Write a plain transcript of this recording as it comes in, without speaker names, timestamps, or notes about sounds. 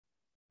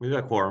We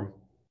got quorum.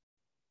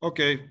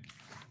 Okay.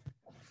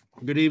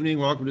 Good evening.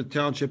 Welcome to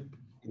Township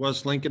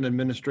West Lincoln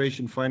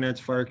Administration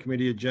Finance Fire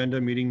Committee Agenda,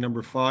 meeting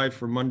number 5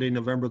 for Monday,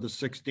 November the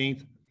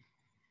 16th.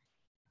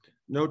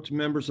 Note to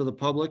members of the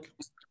public,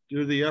 due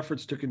to the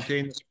efforts to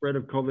contain the spread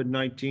of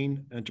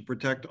COVID-19 and to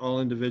protect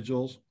all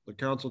individuals, the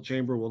council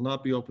chamber will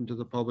not be open to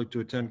the public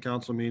to attend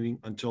council meeting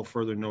until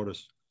further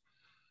notice.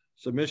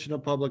 Submission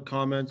of public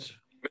comments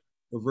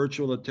or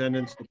virtual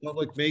attendance. The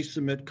public may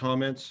submit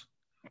comments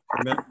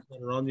for matters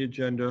that are on the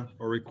agenda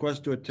or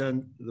request to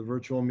attend the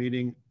virtual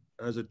meeting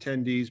as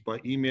attendees by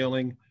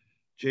emailing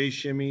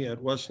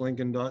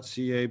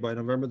jshimmy@westlincoln.ca by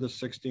November the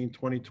 16th,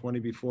 2020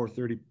 before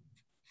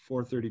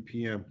 4:30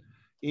 p.m.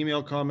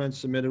 Email comments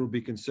submitted will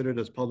be considered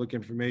as public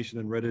information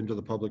and read into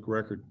the public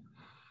record.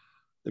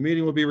 The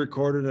meeting will be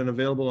recorded and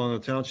available on the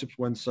township's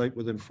website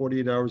within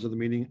 48 hours of the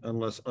meeting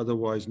unless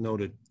otherwise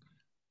noted.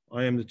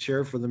 I am the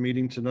chair for the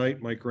meeting tonight,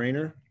 Mike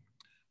Rayner.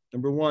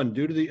 Number 1,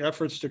 due to the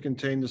efforts to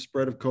contain the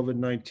spread of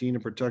COVID-19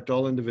 and protect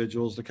all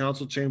individuals, the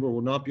council chamber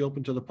will not be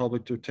open to the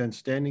public to attend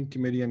standing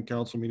committee and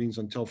council meetings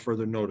until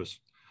further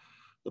notice.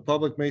 The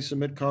public may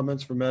submit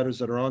comments for matters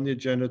that are on the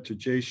agenda to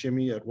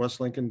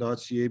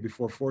jshimmy@westlincoln.ca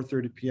before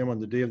 4:30 p.m. on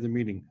the day of the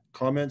meeting.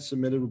 Comments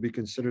submitted will be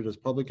considered as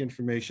public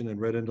information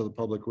and read into the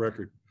public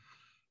record.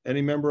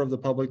 Any member of the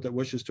public that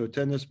wishes to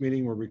attend this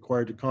meeting will be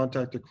required to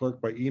contact the clerk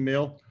by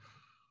email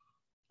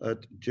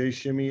at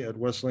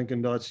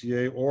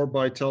jshimmy@westlincoln.ca or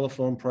by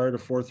telephone prior to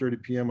 4:30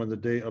 p.m. on the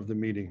day of the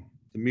meeting.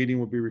 The meeting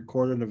will be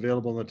recorded and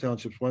available on the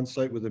township's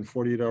website within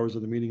 48 hours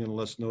of the meeting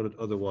unless noted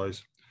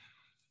otherwise.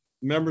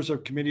 Members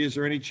of committee, is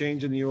there any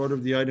change in the order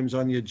of the items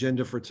on the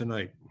agenda for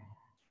tonight?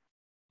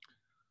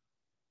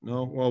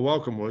 No? Well,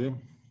 welcome,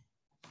 William.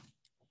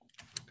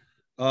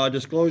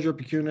 Disclosure,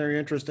 pecuniary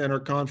interest, and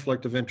or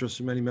conflict of interest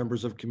from many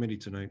members of committee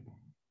tonight.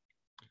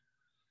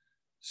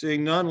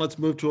 Seeing none, let's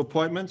move to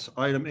appointments.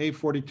 Item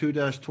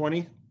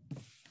A42-20,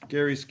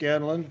 Gary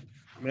Scanlon,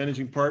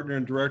 Managing Partner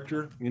and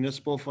Director,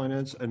 Municipal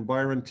Finance, and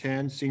Byron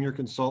Tan, Senior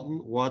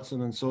Consultant,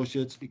 Watson &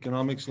 Associates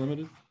Economics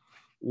Limited,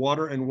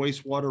 Water and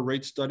Wastewater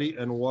Rate Study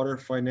and Water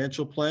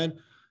Financial Plan.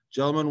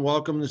 Gentlemen,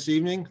 welcome this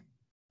evening.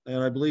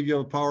 And I believe you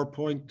have a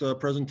PowerPoint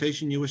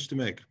presentation you wish to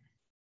make.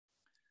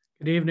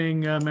 Good evening,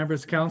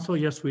 members of council.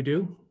 Yes, we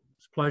do.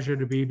 It's a pleasure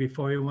to be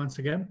before you once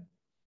again.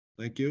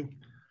 Thank you.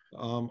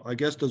 I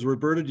guess, does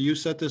Roberta, do you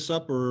set this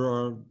up or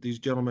are these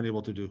gentlemen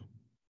able to do?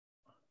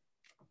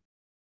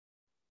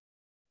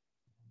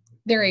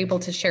 They're able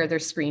to share their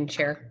screen,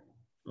 Chair.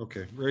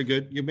 Okay, very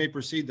good. You may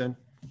proceed then.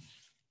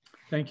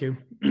 Thank you.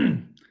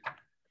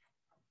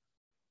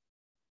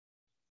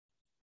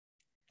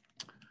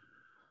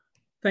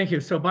 Thank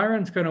you. So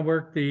Byron's going to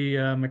work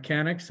the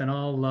mechanics and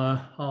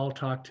I'll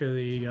talk to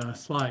the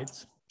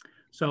slides.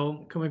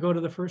 So can we go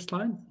to the first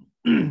slide?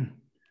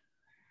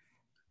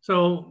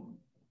 So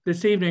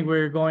this evening,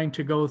 we're going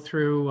to go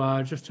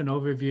through just an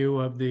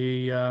overview of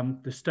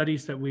the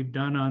studies that we've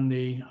done on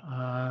the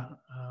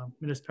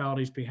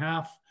municipality's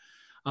behalf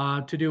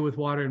to do with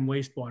water and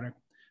wastewater.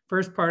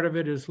 First part of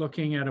it is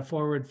looking at a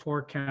forward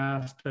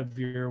forecast of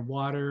your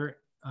water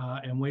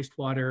and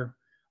wastewater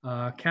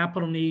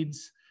capital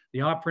needs,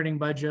 the operating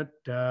budget,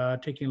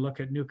 taking a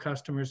look at new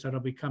customers that'll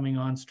be coming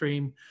on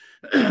stream,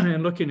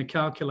 and looking to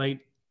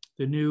calculate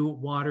the new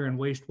water and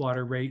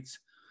wastewater rates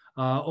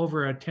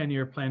over a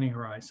 10-year planning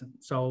horizon.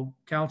 So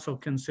council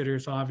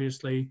considers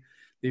obviously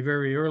the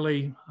very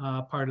early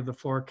part of the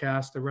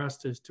forecast. The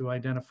rest is to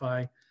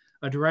identify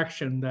a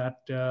direction that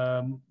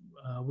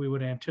we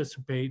would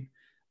anticipate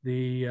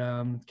the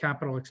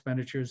capital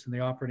expenditures and the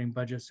operating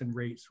budgets and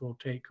rates will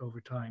take over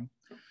time.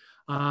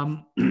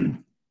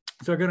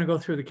 So we're going to go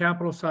through the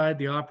capital side,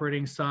 the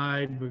operating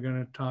side. We're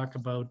going to talk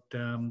about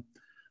the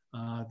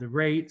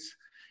rates.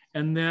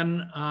 And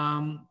then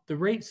the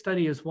rate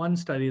study is one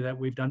study that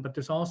we've done, but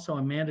there's also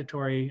a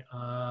mandatory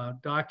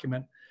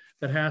document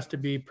that has to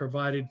be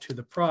provided to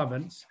the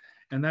province,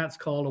 and that's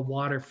called a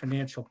water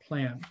financial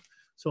plan.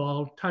 So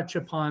I'll touch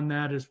upon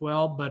that as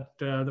well, but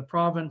the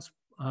province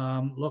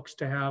looks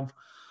to have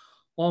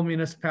all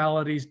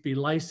municipalities be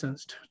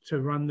licensed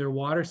to run their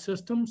water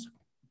systems.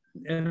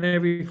 And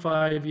every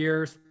 5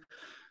 years,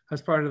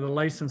 as part of the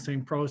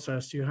licensing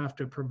process, you have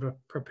to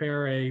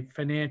prepare a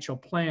financial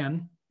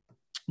plan,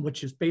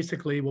 which is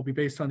basically will be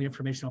based on the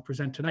information I'll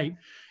present tonight.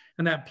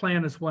 And that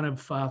plan is one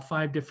of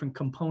 5 different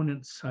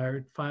components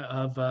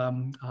of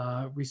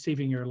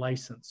receiving your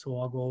license. So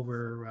I'll go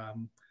over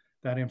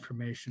that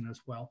information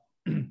as well.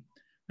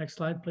 Next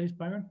slide, please,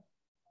 Byron.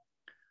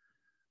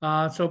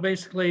 So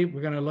basically,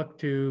 we're going to look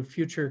to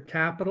future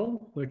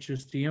capital, which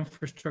is the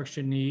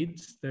infrastructure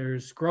needs.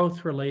 There's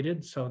growth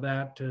related, so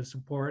that to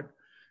support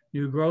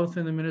new growth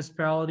in the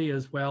municipality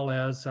as well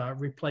as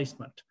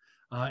replacement.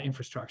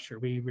 Infrastructure.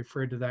 We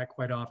refer to that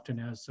quite often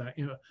as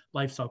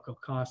life cycle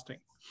costing.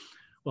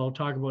 We'll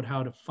talk about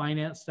how to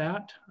finance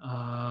that,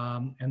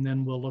 and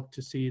then we'll look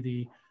to see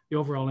the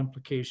overall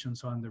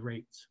implications on the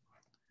rates.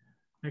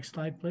 Next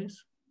slide,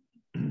 please.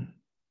 And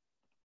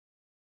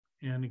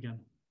again.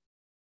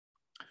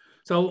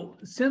 So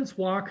since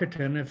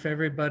Walkerton, if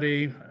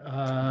everybody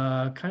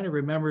kind of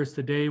remembers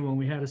the day when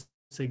we had a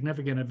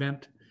significant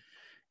event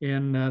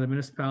in the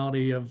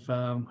municipality of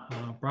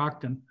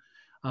Brockton,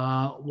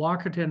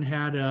 Walkerton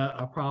had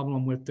a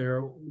problem with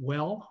their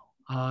well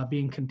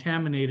being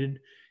contaminated,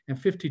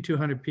 and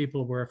 5,200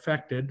 people were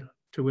affected,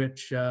 to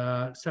which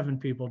 7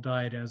 people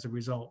died as a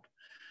result.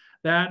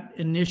 That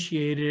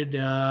initiated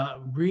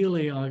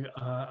really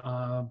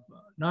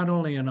not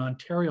only an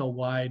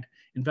Ontario-wide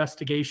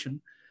investigation,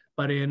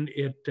 but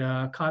it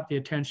caught the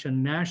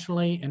attention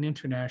nationally and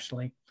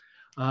internationally.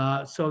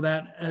 So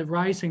that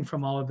arising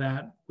from all of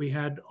that, we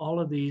had all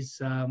of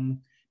these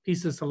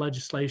pieces of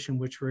legislation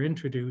which were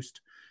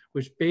introduced,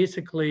 which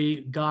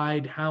basically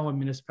guide how a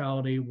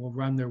municipality will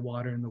run their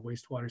water and the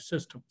wastewater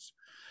systems.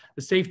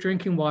 The Safe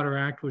Drinking Water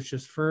Act, which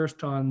is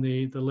first on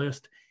the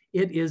list,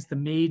 it is the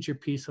major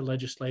piece of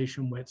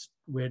legislation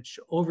which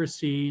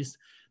oversees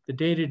the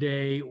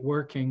day-to-day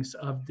workings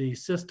of the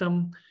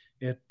system.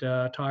 It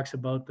talks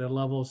about the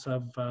levels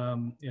of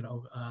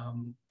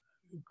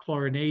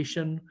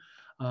chlorination.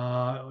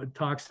 It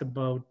talks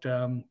about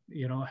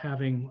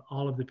having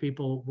all of the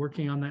people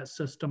working on that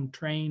system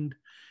trained.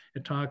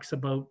 It talks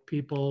about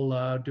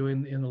people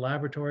doing in the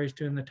laboratories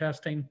doing the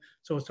testing.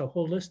 So it's a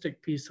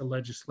holistic piece of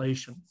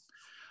legislation.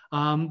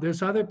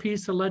 There's other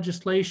piece of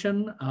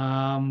legislation.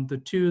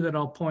 The two that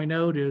I'll point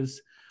out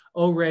is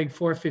OREG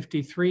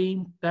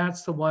 453.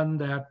 That's the one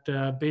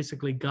that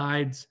basically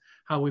guides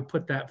how we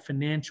put that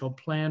financial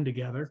plan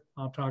together.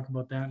 I'll talk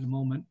about that in a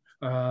moment,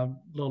 a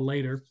little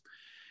later.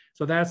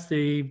 So that's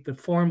the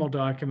formal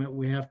document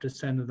we have to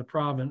send to the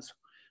province.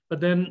 But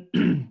then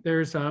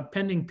there's a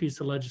pending piece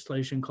of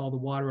legislation called the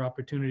Water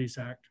Opportunities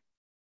Act.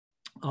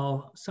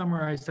 I'll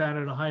summarize that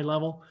at a high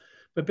level.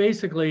 But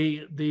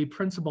basically, the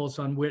principles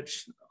on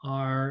which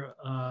are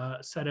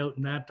set out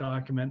in that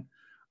document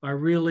are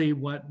really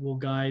what will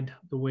guide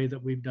the way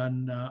that we've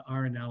done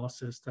our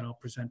analysis that I'll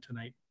present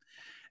tonight.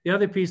 The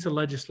other piece of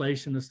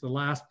legislation is the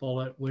last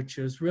bullet, which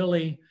is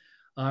really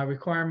a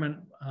requirement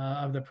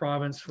of the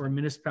province for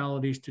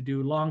municipalities to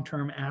do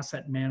long-term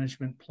asset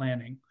management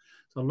planning.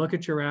 So look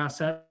at your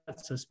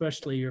assets,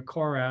 especially your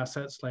core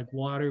assets like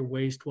water,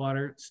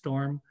 wastewater,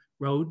 storm,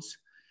 roads,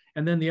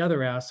 and then the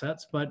other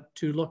assets, but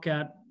to look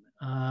at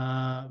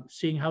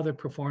seeing how they're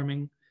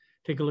performing,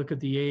 take a look at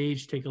the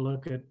age, take a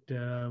look at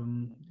the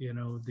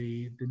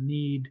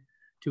need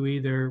to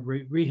either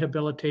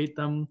rehabilitate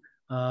them,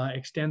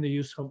 extend the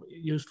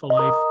useful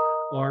life,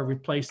 or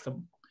replace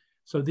them.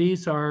 So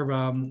these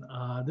are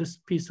this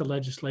piece of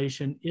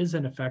legislation is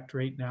in effect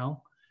right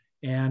now,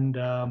 and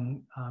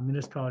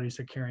municipalities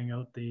are carrying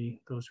out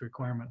those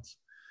requirements.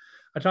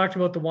 I talked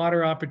about the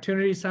Water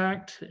Opportunities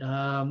Act.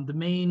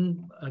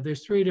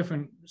 There's 3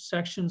 different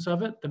sections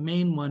of it. The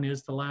main one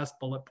is the last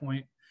bullet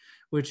point,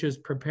 which is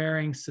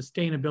preparing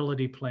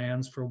sustainability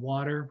plans for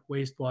water,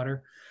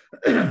 wastewater,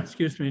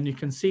 excuse me, and you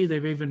can see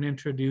they've even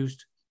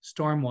introduced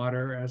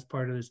stormwater as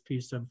part of this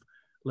piece of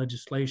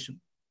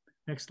legislation.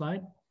 Next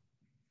slide.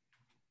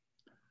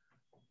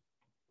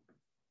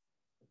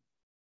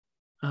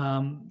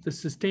 The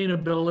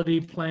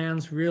sustainability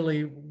plans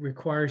really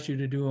requires you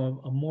to do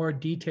a more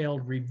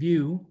detailed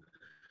review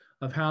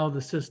of how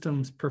the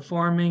system's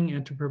performing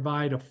and to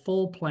provide a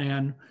full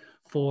plan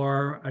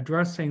for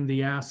addressing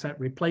the asset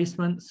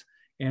replacements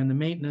and the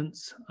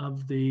maintenance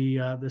of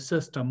the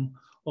system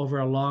over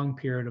a long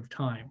period of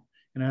time.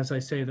 And as I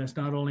say, that's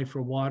not only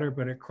for water,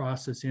 but it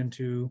crosses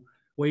into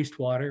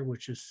wastewater,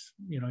 which is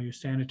your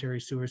sanitary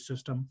sewer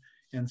system,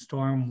 and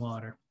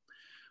stormwater.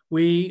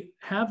 We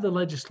have the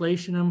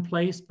legislation in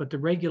place, but the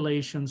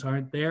regulations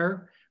aren't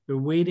there. They're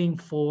waiting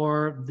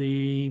for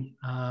the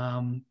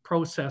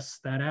process,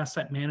 that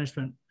asset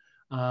management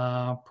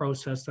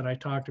process that I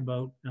talked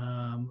about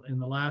in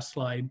the last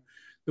slide.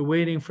 They're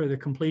waiting for the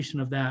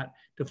completion of that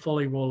to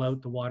fully roll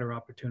out the Water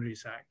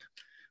Opportunities Act.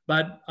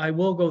 But I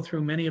will go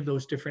through many of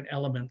those different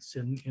elements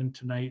in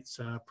tonight's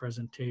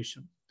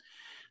presentation.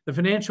 The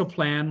financial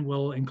plan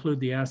will include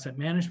the asset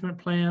management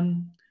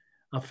plan,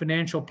 a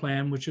financial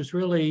plan, which is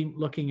really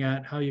looking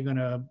at how you're going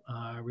to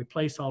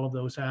replace all of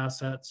those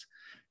assets.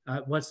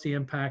 What's the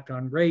impact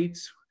on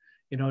rates?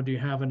 Do you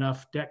have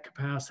enough debt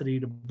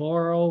capacity to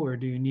borrow, or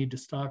do you need to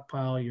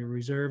stockpile your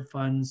reserve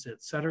funds,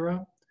 et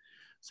cetera?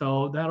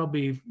 So that'll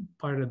be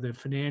part of the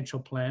financial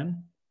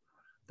plan.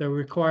 They'll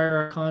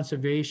require a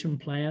conservation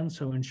plan,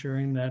 so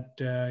ensuring that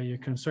you're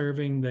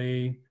conserving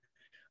the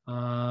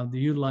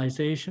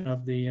utilization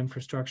of the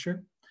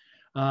infrastructure.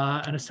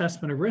 An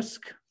assessment of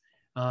risk,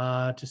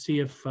 to see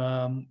if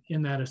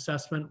in that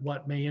assessment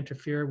what may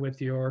interfere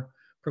with your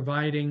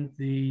providing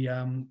the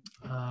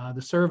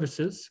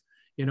services,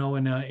 in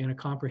a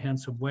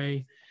comprehensive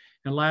way.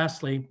 And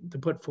lastly, to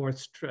put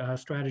forth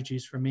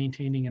strategies for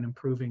maintaining and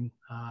improving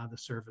the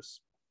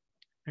service.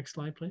 Next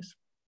slide, please.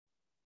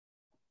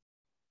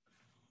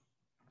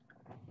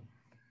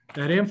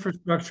 That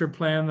infrastructure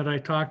plan that I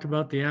talked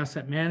about, the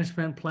asset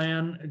management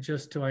plan,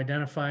 just to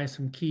identify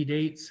some key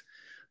dates.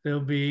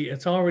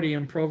 It's already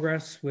in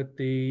progress with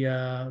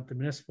the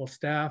municipal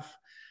staff.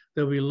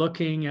 They'll be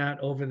looking at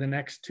over the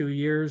next 2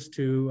 years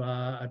to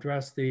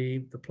address the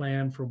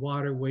plan for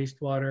water,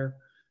 wastewater,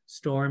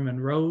 storm,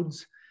 and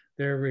roads.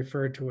 They're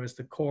referred to as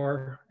the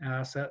core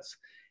assets.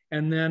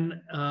 And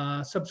then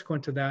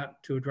subsequent to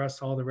that, to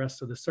address all the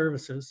rest of the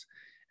services,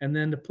 and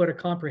then to put a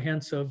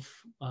comprehensive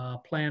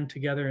plan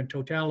together in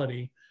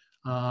totality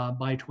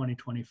by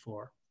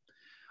 2024.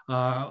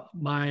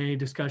 My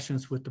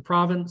discussions with the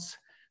province,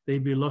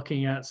 they'd be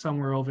looking at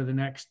somewhere over the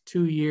next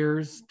 2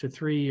 years to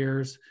 3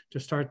 years to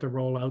start to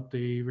roll out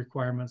the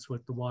requirements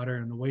with the water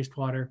and the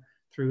wastewater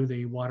through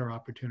the Water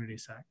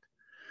Opportunities Act.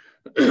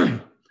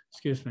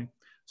 Excuse me.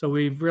 So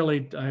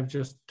I've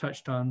just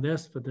touched on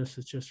this, but this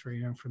is just for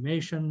your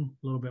information,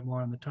 a little bit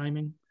more on the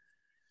timing.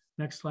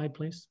 Next slide,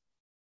 please.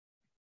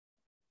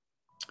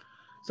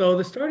 So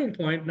the starting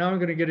point, now I'm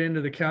going to get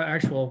into the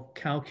actual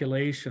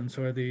calculations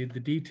or the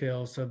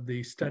details of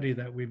the study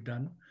that we've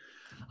done.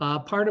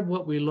 Part of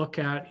what we look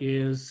at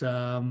is,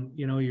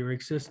 your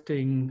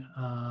existing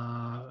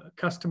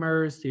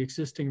customers, the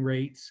existing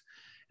rates,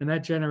 and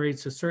that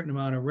generates a certain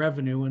amount of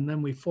revenue. And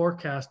then we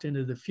forecast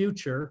into the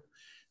future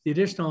the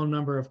additional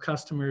number of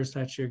customers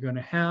that you're going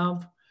to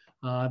have,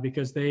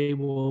 because they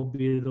will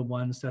be the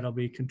ones that will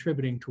be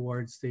contributing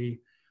towards the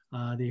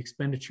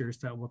expenditures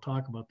that we'll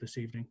talk about this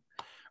evening.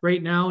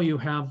 Right now, you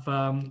have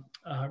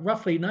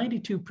roughly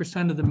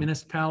 92% of the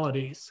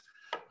municipalities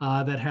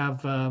that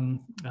have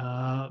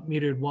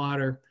metered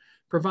water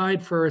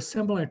provide for a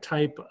similar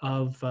type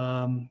of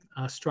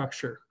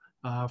structure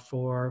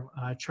for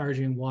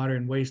charging water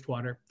and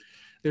wastewater.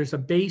 There's a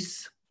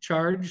base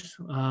charge,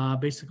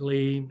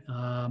 basically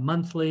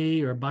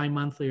monthly or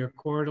bi-monthly or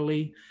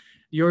quarterly.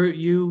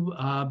 You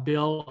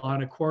bill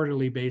on a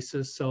quarterly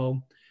basis.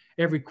 So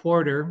every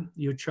quarter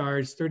you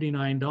charge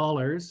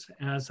 $39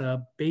 as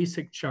a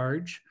basic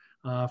charge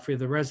for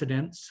the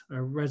residents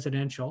or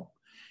residential.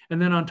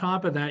 And then on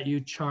top of that,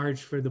 you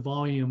charge for the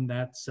volume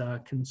that's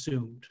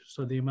consumed.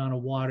 So the amount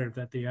of water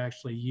that they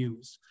actually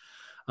use.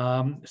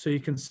 So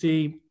you can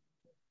see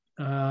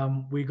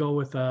we go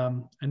with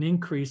an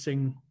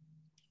increasing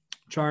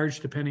charge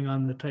depending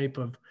on the type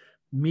of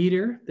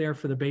meter there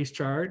for the base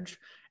charge.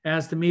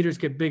 As the meters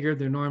get bigger,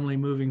 they're normally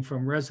moving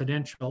from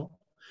residential,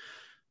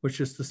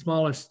 which is the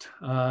smallest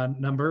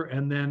number.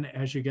 And then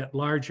as you get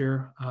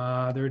larger,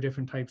 there are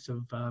different types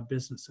of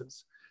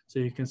businesses. So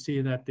you can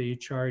see that the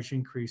charge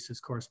increases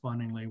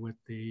correspondingly with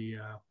the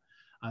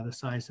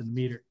size of the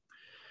meter.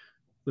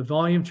 The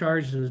volume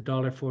charge is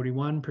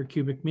 $1.41 per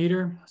cubic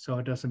meter. So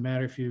it doesn't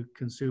matter if you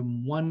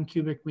consume 1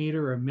 cubic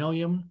meter or a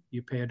million,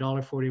 you pay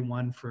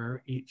 $1.41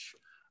 for each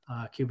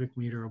cubic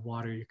meter of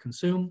water you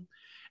consume.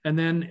 And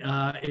then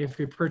if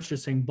you're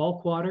purchasing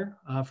bulk water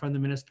from the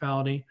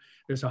municipality,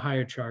 there's a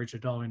higher charge,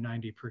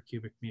 $1.90 per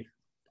cubic meter.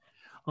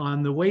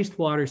 On the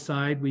wastewater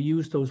side, we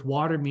use those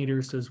water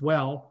meters as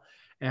well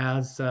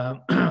as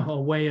a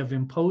way of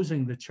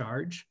imposing the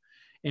charge.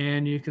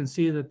 And you can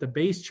see that the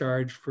base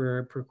charge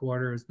per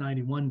quarter is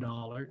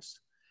 $91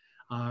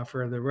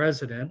 for the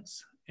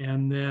residents.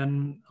 And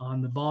then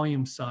on the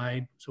volume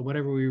side, so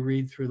whatever we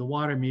read through the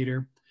water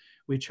meter,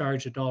 we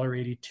charge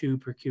 $1.82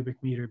 per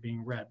cubic meter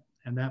being read.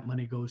 And that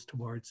money goes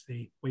towards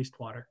the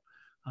wastewater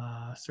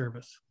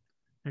service.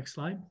 Next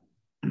slide.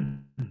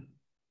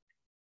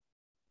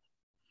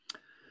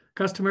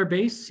 Customer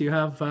base, you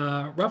have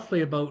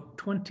roughly about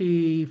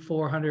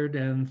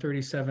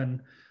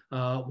 2,437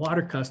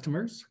 water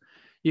customers.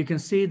 You can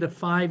see the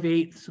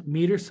 5/8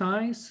 meter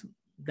size,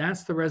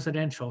 that's the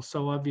residential.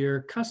 So of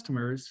your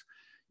customers,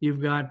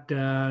 you've got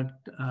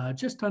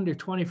just under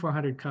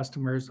 2,400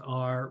 customers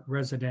are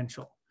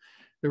residential.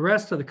 The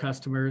rest of the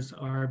customers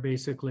are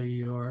basically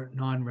your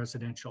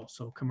non-residential,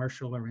 so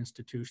commercial or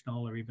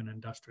institutional or even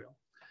industrial.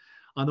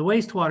 On the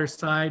wastewater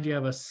side, you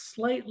have a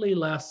slightly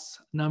less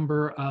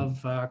number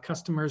of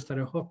customers that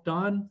are hooked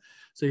on.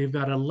 So you've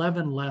got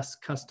 11 less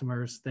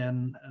customers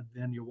than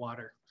your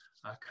water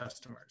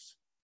customers.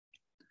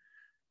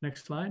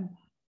 Next slide.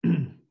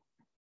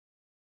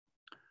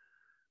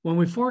 When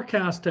we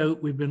forecast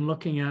out, we've been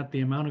looking at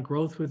the amount of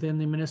growth within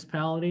the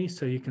municipality.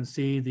 So you can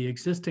see the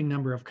existing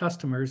number of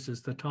customers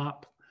is the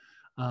top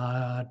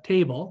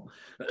table.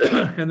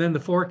 And then the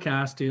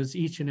forecast is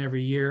each and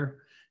every year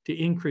to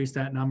increase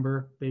that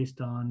number based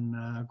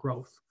on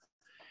growth.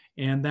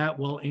 And that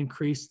will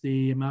increase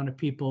the amount of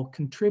people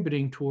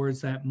contributing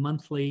towards that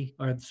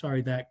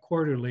that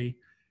quarterly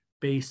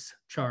base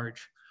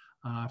charge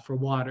for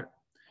water.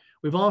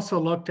 We've also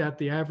looked at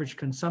the average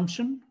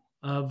consumption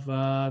of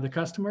the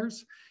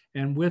customers.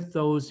 And with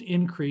those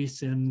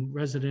increase in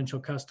residential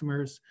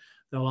customers,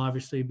 there'll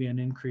obviously be an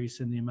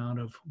increase in the amount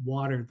of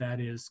water that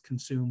is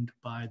consumed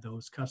by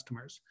those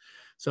customers.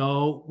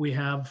 So we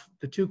have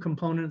the two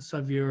components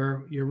of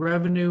your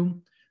revenue,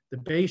 the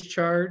base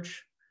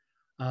charge,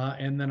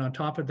 and then on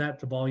top of that,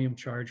 the volume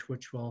charge,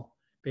 which will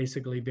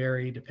basically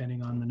vary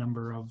depending on the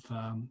number of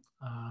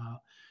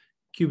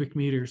cubic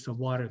meters of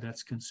water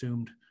that's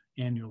consumed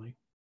annually.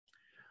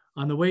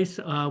 On the waste,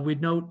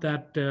 we'd note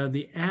that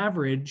the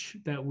average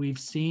that we've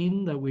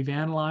seen, that we've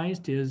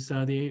analyzed, is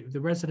the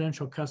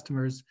residential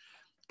customers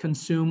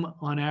consume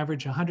on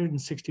average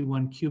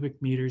 161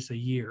 cubic meters a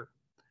year.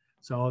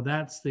 So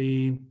that's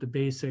the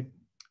basic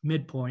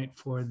midpoint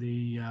for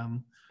the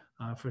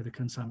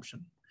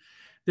consumption.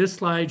 This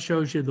slide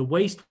shows you the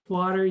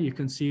wastewater. You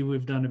can see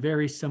we've done a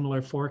very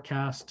similar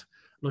forecast,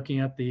 looking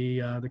at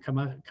the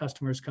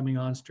customers coming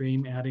on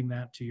stream, adding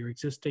that to your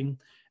existing,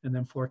 and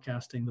then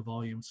forecasting the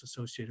volumes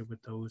associated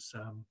with those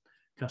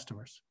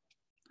customers.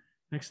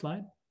 Next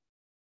slide.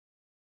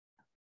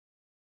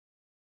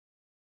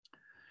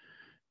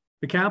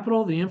 The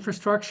capital, the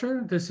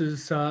infrastructure, this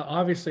is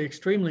obviously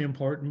extremely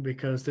important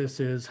because this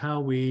is how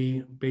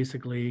we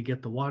basically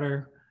get the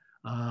water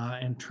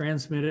and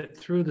transmit it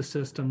through the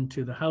system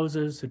to the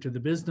houses or to the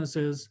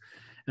businesses.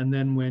 And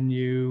then when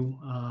you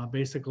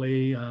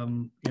basically,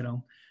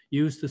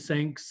 use the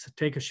sinks,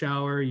 take a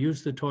shower,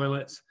 use the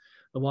toilets,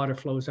 the water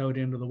flows out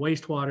into the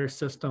wastewater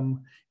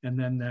system, and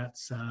then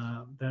that's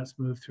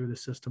moved through the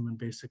system and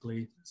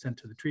basically sent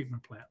to the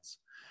treatment plants.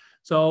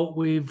 So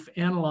we've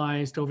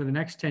analyzed over the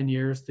next 10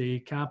 years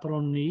the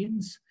capital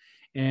needs,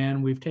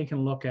 and we've taken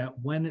a look at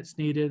when it's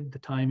needed, the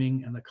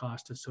timing, and the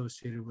cost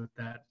associated with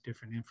that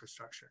different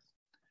infrastructure.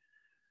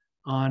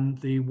 On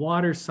the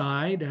water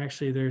side,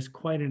 actually, there's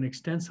quite an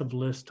extensive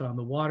list on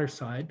the water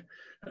side.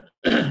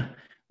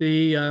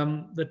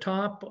 The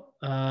top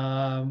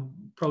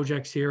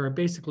projects here are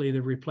basically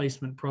the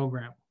replacement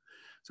program.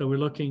 So we're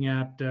looking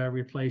at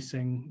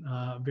replacing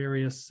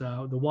various,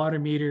 the water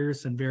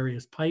meters and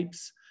various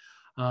pipes.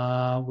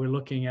 We're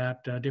looking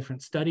at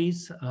different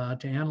studies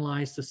to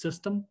analyze the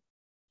system.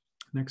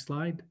 Next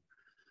slide.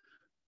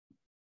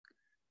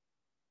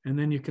 And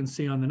then you can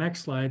see on the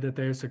next slide that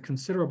there's a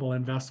considerable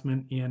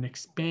investment in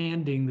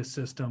expanding the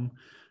system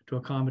to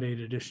accommodate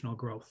additional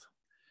growth.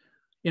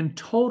 In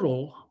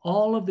total,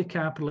 all of the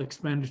capital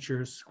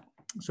expenditures,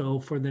 so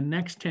for the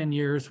next 10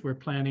 years, we're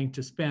planning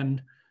to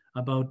spend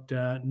about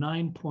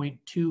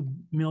 $9.2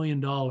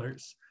 million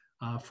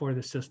for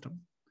the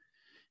system.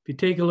 If you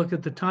take a look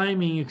at the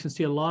timing, you can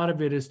see a lot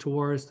of it is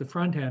towards the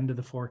front end of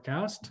the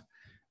forecast,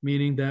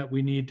 meaning that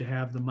we need to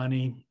have the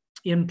money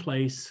in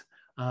place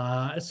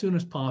as soon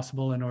as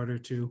possible in order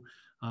to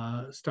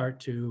start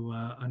to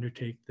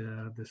undertake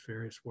this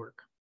various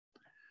work.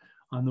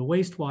 On the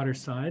wastewater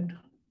side,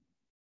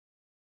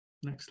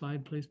 next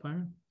slide, please,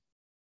 Byron.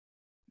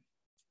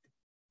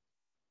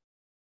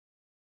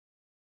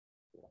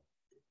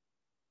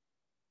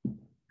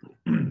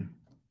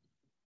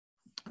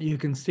 You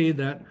can see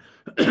that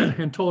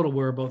in total,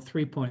 we're about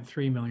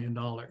 $3.3 million.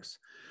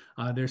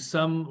 There's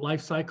some life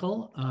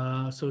cycle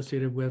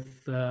associated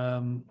with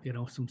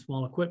some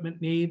small equipment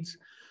needs,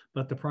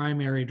 but the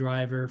primary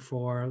driver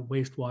for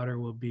wastewater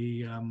will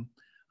be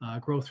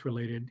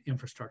growth-related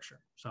infrastructure.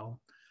 So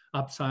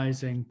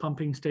upsizing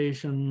pumping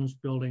stations,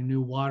 building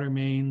new water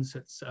mains,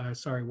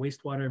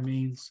 wastewater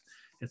mains,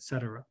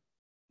 etc.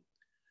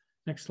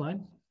 Next slide.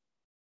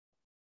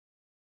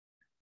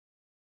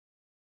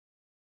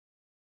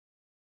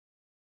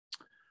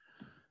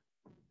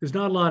 There's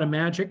not a lot of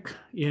magic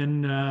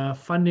in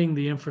funding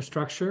the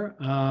infrastructure.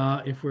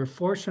 If we're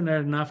fortunate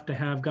enough to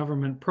have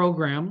government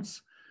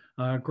programs,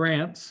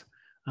 grants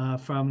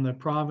from the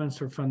province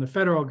or from the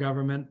federal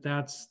government,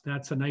 that's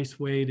a nice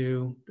way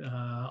to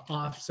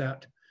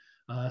offset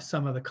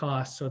some of the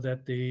costs so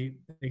that the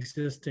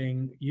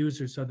existing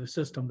users of the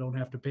system don't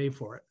have to pay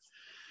for it.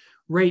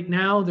 Right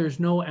now, there's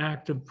no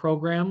active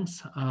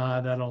programs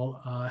that'll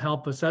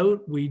help us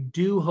out. We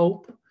do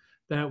hope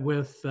that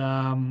with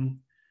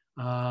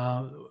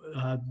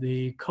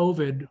the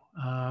COVID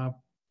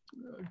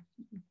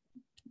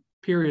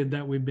period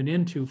that we've been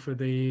into for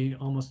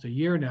almost a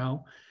year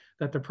now,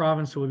 that the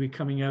province will be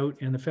coming out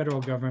and the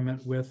federal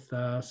government with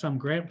some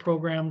grant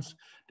programs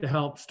to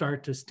help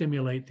start to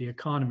stimulate the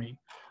economy.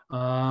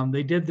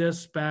 They did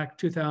this back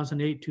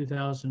 2008,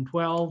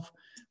 2012,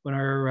 when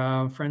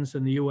our friends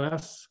in the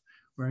US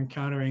were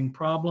encountering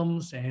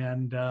problems,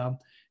 and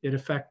it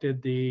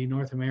affected the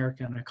North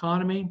American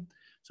economy.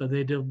 So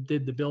they did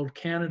the Build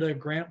Canada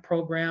grant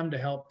program to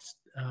help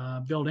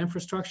build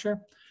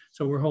infrastructure.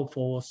 So we're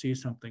hopeful we'll see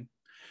something.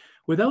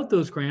 Without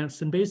those grants,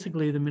 then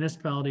basically the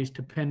municipality is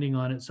depending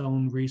on its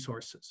own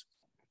resources.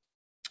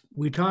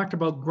 We talked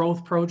about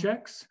growth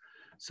projects.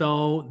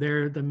 So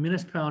the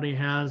municipality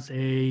has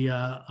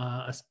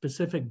a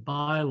specific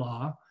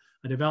bylaw,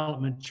 a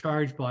development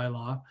charge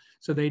bylaw.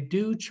 So they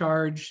do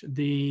charge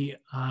the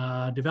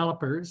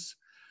developers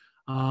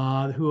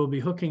who will be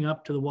hooking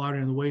up to the water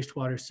and the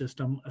wastewater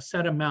system a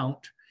set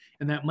amount,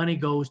 and that money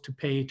goes to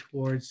pay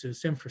towards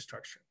this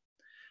infrastructure.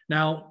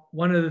 Now,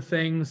 one of the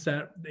things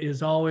that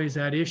is always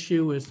at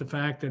issue is the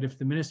fact that if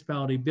the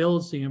municipality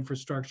builds the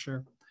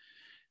infrastructure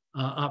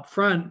up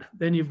front,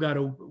 then you've got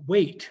to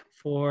wait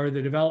for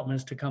the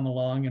developments to come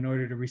along in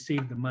order to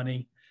receive the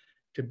money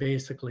to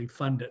basically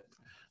fund it.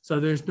 So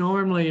there's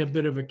normally a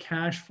bit of a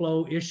cash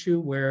flow issue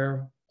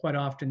where quite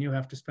often you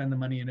have to spend the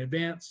money in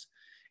advance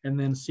and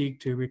then seek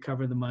to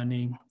recover the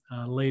money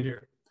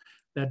later.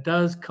 That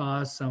does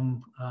cause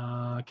some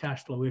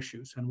cash flow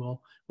issues, and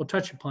we'll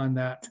touch upon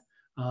that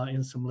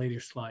in some later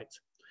slides.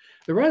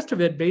 The rest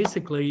of it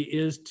basically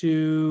is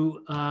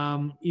to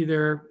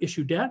either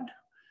issue debt.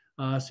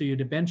 So you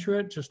debenture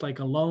it just like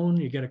a loan.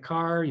 You get a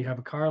car, you have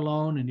a car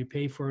loan and you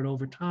pay for it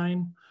over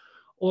time.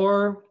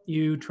 Or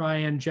you try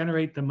and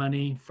generate the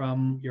money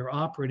from your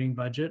operating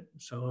budget,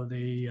 so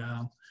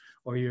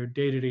or your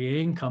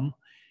day-to-day income,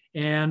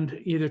 and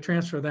either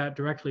transfer that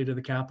directly to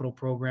the capital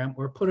program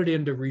or put it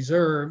into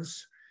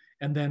reserves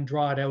and then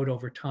draw it out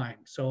over time.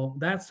 So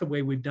that's the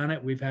way we've done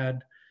it. We've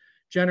had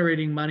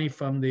generating money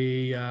from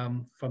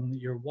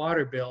your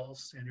water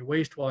bills and your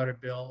wastewater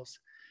bills.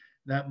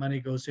 That money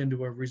goes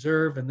into a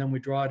reserve and then we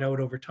draw it out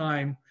over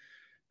time,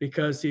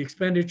 because the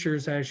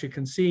expenditures, as you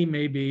can see,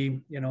 may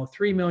be,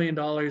 $3 million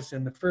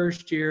in the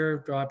first year,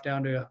 drop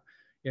down to,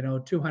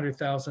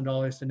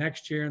 $200,000 the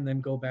next year, and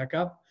then go back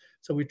up.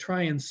 So we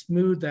try and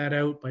smooth that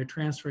out by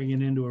transferring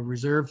it into a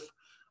reserve,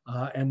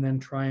 and then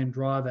try and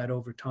draw that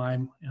over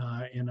time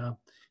in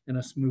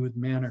a smooth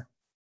manner.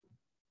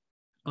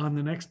 On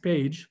the next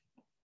page,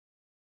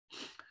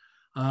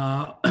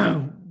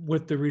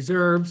 with the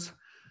reserves,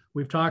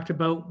 we've talked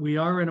about we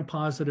are in a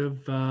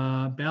positive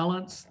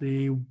balance.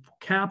 The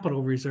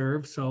capital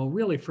reserve, so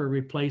really for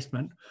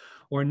replacement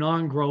or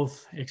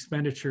non-growth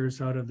expenditures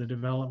out of the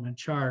development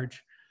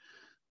charge,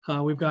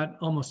 we've got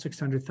almost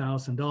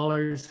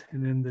 $600,000,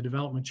 and in the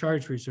development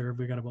charge reserve,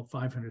 we got about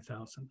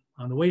 $500,000.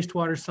 On the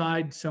wastewater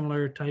side,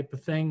 similar type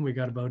of thing. We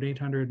got about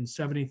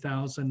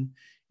 $870,000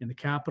 in the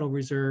capital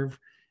reserve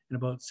and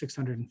about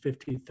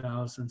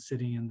 $650,000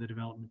 sitting in the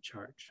development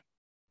charge.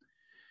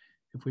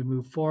 If we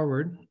move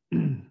forward,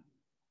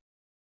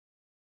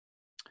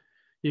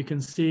 you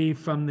can see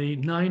from the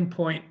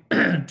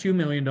 $9.2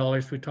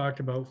 million we talked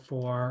about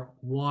for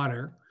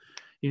water,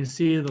 you can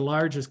see the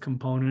largest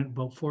component,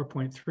 about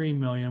 $4.3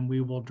 million, we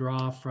will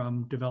draw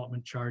from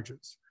development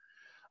charges.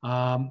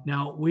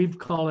 Now, we've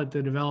called it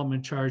the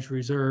development charge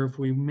reserve.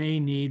 We may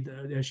need,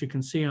 as you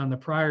can see on the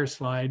prior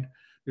slide,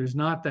 there's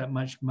not that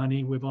much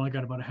money. We've only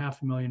got about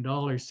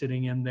 $500,000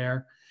 sitting in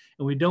there,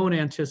 and we don't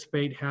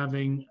anticipate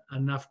having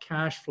enough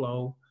cash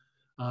flow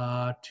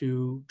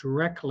to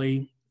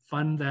directly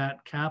fund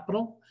that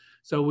capital.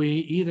 So we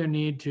either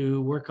need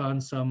to work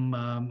on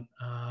some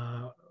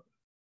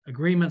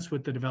agreements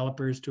with the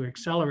developers to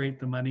accelerate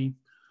the money,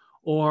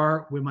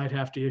 or we might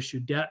have to issue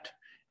debt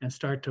and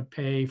start to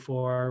pay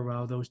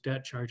for those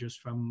debt charges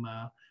from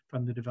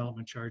the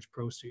development charge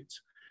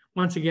proceeds.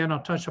 Once again, I'll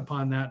touch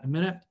upon that in a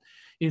minute.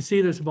 You can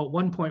see there's about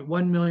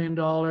 $1.1 million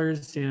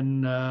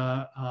in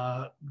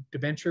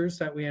debentures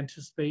that we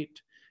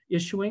anticipate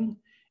issuing,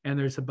 and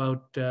there's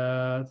about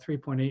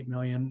 $3.8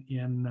 million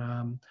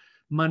in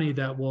money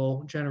that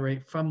will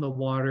generate from the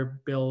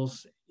water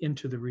bills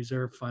into the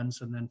reserve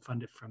funds and then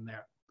fund it from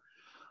there.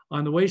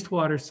 On the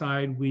wastewater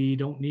side, we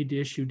don't need to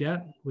issue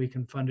debt. We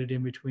can fund it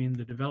in between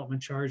the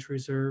development charge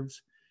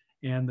reserves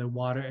and the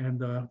water and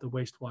the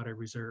wastewater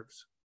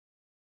reserves.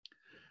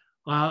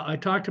 I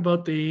talked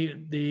about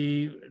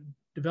the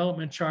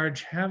development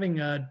charge having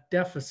a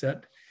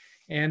deficit,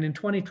 and in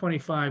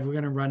 2025, we're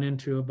going to run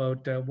into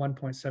about a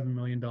 $1.7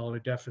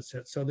 million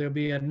deficit. So there'll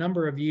be a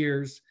number of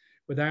years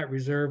where that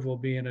reserve will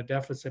be in a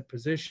deficit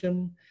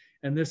position.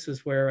 And this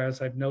is where,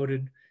 as I've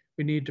noted,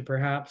 we need to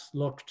perhaps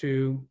look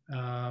to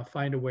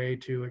find a way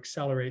to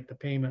accelerate the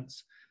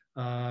payments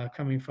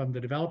coming from the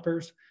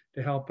developers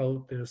to help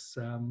out this,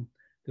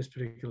 this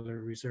particular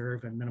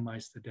reserve and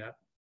minimize the debt.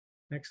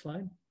 Next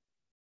slide.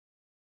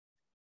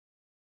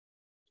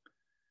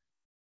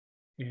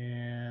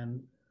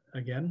 And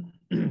again,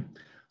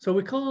 so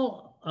we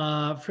call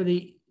for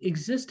the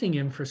existing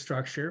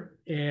infrastructure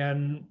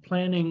and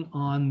planning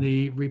on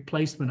the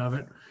replacement of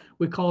it,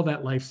 we call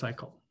that life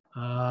cycle.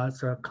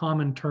 It's a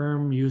common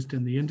term used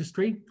in the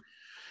industry.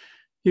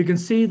 You can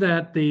see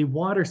that the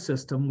water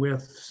system,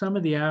 with some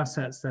of the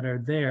assets that are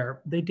there,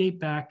 they date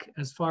back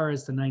as far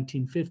as the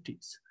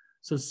 1950s.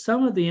 So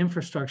some of the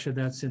infrastructure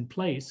that's in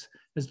place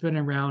has been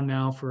around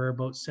now for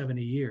about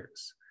 70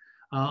 years.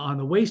 On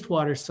the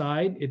wastewater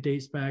side, it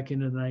dates back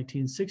into the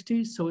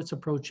 1960s, so it's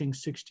approaching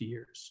 60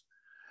 years.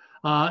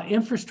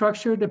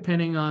 Infrastructure,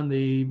 depending on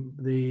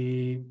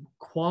the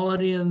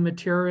quality of the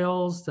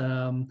materials,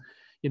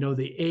 you know,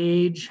 the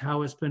age,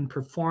 how it's been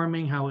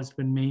performing, how it's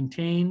been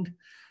maintained.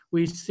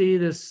 We see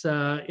this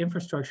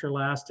infrastructure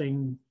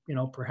lasting, you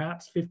know,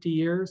 perhaps 50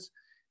 years,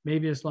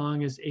 maybe as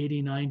long as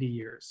 80, 90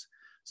 years.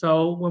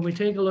 So when we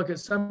take a look at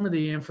some of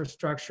the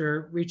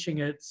infrastructure reaching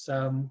its,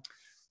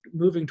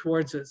 moving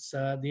towards its,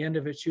 the end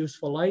of its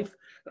useful life,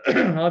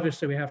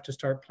 obviously we have to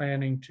start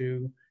planning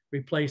to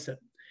replace it.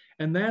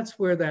 And that's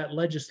where that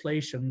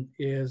legislation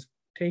is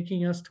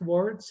taking us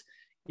towards,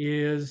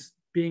 is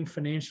being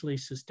financially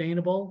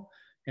sustainable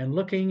and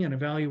looking and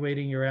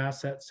evaluating your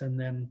assets and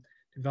then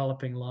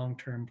developing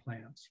long-term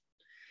plans.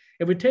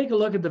 If we take a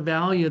look at the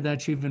value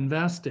that you've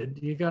invested,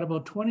 you got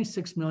about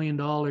 $26 million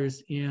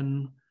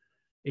in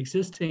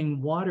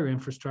existing water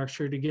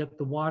infrastructure to get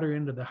the water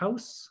into the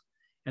house,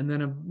 and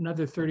then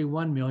another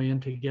 31 million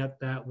to get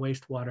that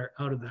wastewater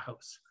out of the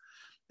house.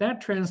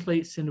 That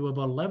translates into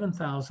about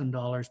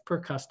 $11,000 per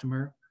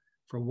customer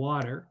for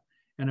water,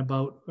 and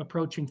about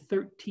approaching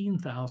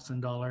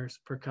 $13,000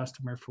 per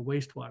customer for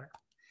wastewater.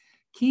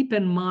 Keep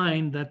in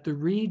mind that the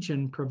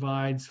region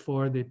provides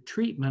for the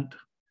treatment,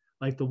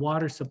 like the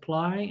water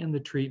supply and the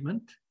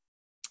treatment,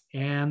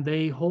 and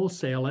they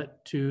wholesale it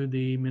to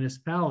the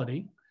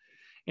municipality.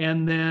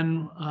 And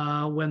then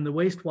when the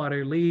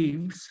wastewater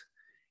leaves,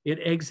 it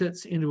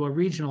exits into a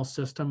regional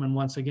system. And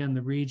once again,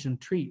 the region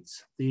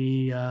treats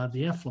the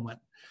effluent.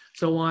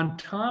 So on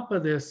top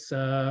of this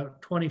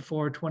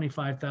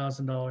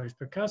 $25,000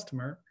 per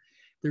customer,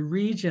 the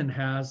region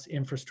has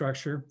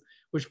infrastructure,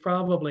 which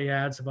probably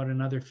adds about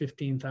another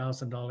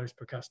 $15,000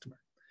 per customer.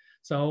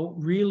 So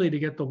really, to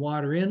get the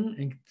water in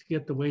and to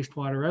get the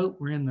wastewater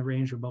out, we're in the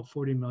range of about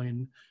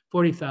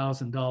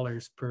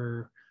 $40,000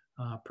 per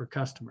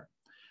customer.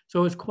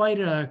 So it's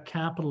quite a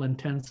capital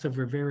intensive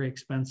or very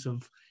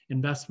expensive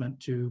investment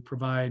to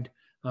provide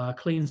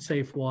clean,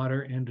 safe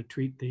water and to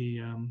treat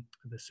the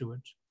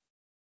sewage.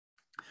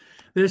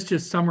 This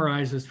just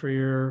summarizes for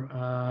your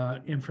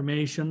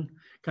information,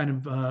 kind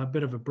of a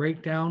bit of a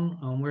breakdown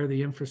on where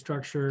the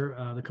infrastructure,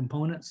 the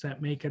components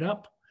that make it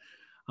up.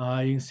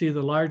 You can see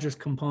the largest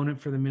component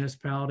for the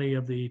municipality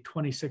of the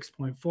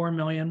 26.4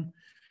 million.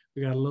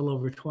 We got a little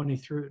over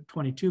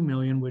 22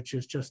 million, which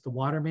is just the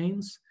water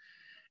mains.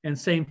 And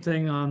same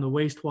thing on the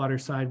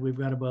wastewater side, we've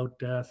got about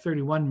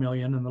 31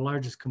 million, and the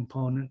largest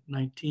component,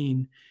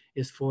 19,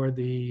 is for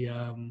the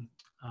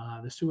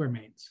sewer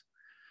mains.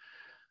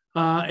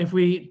 If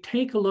we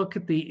take a look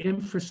at the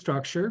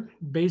infrastructure,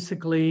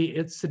 basically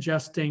it's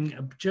suggesting,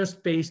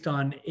 just based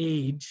on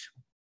age,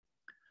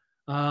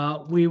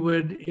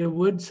 it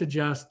would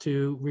suggest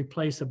to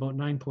replace about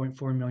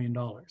 $9.4 million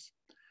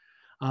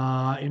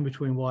in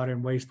between water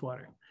and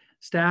wastewater.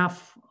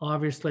 Staff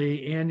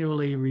obviously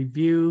annually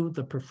review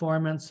the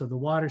performance of the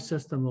water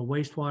system, the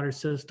wastewater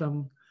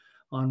system.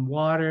 On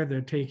water,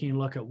 they're taking a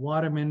look at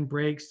water main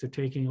breaks, they're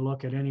taking a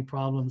look at any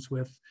problems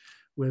with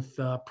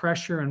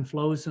pressure and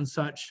flows and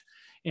such.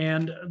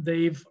 And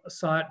they've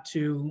sought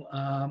to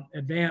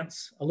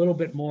advance a little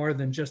bit more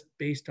than just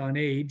based on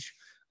age,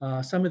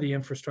 some of the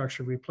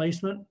infrastructure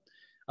replacement,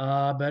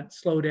 but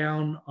slow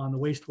down on the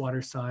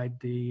wastewater side,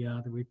 the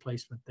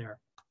replacement there.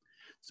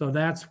 So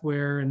that's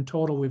where in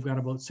total we've got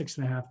about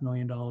 $6.5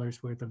 million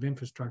worth of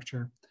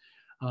infrastructure,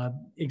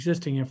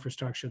 existing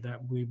infrastructure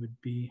that we would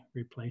be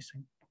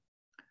replacing.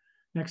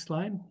 Next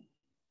slide.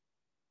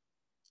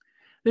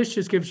 This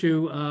just gives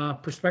you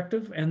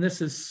perspective, and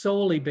this is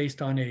solely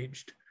based on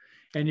aged.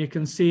 And you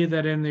can see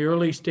that in the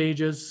early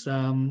stages,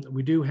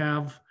 we do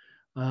have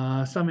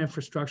some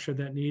infrastructure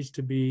that needs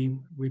to be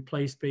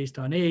replaced based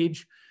on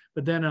age,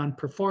 but then on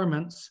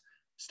performance,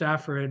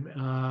 staff are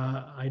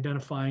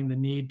identifying the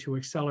need to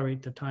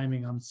accelerate the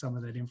timing on some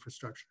of that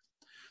infrastructure.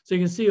 So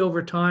you can see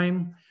over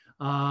time,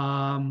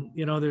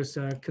 there's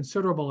a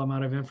considerable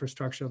amount of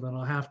infrastructure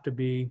that'll have to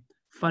be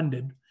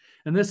funded.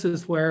 And this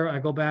is where I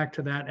go back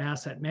to that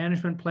asset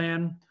management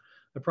plan.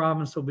 The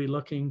province will be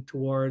looking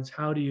towards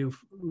how do you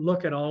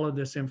look at all of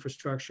this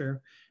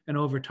infrastructure and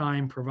over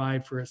time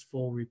provide for its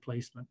full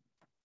replacement.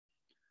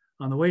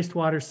 On the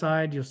wastewater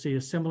side, you'll see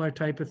a similar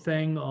type of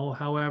thing.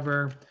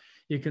 However,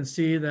 you can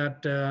see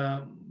that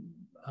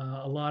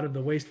a lot of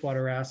the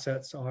wastewater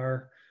assets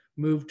are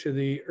moved to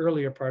the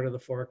earlier part of the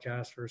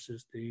forecast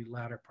versus the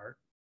latter part.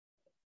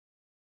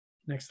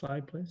 Next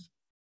slide, please.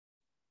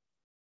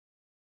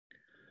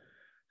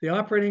 The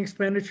operating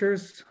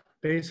expenditures,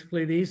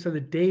 basically these are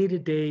the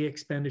day-to-day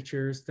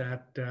expenditures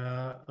that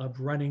of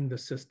running the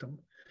system.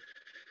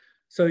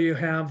 So you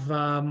have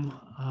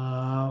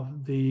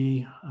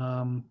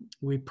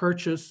we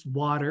purchase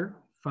water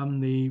from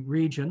the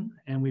region,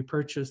 and we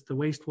purchase the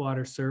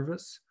wastewater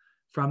service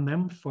from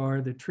them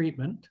for the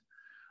treatment.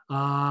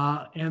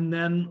 And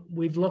then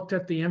we've looked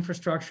at the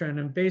infrastructure and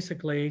then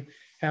basically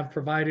have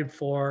provided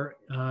for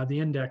the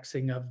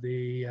indexing of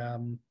the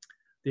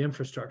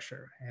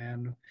infrastructure.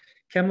 And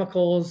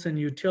chemicals and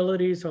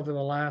utilities over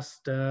the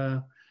last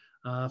 5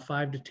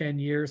 to 10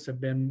 years have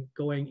been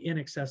going in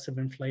excess of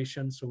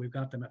inflation. So we've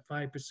got them at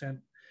 5%,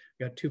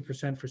 we got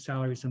 2% for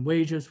salaries and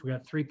wages, we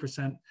got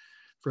 3%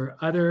 for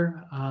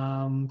other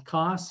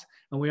costs.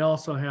 And we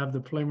also have the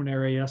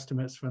preliminary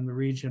estimates from the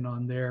region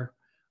on their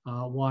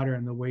water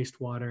and the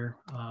wastewater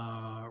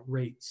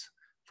rates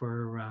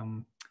for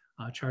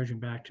charging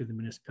back to the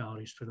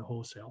municipalities for the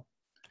wholesale.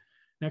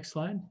 Next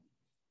slide.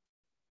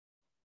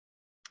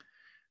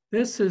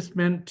 This is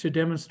meant to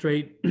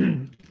demonstrate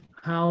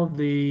how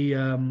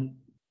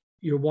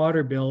your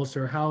water bills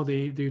or how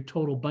the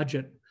total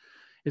budget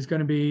is going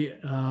to be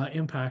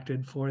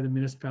impacted for the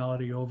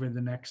municipality over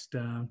the next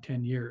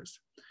 10 years.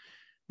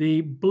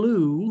 The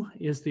blue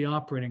is the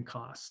operating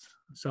cost.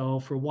 So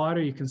for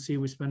water, you can see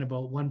we spend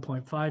about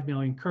 1.5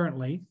 million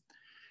currently,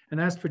 and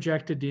that's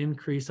projected to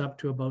increase up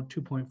to about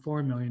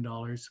 $2.4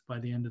 million by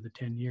the end of the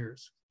 10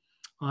 years.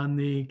 On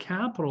the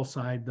capital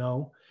side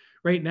though,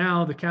 right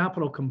now, the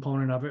capital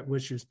component of it,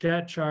 which is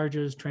debt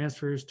charges,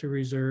 transfers to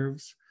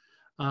reserves,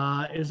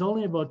 is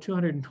only about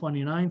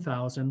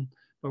 $229,000,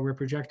 but we're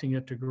projecting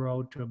it to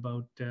grow to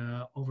about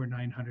over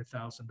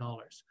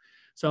 $900,000.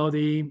 So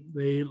the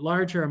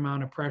larger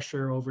amount of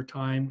pressure over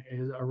time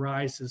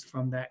arises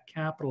from that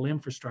capital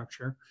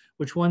infrastructure,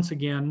 which once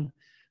again,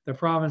 the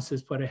province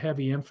has put a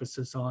heavy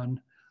emphasis on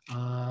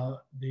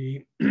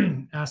the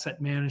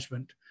asset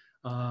management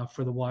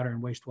for the water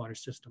and wastewater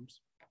systems.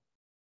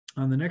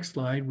 On the next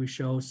slide, we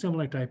show a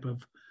similar type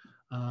of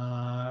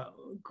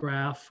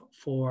graph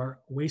for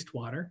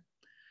wastewater.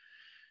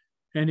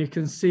 And you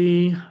can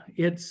see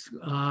it's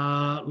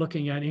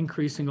looking at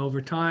increasing over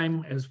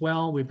time as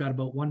well. We've got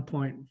about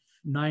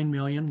 1.9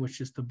 million, which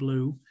is the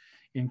blue,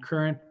 in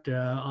current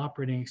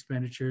operating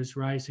expenditures,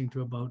 rising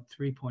to about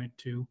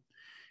 3.2.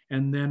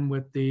 And then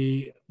with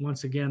the,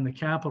 once again, the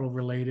capital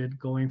related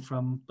going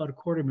from about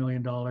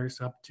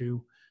 $250,000 up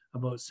to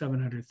about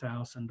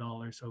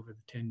 $700,000 over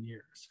the 10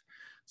 years.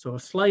 So a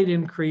slight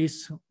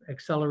increase,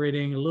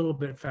 accelerating a little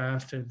bit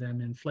faster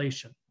than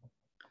inflation.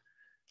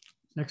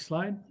 Next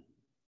slide.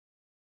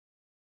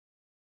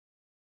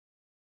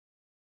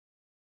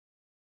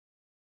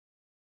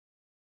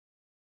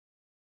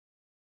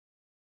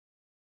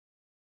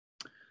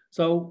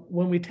 So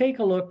when we take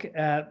a look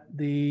at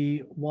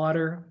the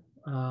water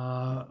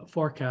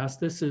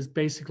forecast, this is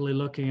basically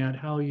looking at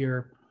how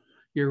your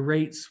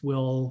rates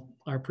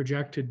are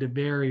projected to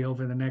vary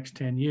over the next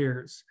 10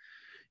 years.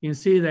 You can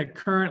see that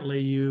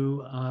currently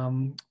you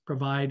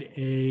provide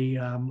a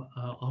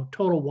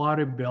total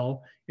water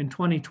bill in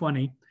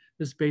 2020.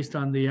 This is based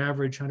on the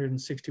average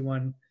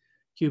 161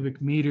 cubic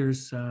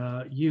meters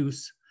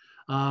use.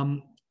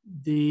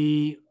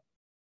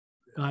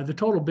 The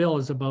total bill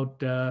is about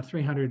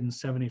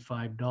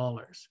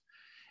 $375.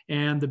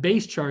 And the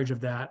base charge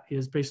of that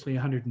is basically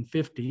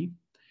 $150.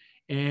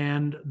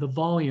 And the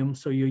volume,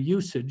 so your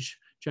usage,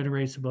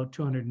 generates about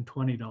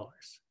 $220.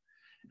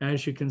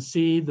 As you can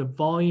see, the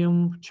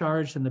volume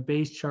charge and the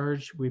base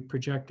charge, we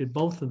projected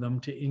both of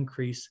them to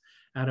increase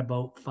at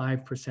about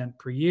 5%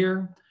 per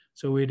year.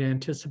 So we'd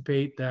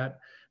anticipate that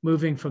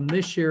moving from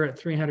this year at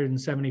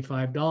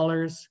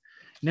 $375,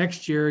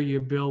 next year,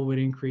 your bill would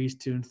increase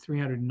to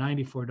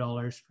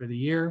 $394 for the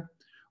year,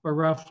 or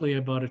roughly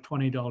about a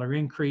 $20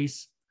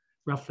 increase,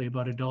 roughly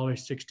about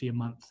 $1.60 a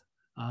month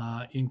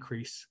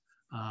increase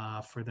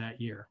for that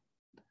year.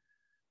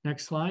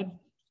 Next slide.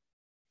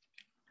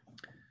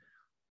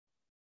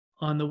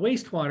 On the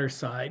wastewater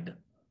side,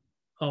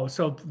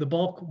 so the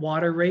bulk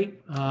water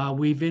rate,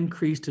 we've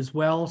increased as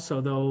well.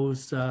 So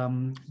those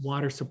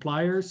water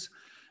suppliers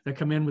that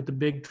come in with the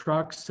big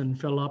trucks and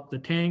fill up the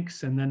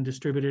tanks and then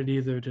distribute it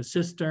either to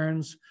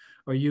cisterns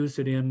or use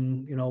it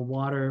in,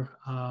 water,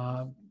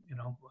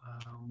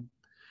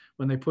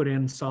 when they put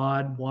in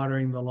sod,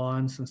 watering the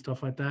lawns and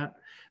stuff like that,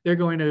 they're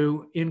going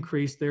to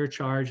increase their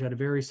charge at a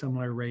very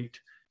similar rate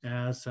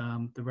as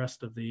the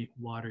rest of the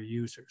water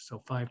users,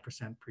 so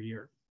 5% per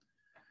year.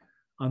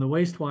 On the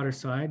wastewater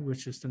side,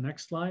 which is the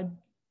next slide,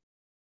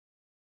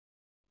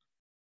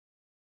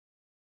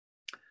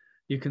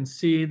 you can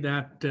see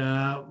that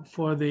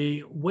for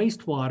the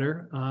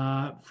wastewater,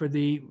 for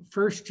the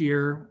first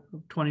year,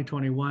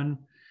 2021,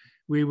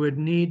 we would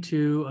need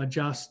to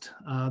adjust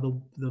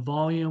the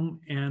volume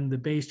and the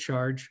base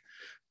charge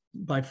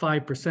by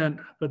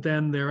 5%, but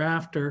then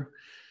thereafter,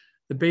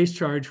 the base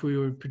charge we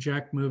would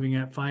project moving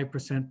at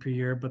 5% per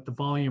year, but the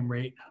volume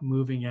rate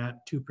moving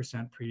at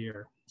 2% per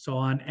year. So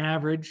on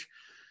average,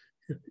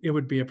 it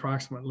would be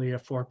approximately a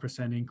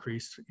 4%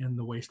 increase in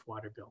the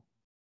wastewater bill.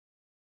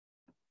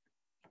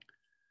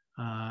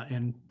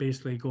 And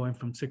basically going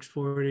from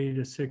 $640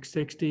 to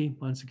 $660,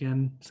 once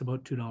again, it's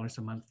about $2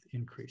 a month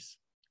increase.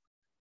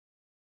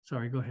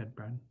 Sorry, go ahead,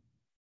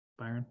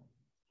 Byron.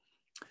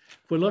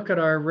 If we look at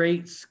our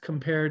rates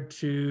compared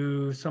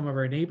to some of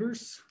our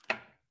neighbors,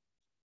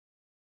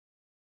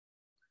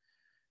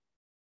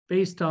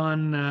 based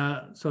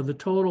on, so the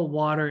total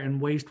water and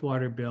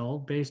wastewater bill,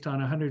 based on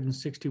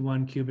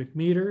 161 cubic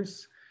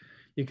meters,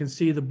 you can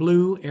see the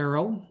blue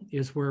arrow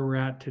is where we're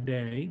at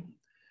today.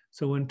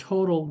 So in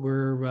total,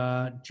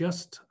 we're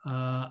just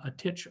a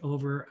titch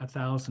over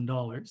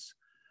 $1,000.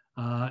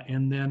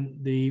 And then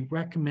the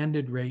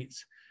recommended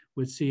rates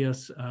would see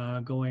us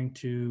going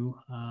to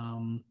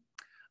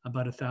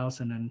about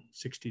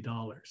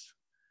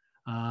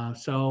 $1,060.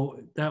 So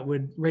that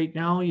would, right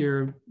now,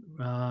 you're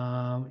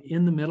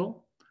in the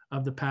middle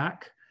of the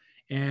pack.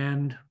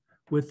 And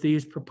with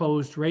these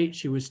proposed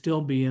rates, you would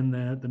still be in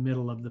the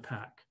middle of the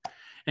pack.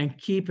 And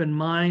keep in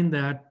mind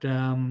that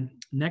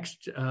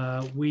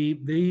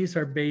these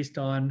are based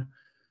on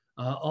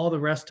all the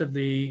rest of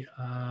the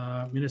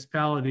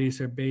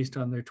municipalities are based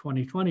on their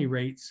 2020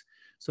 rates,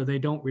 so they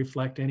don't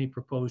reflect any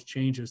proposed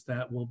changes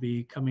that will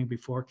be coming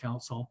before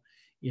council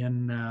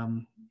in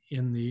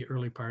the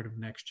early part of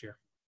next year.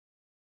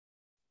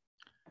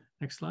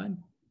 Next slide.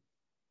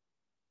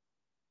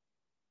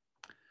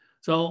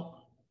 So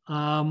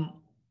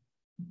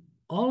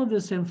all of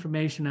this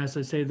information, as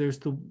I say, there's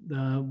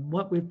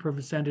what we've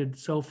presented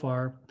so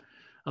far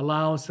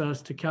allows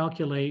us to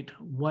calculate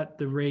what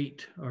the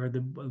rate or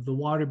the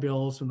water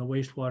bills and the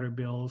wastewater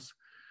bills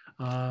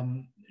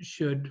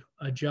should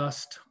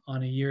adjust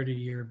on a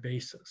year-to-year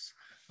basis.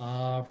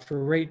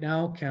 For right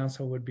now,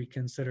 council would be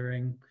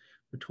considering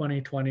the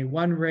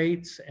 2021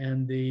 rates,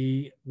 and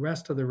the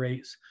rest of the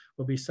rates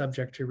will be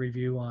subject to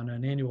review on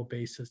an annual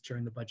basis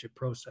during the budget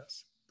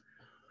process.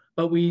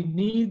 But we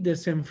need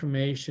this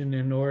information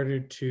in order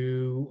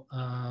to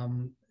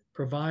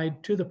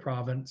provide to the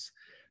province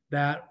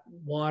that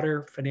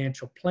water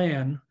financial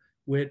plan,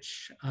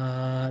 which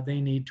they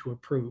need to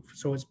approve.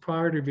 So it's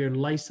part of your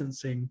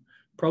licensing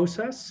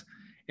process,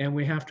 and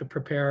we have to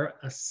prepare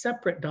a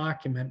separate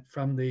document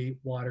from the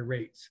water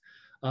rates.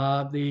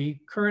 The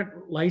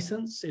current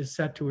license is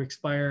set to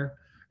expire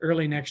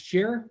early next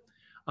year,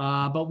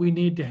 but we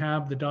need to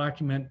have the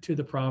document to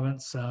the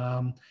province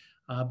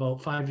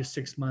about 5 to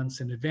 6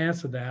 months in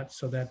advance of that,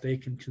 so that they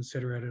can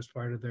consider it as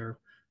part of their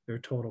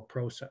total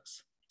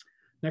process.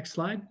 Next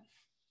slide.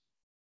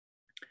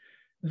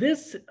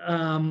 This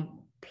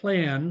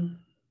plan,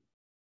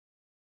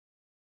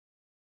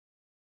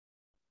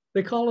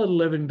 they call it a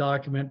living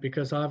document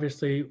because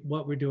obviously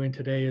what we're doing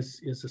today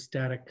is a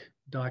static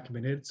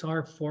document. It's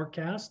our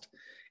forecast,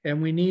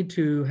 and we need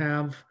to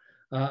have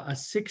a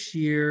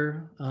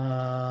 6-year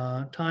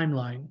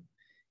timeline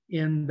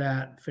in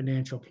that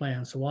financial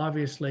plan. So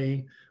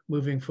obviously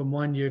moving from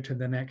 1 year to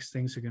the next,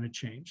 things are going to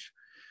change.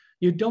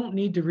 You don't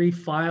need to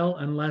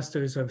refile unless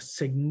there's a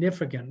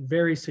significant,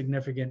 very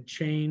significant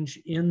change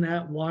in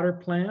that water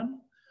plan.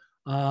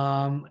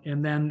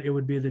 And then it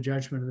would be the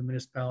judgment of the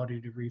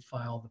municipality to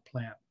refile the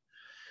plan.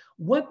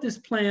 What this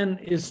plan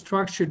is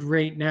structured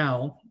right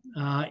now,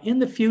 in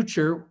the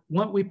future,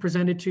 what we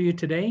presented to you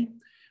today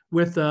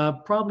with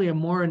probably a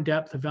more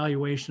in-depth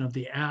evaluation of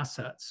the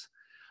assets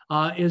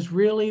is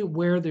really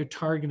where they're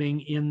targeting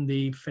in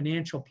the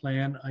financial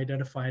plan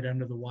identified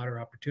under the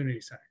Water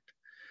Opportunities Act.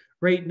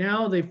 Right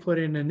now, they've put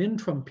in an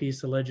interim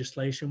piece of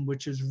legislation,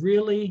 which is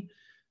really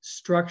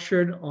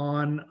structured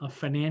on a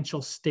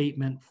financial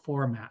statement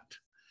format.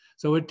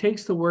 So it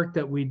takes the work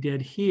that we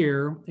did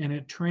here and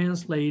it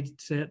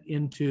translates it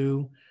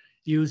into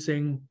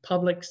using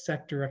public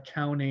sector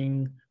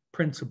accounting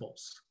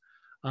principles.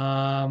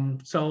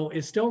 So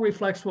it still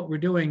reflects what we're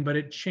doing, but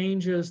it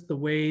changes the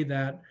way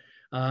that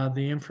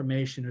the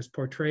information is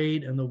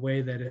portrayed and the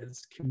way that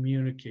it's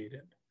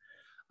communicated.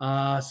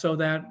 So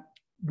that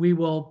we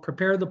will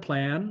prepare the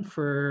plan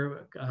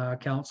for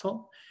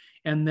council,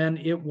 and then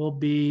it will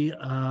be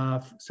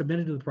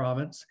submitted to the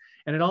province,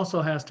 and it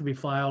also has to be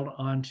filed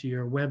onto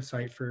your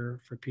website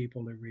for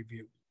people to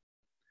review.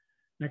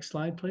 Next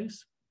slide,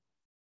 please.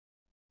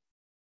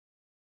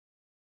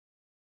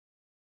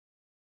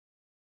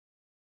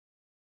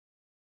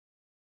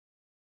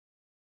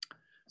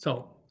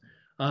 So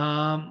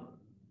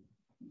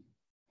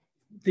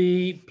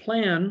the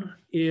plan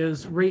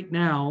is right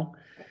now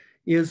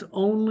is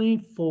only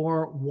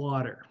for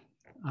water.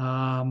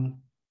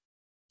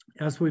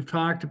 As we've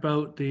talked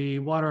about, the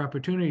Water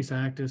Opportunities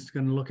Act is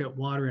going to look at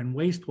water and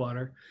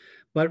wastewater,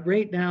 but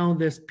right now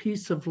this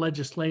piece of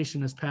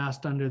legislation is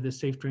passed under the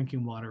Safe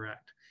Drinking Water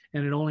Act,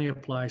 and it only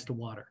applies to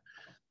water.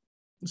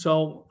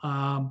 So,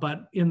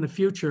 but in the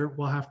future,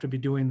 we'll have to be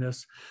doing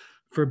this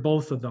for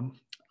both of them.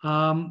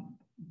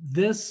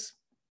 This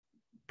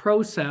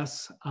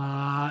process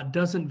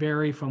doesn't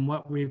vary from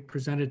what we've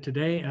presented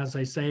today. As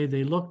I say,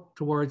 they look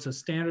towards a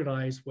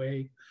standardized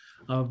way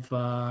of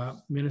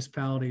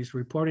municipalities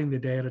reporting the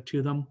data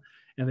to them,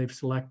 and they've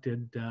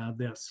selected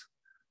this.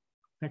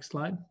 Next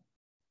slide.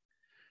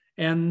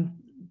 And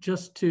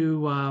just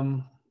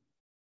to,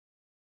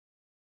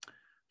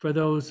 for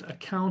those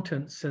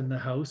accountants in the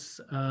house,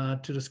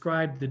 to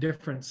describe the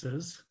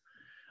differences,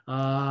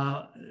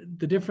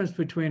 the difference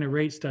between a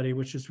rate study,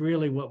 which is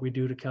really what we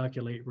do to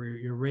calculate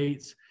your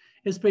rates,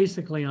 is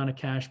basically on a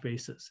cash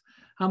basis.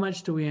 How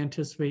much do we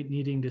anticipate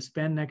needing to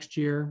spend next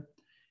year?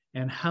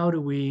 And how do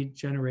we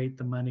generate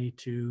the money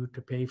to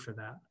pay for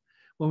that?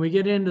 When we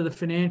get into the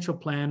financial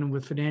plan and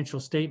with financial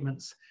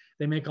statements,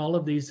 they make all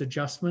of these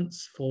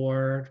adjustments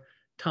for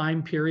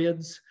time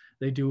periods.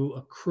 They do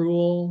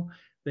accrual.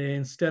 They,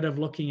 instead of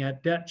looking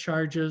at debt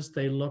charges,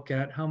 they look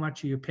at how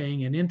much are you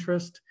paying in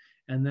interest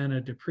and then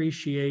a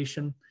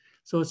depreciation.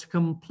 So it's a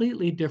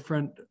completely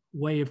different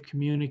way of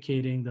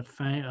communicating the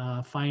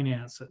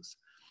finances.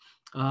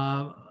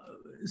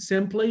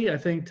 Simply, I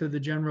think to the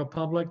general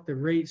public, the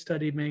rate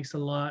study makes a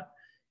lot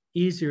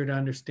easier to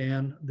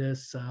understand.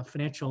 This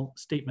financial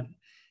statement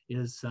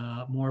is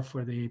more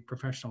for the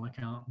professional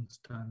accountants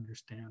to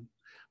understand.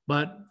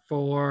 But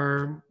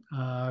for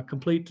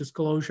complete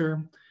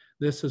disclosure,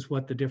 this is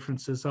what the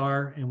differences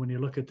are. And when you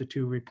look at the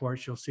two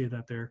reports, you'll see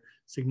that they're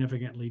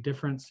significantly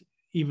different,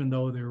 even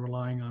though they're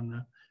relying on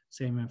the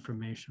same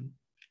information.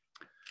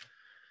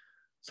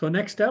 So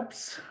next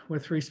steps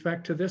with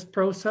respect to this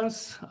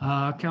process,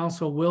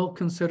 council will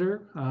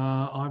consider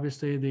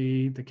obviously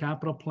the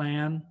capital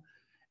plan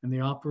and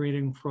the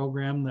operating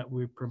program that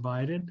we've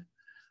provided.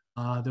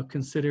 They'll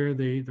consider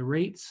the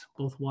rates,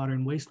 both water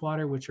and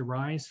wastewater, which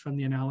arise from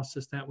the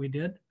analysis that we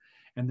did,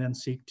 and then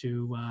seek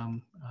to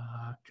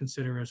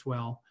consider as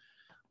well,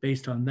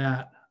 based on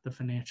that, the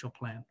financial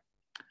plan.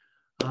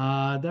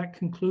 That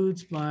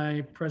concludes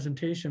my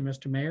presentation,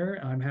 Mr. Mayor.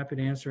 I'm happy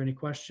to answer any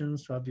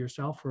questions of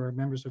yourself or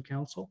members of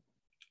council.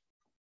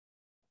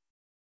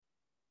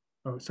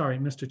 Oh, sorry,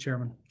 Mr.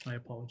 Chairman, I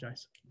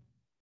apologize.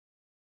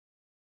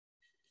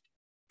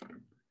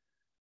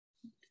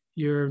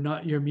 You're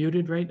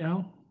muted right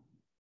now.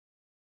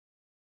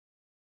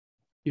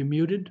 You're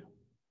muted.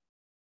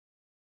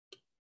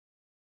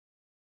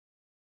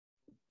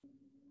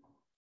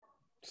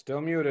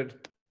 Still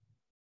muted.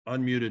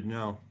 Unmuted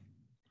now.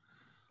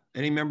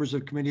 Any members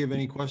of committee have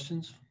any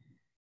questions?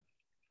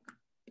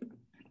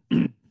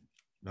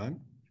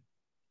 None?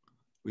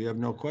 We have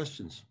no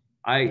questions.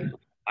 I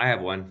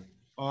have one.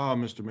 Oh,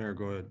 Mr. Mayor,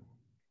 go ahead.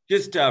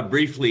 Just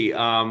briefly,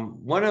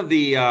 one of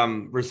the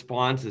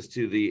responses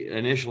to the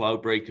initial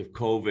outbreak of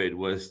COVID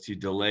was to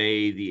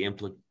delay the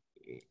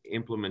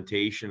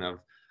implementation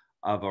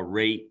of a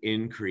rate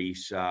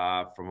increase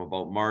from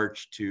about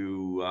March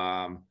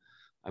to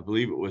I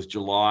believe it was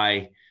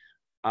July.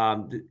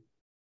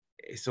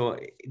 So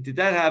did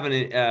that have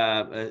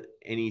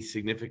any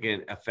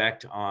significant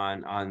effect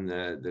on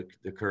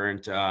the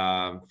current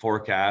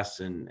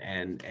forecasts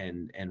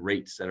and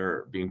rates that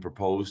are being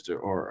proposed,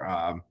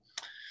 or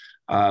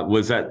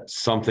was that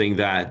something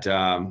that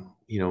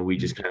we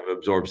just kind of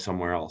absorbed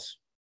somewhere else?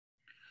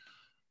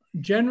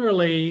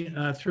 Generally,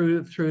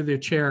 through the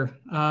chair,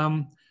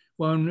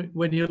 when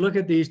you look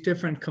at these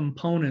different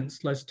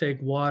components, let's take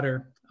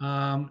water.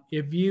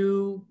 If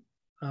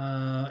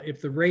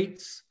the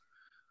rates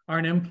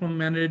aren't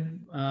implemented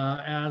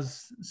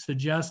as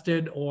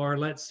suggested, or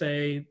let's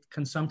say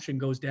consumption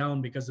goes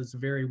down because it's a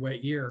very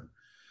wet year,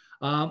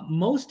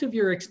 most of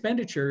your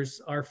expenditures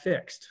are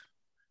fixed.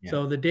 Yeah.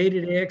 So the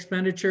day-to-day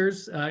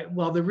expenditures,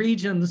 well, the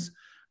regions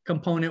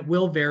component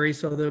will vary,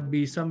 so there'll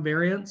be some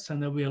variance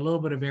and there'll be a little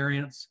bit of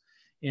variance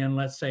in,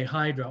 let's say,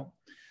 hydro.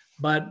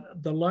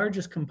 But the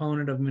largest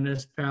component of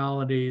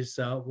municipalities'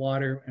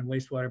 water and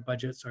wastewater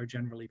budgets are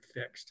generally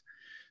fixed.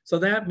 So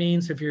that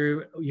means if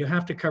you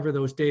have to cover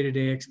those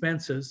day-to-day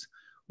expenses,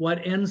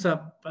 what ends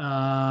up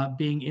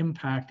being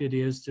impacted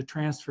is the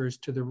transfers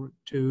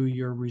to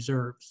your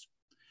reserves.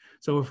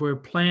 So if we're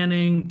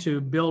planning to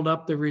build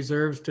up the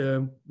reserves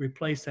to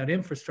replace that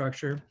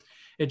infrastructure,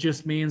 it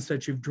just means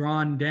that you've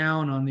drawn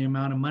down on the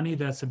amount of money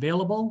that's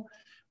available,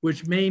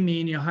 which may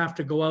mean you'll have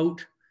to go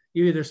out,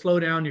 you either slow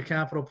down your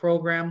capital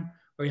program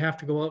or you have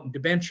to go out and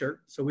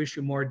debenture, so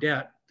issue more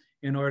debt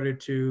in order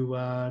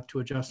to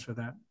adjust for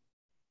that.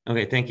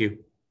 Okay, thank you.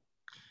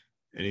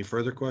 Any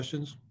further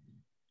questions?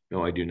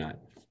 No, I do not.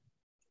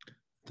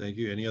 Thank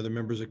you. Any other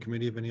members of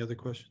committee have any other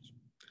questions?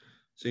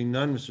 Seeing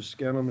none, Mr.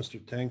 Scannell, Mr.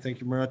 Tang, thank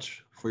you very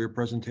much for your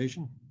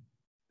presentation.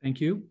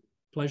 Thank you.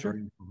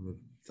 Pleasure.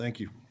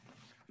 Thank you.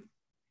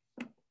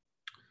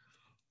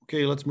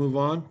 Okay, let's move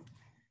on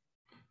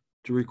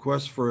to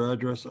requests for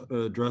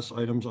address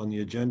items on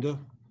the agenda.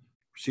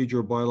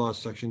 Procedural bylaws,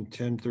 section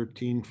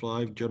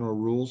 10.13.5, general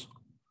rules.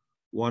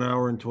 1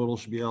 hour in total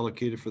should be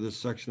allocated for this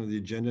section of the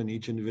agenda, and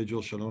each individual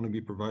shall only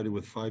be provided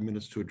with 5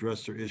 minutes to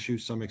address their issue.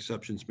 Some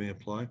exceptions may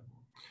apply.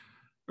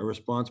 A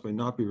response may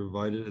not be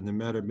provided, and the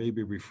matter may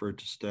be referred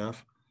to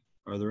staff.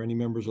 Are there any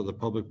members of the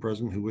public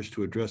present who wish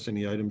to address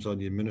any items on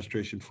the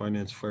Administration,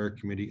 Finance, Fire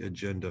Committee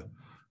agenda?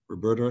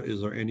 Roberta,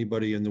 is there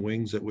anybody in the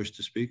wings that wish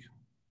to speak?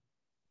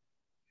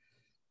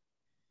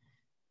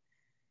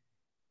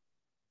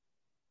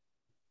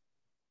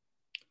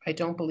 I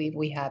don't believe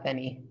we have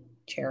any,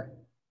 Chair.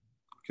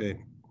 Okay,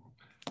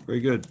 very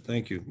good.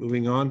 Thank you.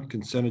 Moving on,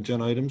 consent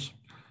agenda items.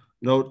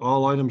 Note,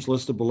 all items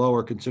listed below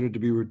are considered to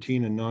be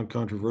routine and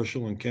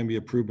non-controversial and can be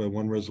approved by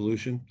one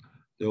resolution.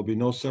 There will be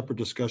no separate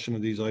discussion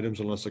of these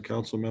items unless a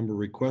council member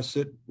requests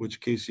it, in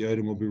which case the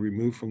item will be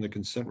removed from the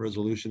consent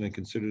resolution and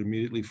considered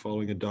immediately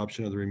following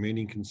adoption of the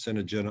remaining consent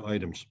agenda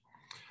items.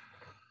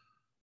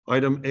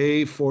 Item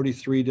A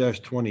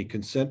 43-20,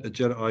 consent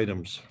agenda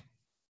items.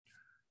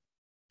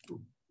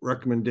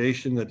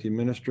 Recommendation that the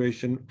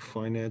Administration,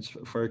 Finance,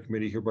 Fire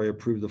Committee hereby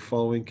approve the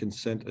following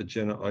consent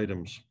agenda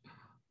items.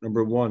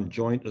 Number 1,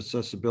 Joint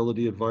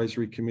Accessibility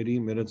Advisory Committee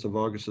minutes of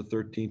August the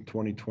 13th,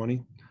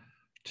 2020.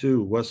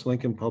 2, West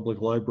Lincoln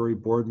Public Library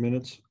Board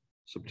minutes,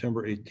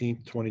 September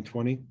 18th,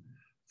 2020.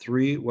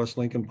 3, West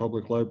Lincoln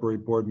Public Library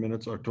Board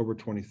minutes, October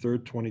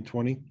 23rd,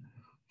 2020.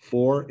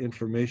 4,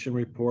 Information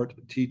Report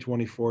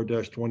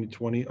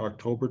T24-2020,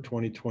 October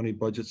 2020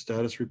 Budget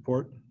Status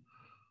Report.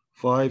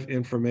 5,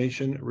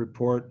 Information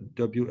Report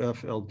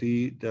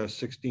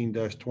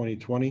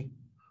WFLD-16-2020,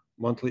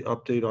 Monthly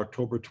Update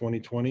October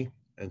 2020.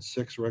 And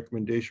 6,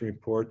 Recommendation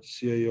Report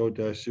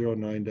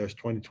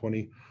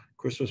CAO-09-2020,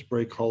 Christmas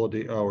Break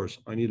Holiday Hours.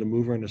 I need a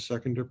mover and a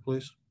seconder,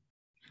 please.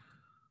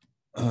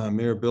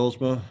 Mayor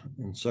Bylsma,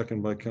 and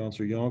second by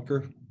Councilor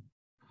Yonker.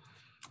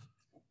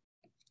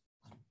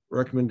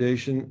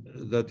 Recommendation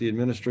that the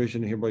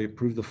Administration hereby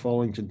approve the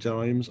following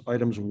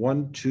items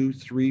 1, 2,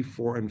 3,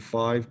 4, and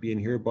 5 being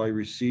hereby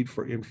received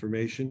for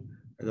information,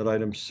 and that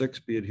item 6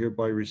 be it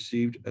hereby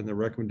received and the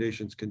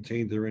recommendations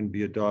contained therein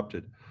be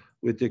adopted,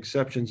 with the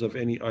exceptions of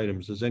any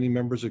items. Does any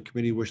members of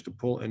committee wish to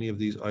pull any of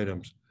these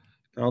items?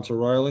 Councilor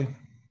Riley? I'd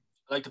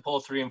like to pull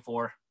 3 and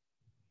 4.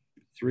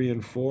 3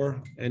 and 4.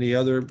 Any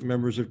other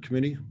members of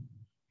committee?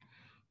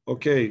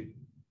 Okay.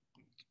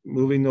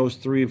 Moving those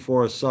 3 and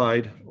 4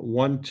 aside,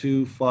 1,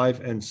 2, 5,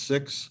 and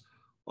 6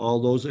 All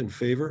those in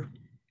favor?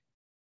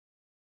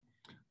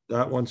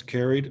 That one's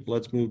carried.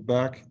 Let's move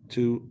back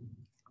to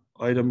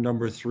item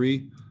number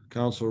 3.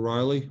 Councilor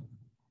Riley.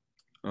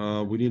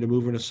 We need a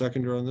mover and a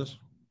seconder on this.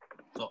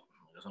 So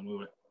I guess I'll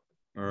move it.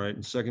 All right,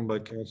 and second by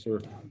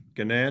Councilor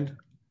Ganand.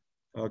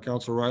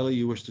 Councilor Riley,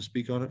 you wish to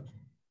speak on it?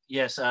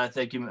 Yes,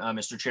 thank you,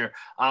 Mr. Chair.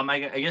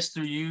 I guess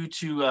through you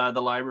to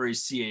the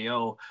library's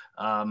CAO,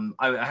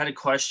 I had a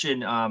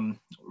question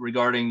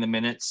regarding the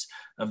minutes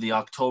of the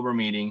October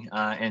meeting.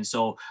 And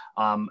so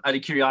out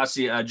of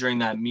curiosity, during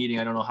that meeting,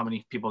 I don't know how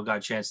many people got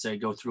a chance to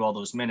go through all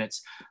those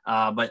minutes,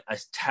 but a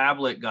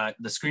tablet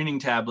the screening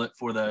tablet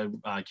for the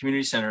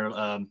community center,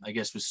 I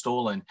guess, was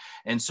stolen.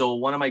 And so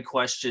one of my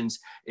questions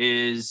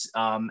is,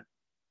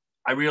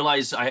 I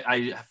realized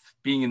I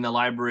being in the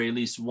library at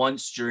least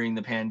once during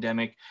the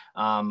pandemic,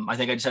 I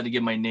think I just had to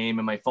give my name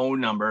and my phone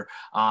number.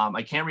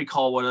 I can't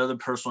recall what other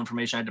personal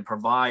information I had to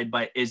provide,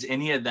 but is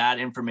any of that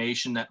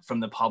information that from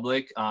the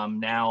public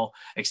now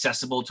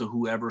accessible to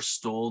whoever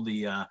stole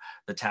the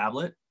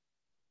tablet?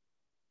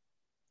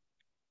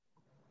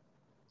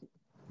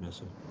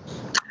 Yes,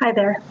 Hi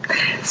there.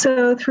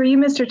 So through you,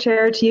 Mr.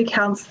 Chair, to you,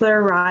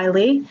 Councillor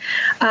Riley.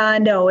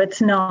 No,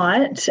 it's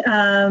not.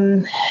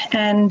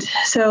 And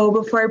so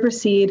before I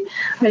proceed,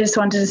 I just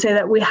wanted to say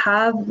that we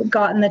have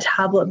gotten the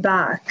tablet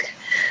back.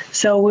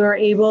 So we were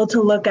able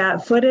to look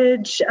at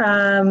footage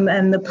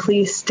and the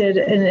police did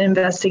an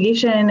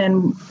investigation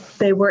and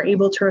they were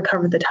able to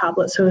recover the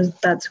tablet. So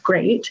that's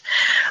great.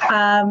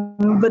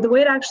 But the way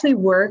it actually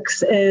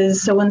works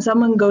is, so when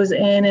someone goes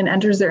in and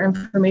enters their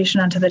information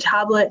onto the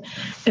tablet,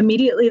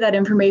 immediately that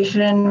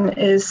information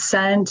is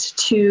sent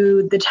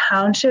to the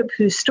township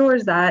who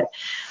stores that.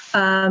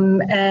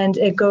 And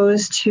it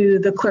goes to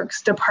the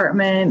clerk's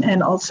department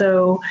and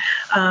also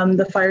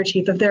the fire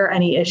chief if there are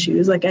any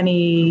issues, like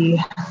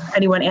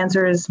anyone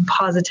answers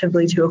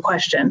positively to a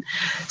question.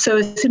 So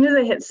as soon as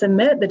I hit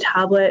submit, the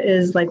tablet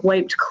is like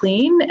wiped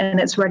clean and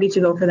it's ready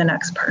to go for the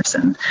next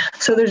person.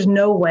 So there's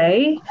no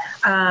way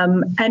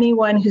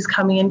anyone who's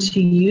coming in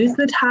to use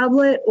the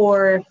tablet,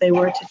 or if they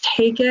were to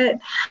take it,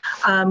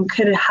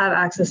 could have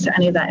access to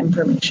any of that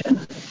information.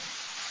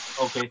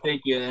 Okay,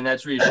 thank you. And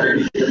that's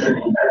reassuring.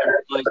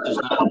 Like there's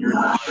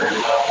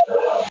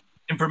not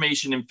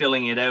information in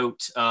filling it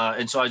out.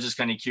 And so I was just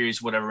kind of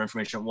curious whatever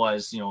information it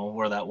was,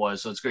 where that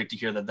was. So it's great to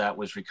hear that that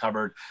was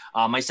recovered.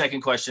 My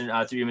second question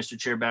through you, Mr.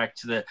 Chair, back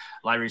to the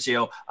library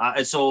CEO.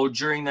 And so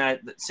during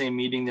that same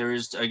meeting, there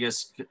is, I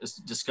guess,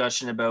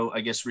 discussion about,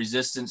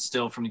 resistance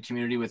still from the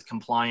community with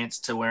compliance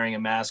to wearing a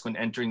mask when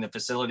entering the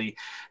facility.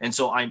 And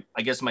so I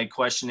guess my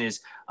question is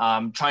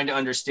trying to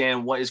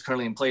understand what is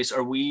currently in place.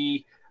 Are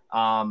we,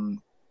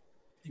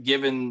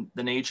 given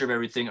the nature of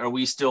everything, are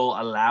we still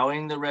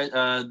allowing the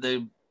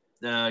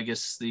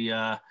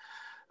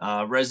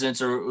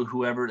residents or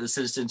whoever, the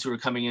citizens who are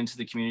coming into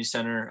the community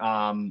center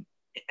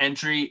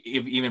entry,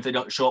 even if they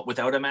don't show up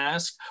without a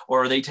mask,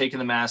 or are they taking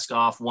the mask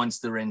off once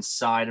they're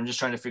inside? I'm just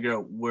trying to figure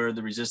out where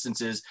the resistance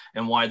is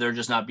and why they're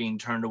just not being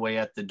turned away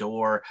at the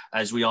door,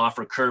 as we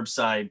offer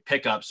curbside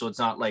pickup. So it's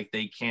not like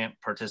they can't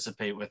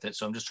participate with it.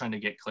 So I'm just trying to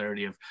get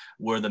clarity of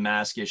where the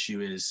mask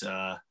issue is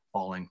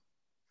falling.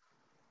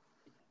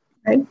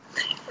 Right.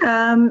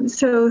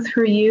 So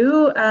through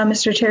you,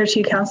 Mr. Chair, to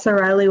you, Councillor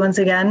Riley, once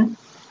again.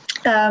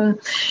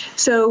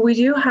 So we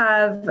do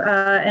have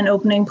an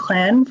opening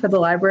plan for the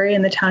library,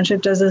 and the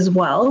township does as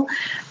well.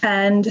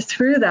 And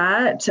through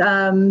that,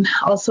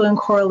 also in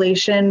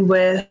correlation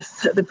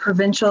with the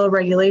provincial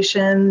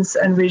regulations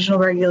and regional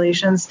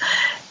regulations,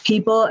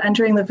 people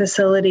entering the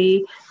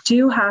facility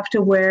do have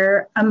to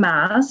wear a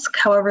mask.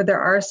 However,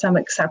 there are some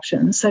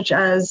exceptions, such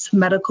as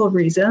medical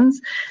reasons,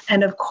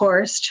 and of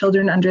course,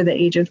 children under the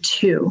age of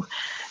 2.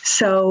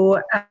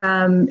 So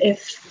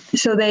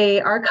so they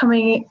are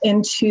coming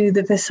into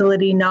the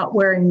facility not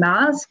wearing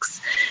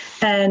masks.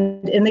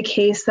 And in the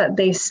case that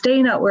they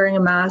stay not wearing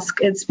a mask,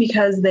 it's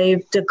because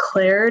they've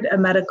declared a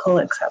medical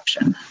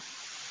exception.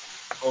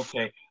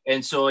 Okay.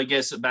 And so I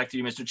guess back to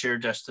you, Mr. Chair,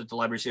 just to the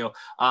library CEO,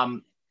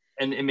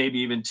 and maybe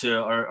even to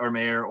our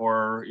mayor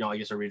or, I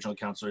guess our regional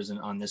councilors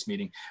on this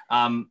meeting,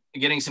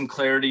 getting some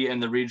clarity in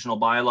the regional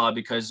bylaw,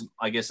 because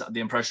I guess the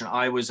impression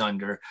I was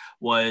under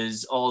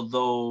was,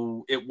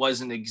 although it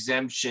was an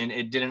exemption,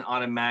 it didn't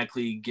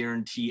automatically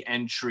guarantee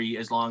entry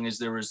as long as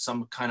there was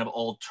some kind of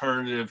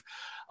alternative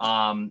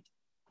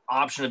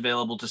option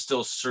available to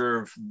still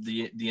serve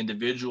the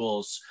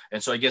individuals.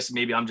 And so I guess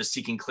maybe I'm just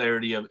seeking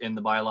clarity in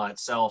the bylaw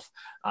itself,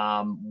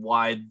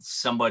 why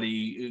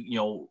somebody,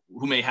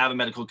 who may have a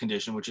medical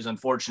condition, which is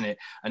unfortunate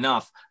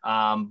enough,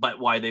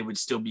 but why they would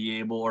still be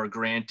able or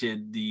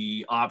granted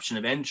the option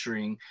of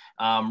entering,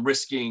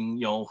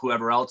 risking,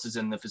 whoever else is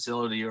in the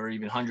facility or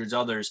even hundreds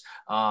others,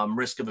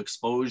 risk of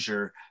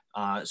exposure.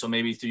 So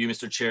maybe through you,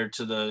 Mr. Chair,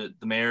 to the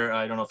mayor,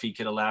 I don't know if he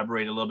could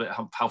elaborate a little bit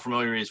how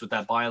familiar he is with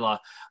that bylaw,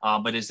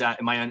 but is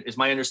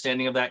my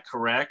understanding of that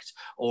correct?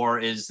 Or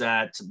is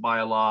that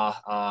bylaw,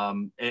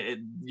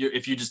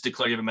 if you just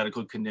declare you have a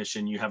medical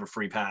condition, you have a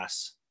free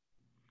pass?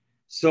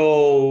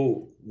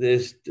 So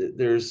there's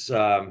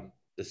the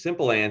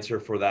simple answer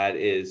for that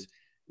is,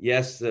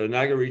 yes, the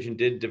Niagara region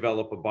did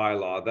develop a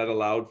bylaw that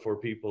allowed for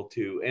people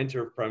to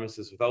enter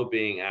premises without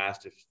being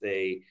asked if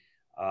they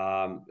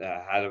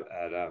had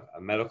a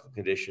medical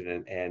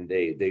condition, and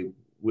they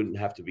wouldn't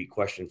have to be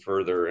questioned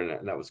further,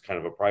 and that was kind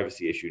of a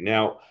privacy issue.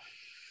 Now,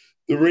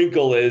 the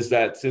wrinkle is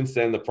that since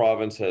then the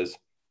province has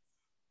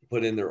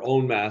put in their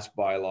own mask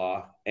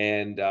bylaw,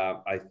 and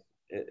the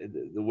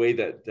way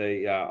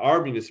that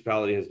our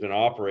municipality has been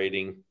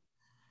operating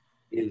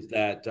is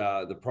that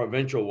the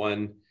provincial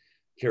one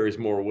carries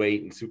more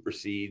weight and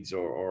supersedes,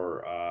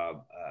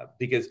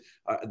 because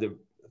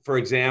for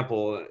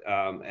example,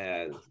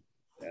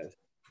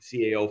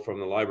 CAO from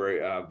the library,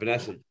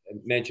 Vanessa,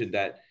 mentioned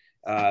that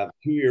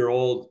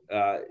 2-year-olds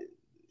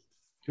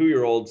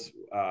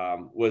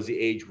was the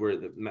age where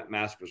the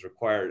mask was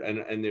required,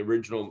 and the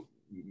original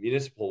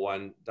municipal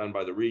one done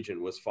by the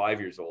region was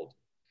 5 years old.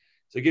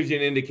 So it gives you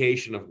an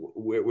indication of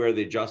where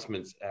the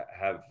adjustments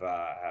have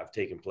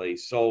taken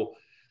place. So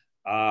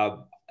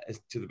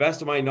to the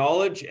best of my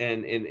knowledge,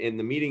 and in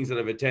the meetings that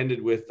I've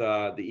attended with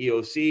the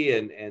EOC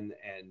and in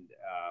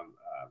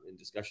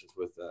discussions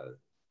with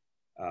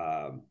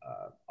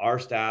our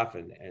staff,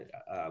 and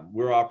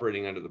we're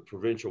operating under the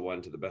provincial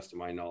one to the best of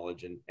my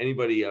knowledge, and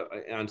anybody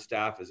on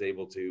staff is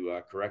able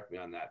to correct me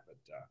on that. But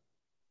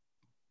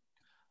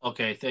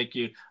okay, thank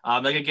you.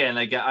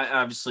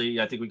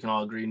 Obviously, I think we can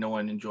all agree no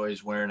one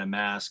enjoys wearing a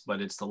mask,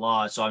 but it's the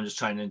law. So I'm just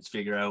trying to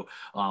figure out,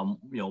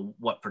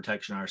 what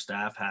protection our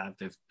staff have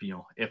if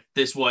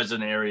this was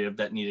an area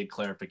that needed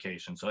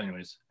clarification. So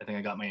anyways, I think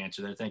I got my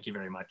answer there. Thank you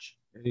very much.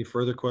 Any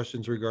further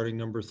questions regarding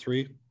number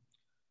 3?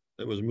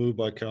 That was moved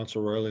by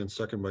Councillor Riley and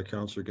second by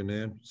Councillor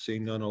Ganam.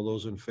 Seeing none, all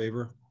those in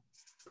favor?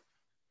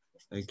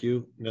 Thank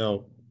you.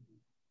 Now,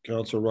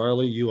 Councillor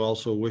Riley, you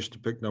also wish to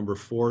pick number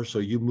 4, so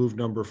you move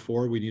number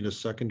 4. We need a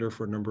seconder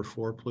for number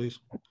 4, please.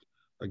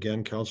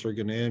 Again, Councillor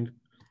Ganam.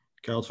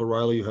 Councillor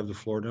Riley, you have the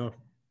floor now.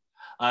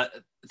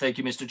 Thank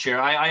you, Mr. Chair.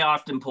 I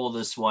often pull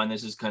this one.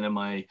 This is kind of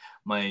my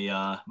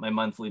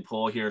monthly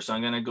poll here, so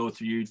I'm going to go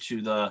through you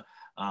to the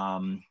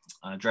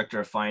Director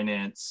of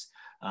Finance.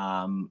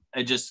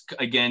 I just,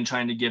 again,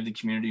 trying to give the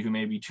community who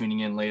may be tuning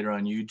in later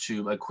on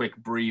YouTube a quick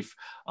brief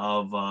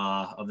of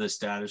the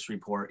status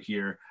report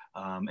here.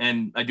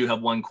 And I do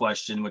have one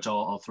question, which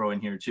I'll throw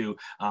in here too.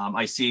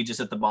 I see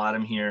just at the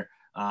bottom here,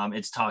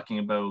 it's talking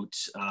about,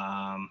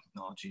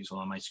 oh geez,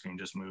 well, my screen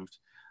just moved.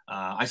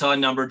 I saw a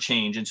number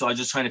change. And so I was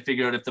just trying to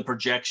figure out if the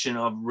projection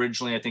of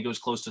originally, I think it was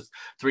close to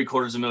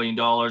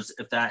 $750,000,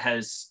 if that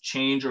has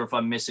changed or if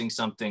I'm missing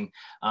something.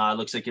 It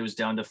looks like it was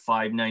down to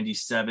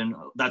 597.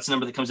 That's the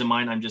number that comes in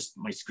mind.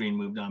 My screen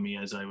moved on me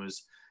as I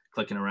was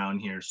clicking around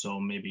here. So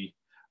maybe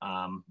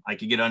I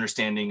could get an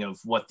understanding of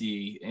what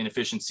the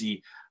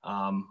inefficiency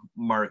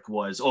mark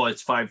was. Oh,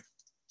 it's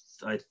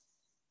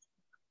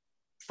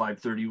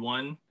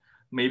 531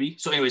 maybe.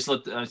 So anyways,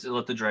 let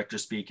the director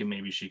speak and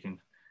maybe she can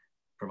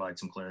provide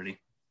some clarity.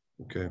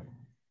 Okay.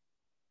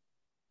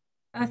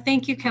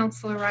 Thank you,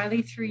 Councillor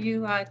Riley, through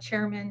you,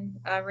 Chairman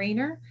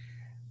Rayner.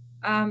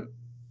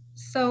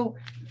 So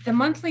the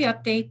monthly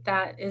update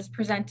that is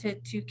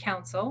presented to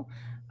Council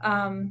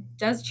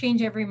does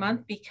change every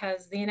month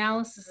because the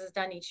analysis is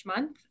done each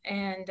month,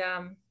 and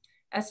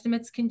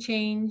estimates can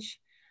change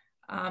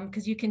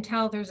because you can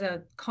tell there's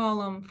a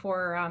column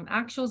for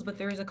actuals, but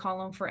there is a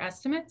column for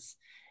estimates,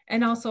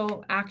 and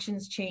also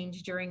actions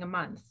change during a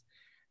month.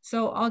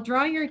 So I'll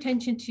draw your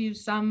attention to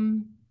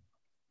some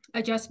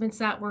adjustments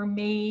that were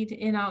made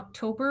in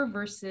October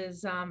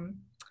versus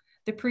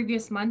the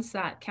previous months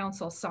that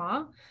Council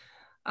saw.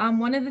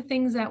 One of the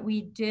things that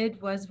we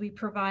did was we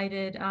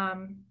provided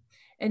an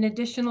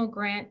additional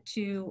grant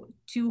to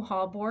 2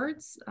 hall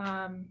boards,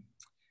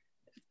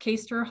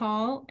 Caister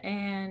Hall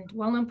and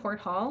Wellandport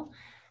Hall.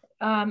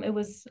 It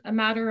was a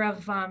matter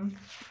of an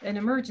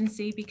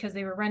emergency because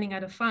they were running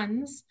out of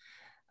funds.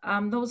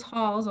 Those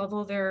halls,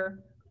 although they're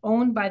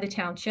owned by the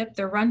township,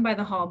 they're run by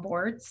the hall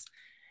boards,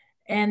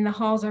 and the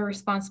halls are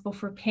responsible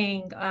for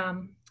paying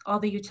all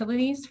the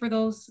utilities for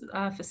those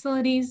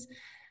facilities.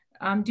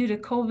 Due to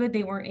COVID,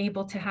 they weren't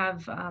able to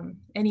have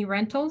any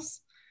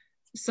rentals,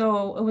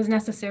 so it was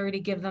necessary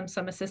to give them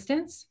some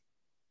assistance.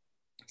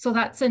 So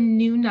that's a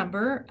new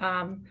number,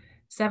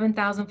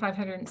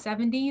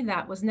 7,570.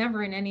 That was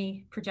never in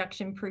any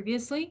projection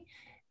previously.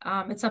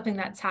 It's something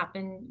that's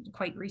happened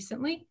quite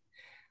recently.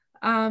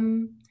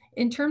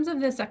 In terms of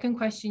the second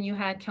question you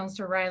had,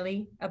 Councillor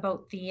Riley,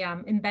 about the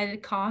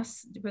embedded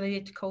costs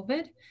related to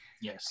COVID.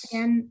 Yes.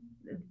 And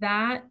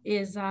that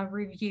is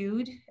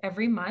reviewed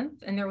every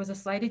month, and there was a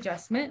slight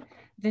adjustment.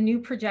 The new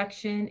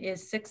projection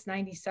is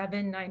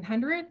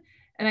 697,900,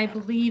 and I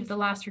believe the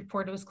last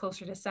report it was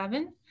closer to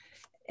 7.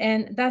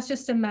 And that's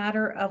just a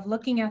matter of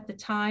looking at the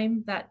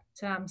time that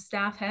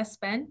staff has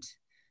spent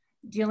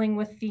dealing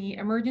with the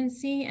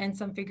emergency, and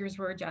some figures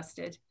were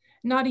adjusted.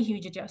 Not a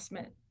huge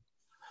adjustment.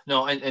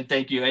 No, and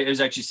thank you. It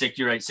was actually sick.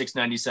 You're right,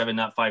 697,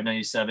 not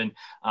 597.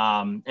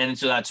 And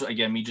so that's,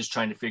 again, me just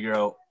trying to figure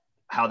out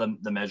how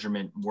the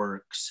measurement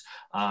works.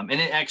 And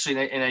it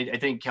actually, and I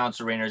think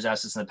Councillor Rayner has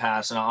asked this in the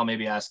past, and I'll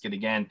maybe ask it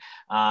again.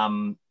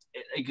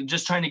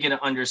 just trying to get an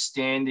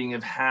understanding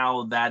of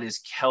how that is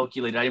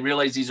calculated. I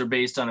realize these are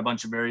based on a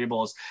bunch of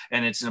variables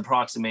and it's an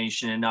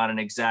approximation and not an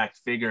exact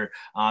figure,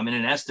 and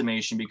an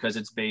estimation because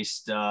it's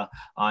based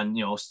on,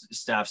 you know,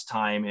 staff's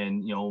time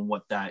and, you know,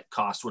 what that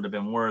cost would have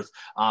been worth.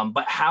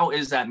 But how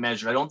is that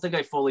measured? I don't think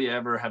I fully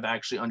ever have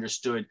actually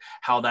understood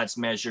how that's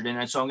measured.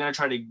 And so I'm going to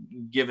try to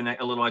give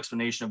a little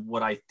explanation of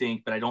what I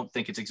think, but I don't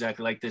think it's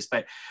exactly like this.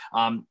 But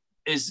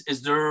is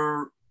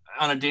there,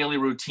 on a daily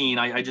routine,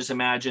 I just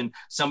imagine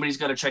somebody's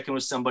got to check in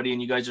with somebody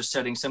and you guys are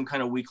setting some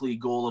kind of weekly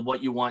goal of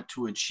what you want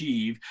to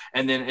achieve.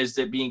 And then is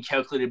that being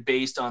calculated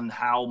based on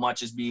how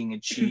much is being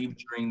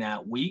achieved during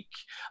that week,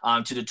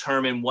 to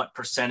determine what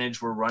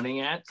percentage we're running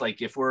at?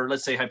 Like if we're,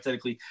 let's say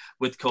hypothetically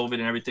with COVID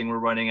and everything, we're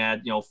running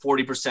at, you know,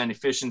 40%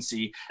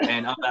 efficiency,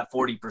 and of that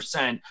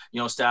 40%,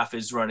 you know, staff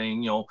is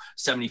running, you know,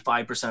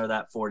 75% of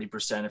that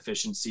 40%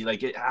 efficiency.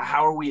 Like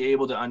how are we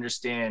able to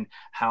understand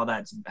how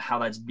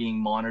that's being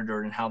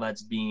monitored and how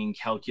that's being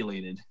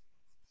calculated?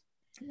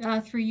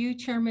 Through you,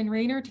 Chairman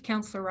Rayner, to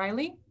Councillor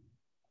Riley.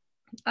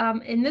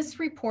 In this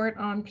report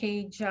on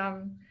page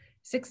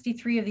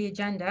 63 of the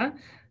agenda,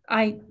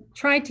 I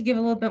tried to give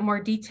a little bit more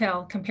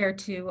detail compared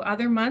to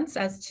other months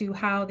as to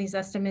how these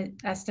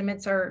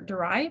estimates are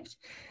derived.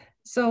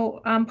 So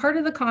part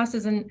of the cost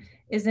is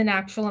an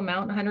actual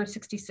amount,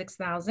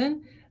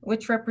 166,000,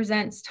 which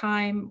represents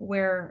time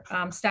where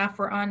staff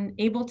were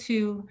unable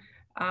to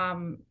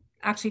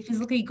actually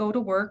physically go to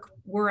work.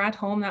 We're at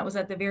home. That was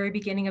at the very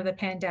beginning of the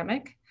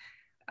pandemic.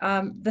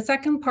 The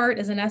second part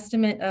is an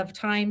estimate of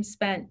time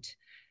spent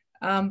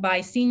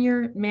by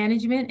senior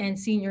management and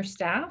senior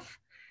staff.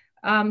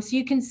 So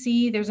you can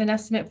see there's an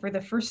estimate for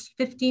the first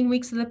 15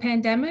 weeks of the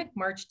pandemic,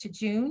 March to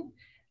June.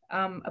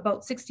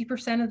 About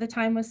 60% of the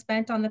time was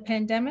spent on the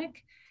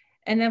pandemic.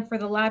 And then for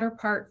the latter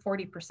part,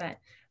 40%.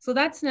 So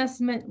that's an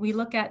estimate. We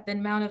look at the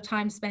amount of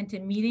time spent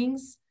in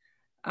meetings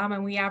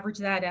and we average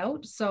that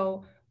out.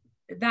 So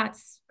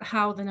that's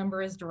how the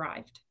number is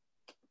derived.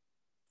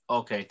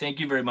 Okay, thank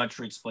you very much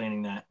for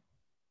explaining that.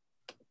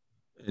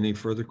 Any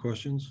further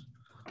questions?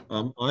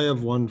 I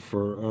have one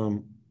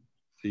for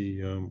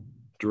the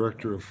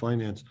Director of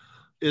Finance.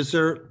 Is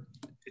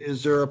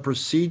there a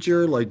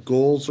procedure like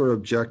goals or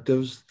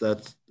objectives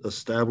that's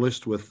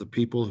established with the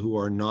people who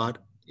are not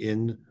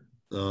in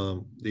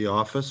the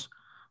office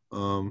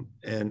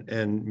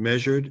and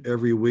measured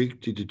every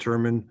week to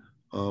determine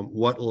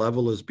what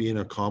level is being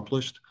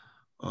accomplished?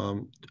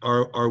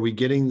 Are we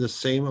getting the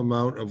same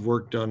amount of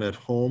work done at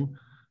home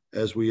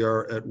as we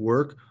are at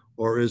work,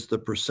 or is the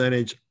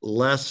percentage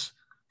less?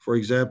 For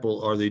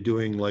example, are they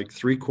doing like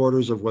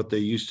 3/4 of what they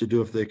used to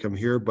do if they come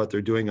here, but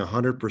they're doing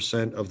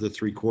 100% of the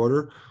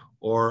 3/4,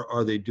 or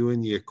are they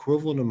doing the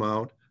equivalent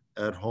amount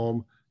at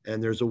home?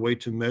 And there's a way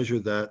to measure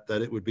that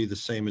it would be the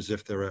same as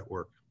if they're at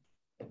work.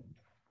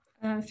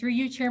 Through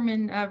you,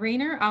 Chairman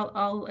Rayner,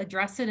 I'll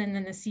address it, and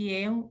then the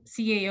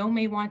CAO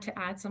may want to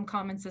add some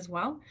comments as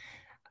well.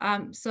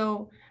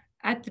 So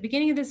at the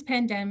beginning of this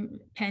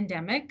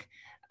pandemic,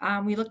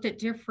 we looked at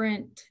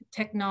different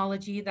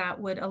technology that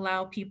would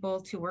allow people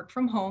to work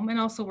from home and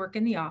also work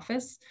in the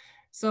office.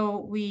 So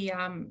we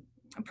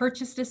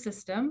purchased a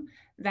system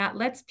that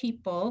lets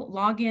people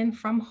log in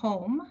from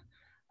home,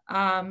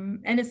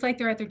 and it's like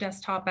they're at their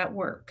desktop at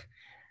work.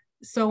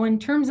 So in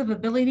terms of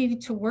ability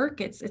to work,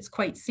 it's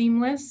quite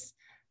seamless.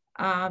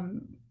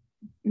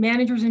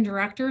 Managers and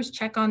directors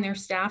check on their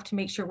staff to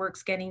make sure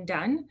work's getting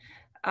done.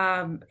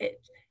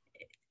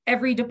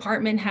 Every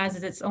department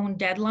has its own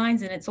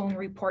deadlines and its own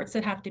reports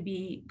that have to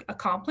be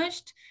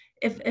accomplished.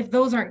 If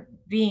those aren't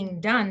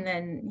being done,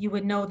 then you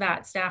would know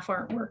that staff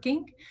aren't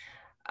working.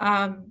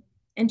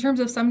 In terms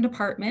of some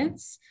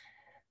departments,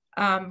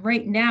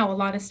 right now, a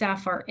lot of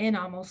staff are in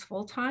almost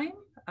full-time.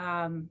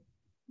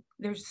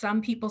 There's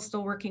some people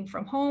still working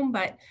from home,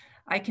 but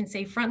I can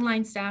say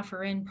frontline staff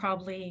are in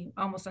probably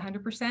almost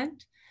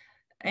 100%.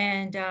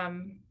 And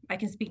I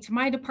can speak to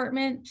my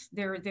department.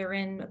 They're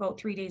in about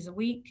 3 days a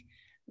week,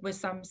 with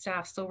some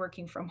staff still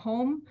working from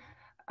home.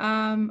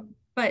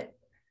 But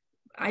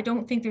I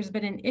don't think there's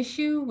been an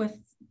issue with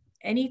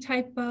any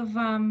type of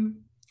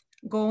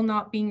goal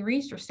not being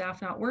reached or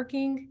staff not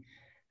working.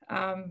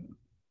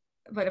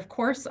 But of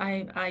course,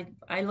 I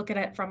look at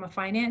it from a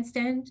finance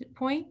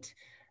standpoint.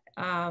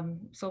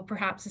 So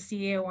perhaps the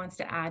CEO wants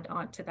to add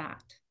on to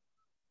that.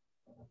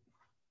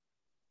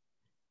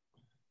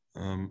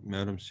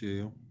 Madam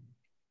CEO.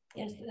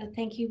 Yes,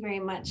 thank you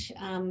very much.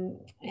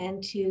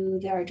 And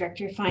to our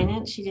Director of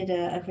Finance, she did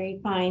a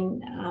very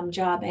fine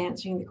job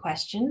answering the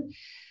question.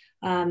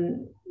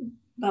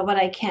 But what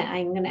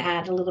I'm going to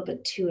add a little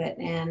bit to it.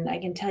 And I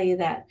can tell you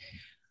that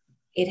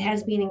it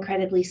has been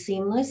incredibly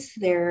seamless.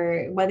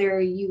 Whether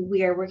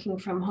we are working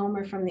from home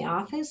or from the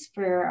office,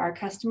 for our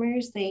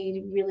customers,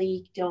 they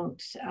really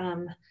don't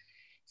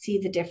see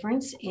the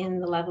difference in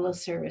the level of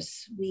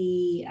service.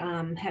 We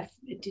have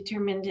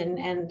determined,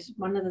 and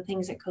one of the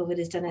things that COVID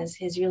has done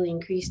has really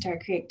increased our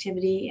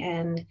creativity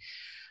and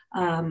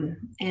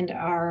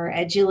our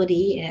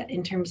agility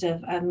in terms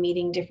of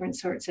meeting different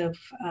sorts of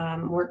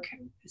work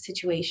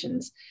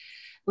situations.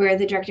 where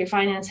the Director of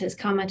Finance has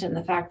commented on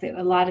the fact that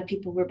a lot of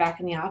people were back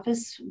in the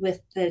office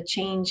with the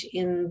change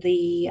in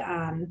the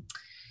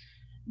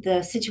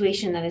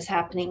situation that is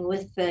happening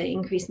with the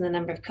increase in the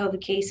number of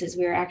COVID cases.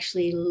 We're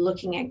actually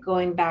looking at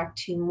going back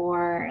to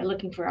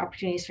looking for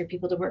opportunities for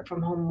people to work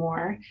from home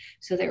more,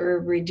 so that we're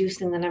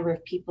reducing the number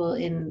of people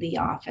in the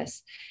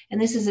office.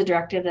 And this is a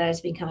directive that has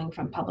been coming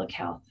from public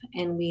health,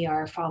 and we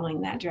are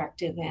following that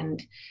directive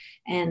and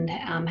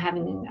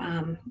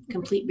having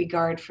complete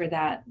regard for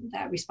that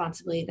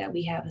responsibility that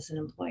we have as an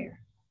employer.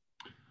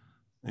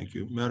 Thank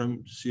you.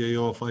 Madam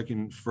CAO, if I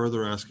can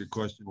further ask a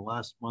question.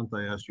 Last month,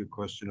 I asked you a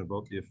question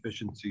about the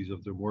efficiencies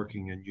of their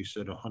working, and you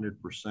said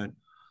 100%.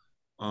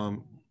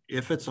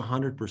 If it's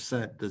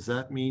 100%, does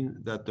that mean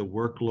that the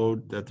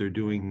workload that they're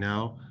doing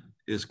now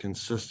is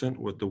consistent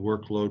with the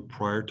workload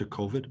prior to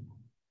COVID?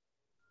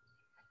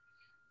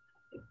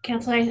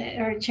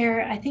 Councillor or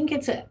Chair, I think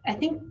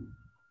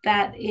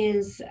that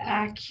is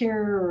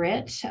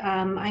accurate.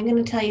 I'm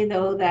going to tell you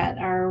though that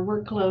our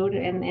workload,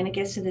 and it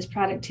gets to this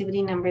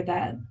productivity number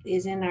that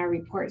is in our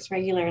reports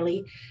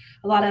regularly,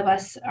 a lot of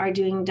us are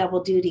doing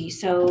double duty.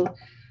 So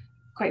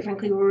quite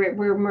frankly, we're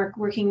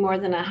working more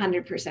than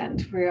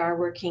 100%. We are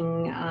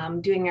working,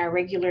 doing our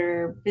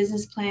regular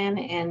business plan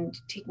and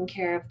taking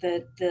care of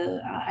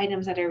the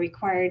items that are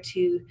required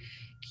to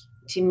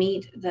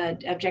meet the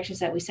objectives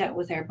that we set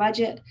with our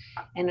budget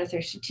and with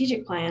our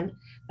strategic plan.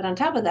 But on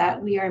top of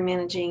that, we are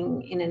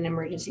managing in an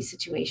emergency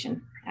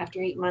situation.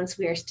 After 8 months,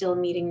 we are still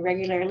meeting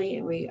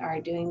regularly. We are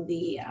doing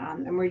the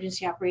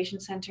Emergency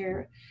Operations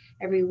Center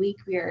every week.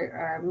 We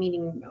are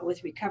meeting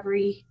with the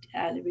recovery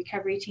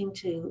team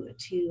to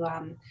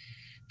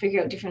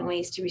figure out different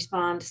ways to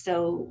respond.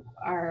 So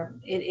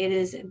it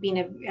has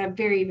been a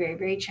very, very,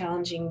 very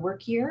challenging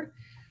work year.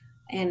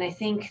 And I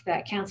think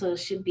that council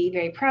should be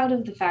very proud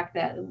of the fact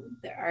that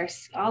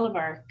all of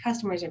our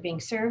customers are being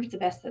served the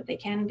best that they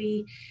can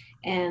be.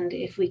 And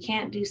if we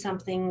can't do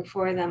something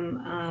for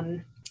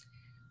them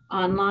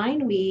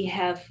online, we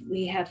have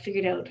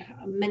figured out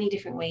many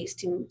different ways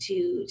to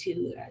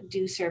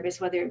do service,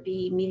 whether it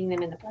be meeting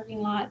them in the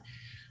parking lot,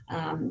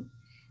 trying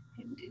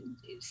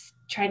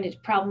to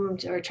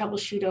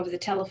troubleshoot over the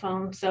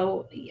telephone.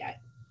 So yeah,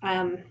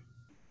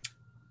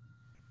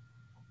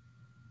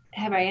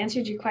 have I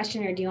answered your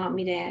question, or do you want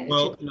me to?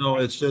 Well, no,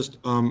 it's just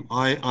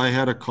I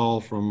had a call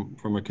from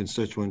a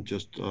constituent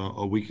just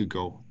a week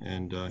ago,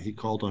 and he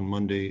called on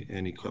Monday,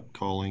 and he kept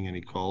calling, and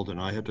he called, and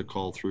I had to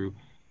call through,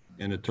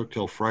 and it took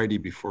till Friday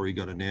before he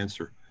got an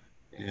answer.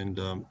 And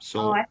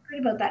so I heard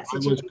about that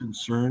situation. I was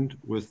concerned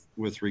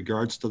with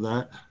regards to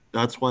that.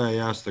 That's why I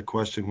asked the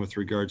question with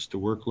regards to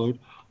workload,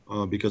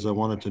 because I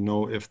wanted to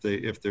know if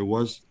there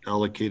was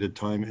allocated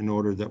time in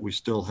order that we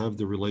still have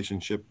the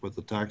relationship with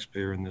the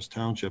taxpayer in this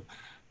township.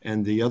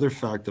 And the other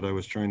fact that I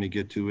was trying to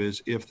get to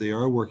is if they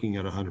are working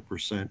at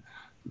 100%,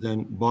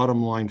 then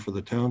bottom line for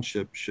the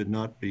township should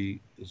not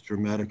be as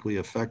dramatically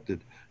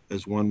affected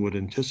as one would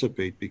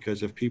anticipate,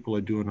 because if people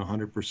are doing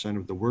 100%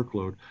 of the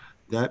workload,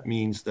 that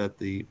means that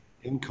the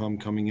income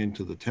coming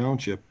into the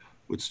township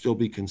would still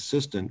be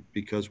consistent,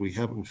 because we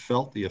haven't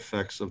felt the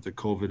effects of the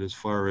COVID as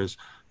far as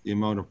the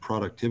amount of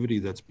productivity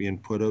that's being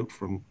put out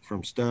from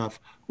staff,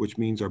 which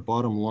means our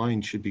bottom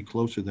line should be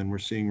closer than we're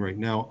seeing right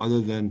now, other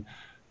than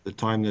the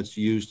time that's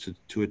used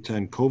to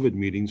attend COVID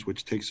meetings,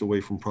 which takes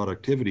away from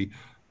productivity,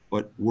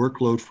 but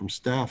workload from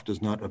staff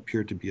does not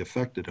appear to be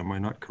affected. Am I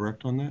not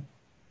correct on that?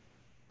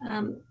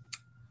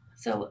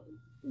 So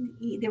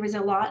there was a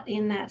lot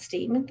in that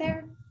statement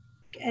there,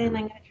 and I'm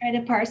going to try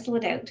to parcel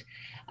it out.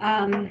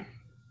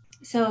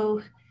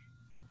 So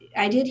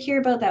I did hear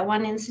about that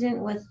one incident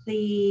with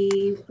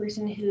the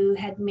person who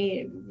had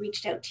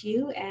reached out to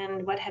you,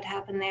 and what had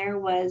happened there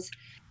was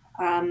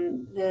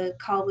the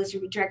call was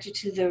directed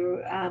to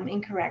the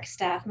incorrect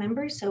staff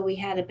members. So we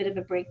had a bit of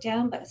a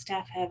breakdown, but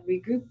staff have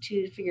regrouped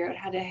to figure out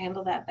how to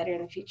handle that better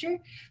in the future.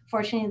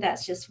 Fortunately,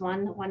 that's just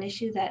one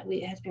issue that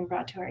has been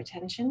brought to our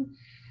attention.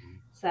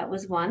 So that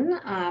was one.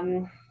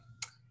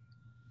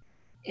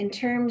 In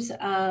terms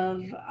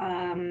of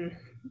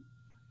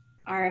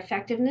our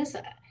effectiveness,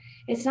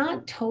 it's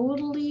not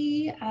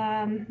totally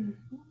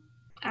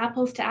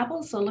apples to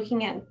apples. So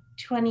looking at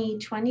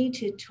 2020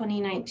 to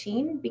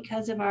 2019,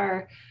 because of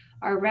our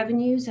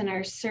revenues and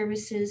our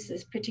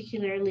services,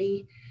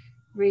 particularly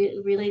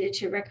related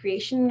to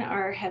recreation,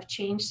 have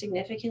changed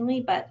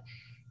significantly. But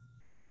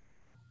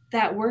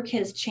that work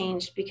has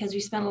changed because we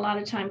spent a lot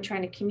of time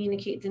trying to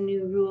communicate the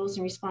new rules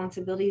and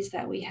responsibilities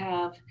that we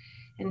have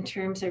in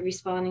terms of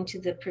responding to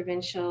the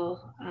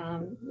provincial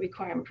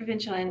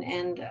provincial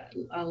and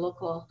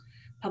local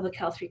public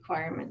health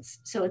requirements.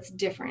 So it's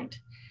different.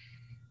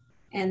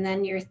 And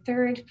then your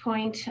third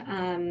point,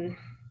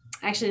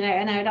 actually,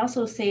 and I would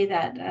also say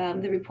that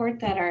the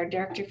report that our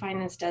Director of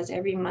Finance does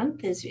every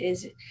month is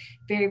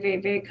very, very,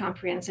 very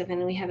comprehensive.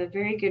 And we have a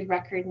very good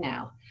record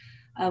now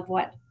of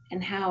what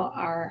and how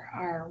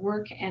our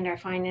work and our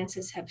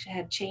finances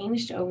have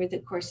changed over the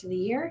course of the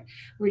year.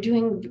 We're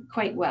doing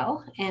quite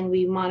well, and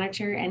we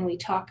monitor and we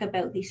talk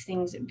about these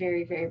things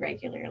very, very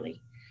regularly.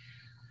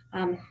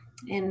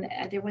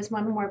 there was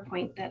one more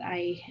point that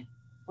I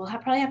will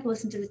probably have to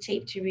listen to the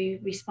tape to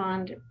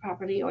respond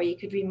properly, or you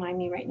could remind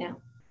me right now.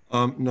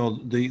 No,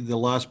 the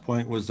last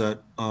point was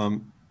that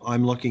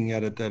I'm looking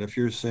at it that if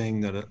you're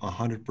saying that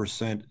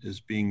 100% is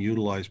being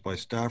utilized by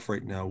staff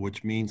right now,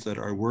 which means that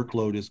our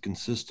workload is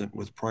consistent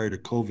with prior to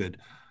COVID,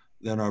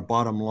 then our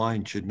bottom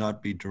line should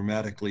not be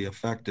dramatically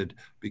affected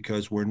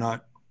because we're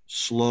not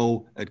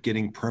slow at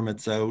getting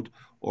permits out,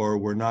 or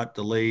we're not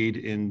delayed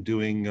in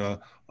doing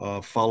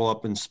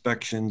follow-up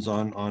inspections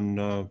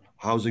on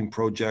housing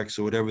projects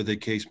or whatever the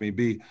case may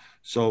be.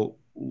 So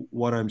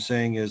what I'm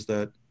saying is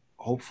that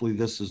hopefully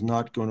this is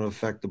not going to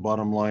affect the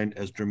bottom line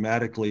as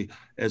dramatically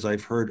as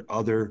I've heard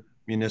other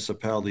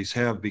municipalities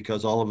have,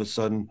 because all of a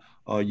sudden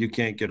you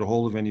can't get a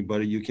hold of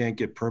anybody, you can't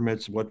get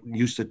permits. What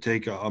used to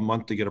take a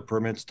month to get a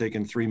permit, it's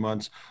taken 3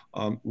 months.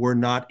 We're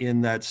not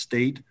in that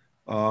state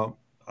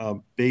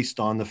based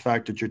on the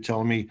fact that you're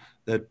telling me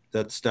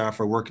that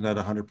staff are working at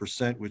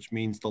 100%, which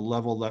means the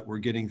level that we're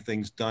getting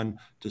things done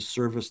to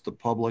service the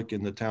public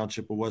in the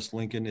township of West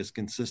Lincoln is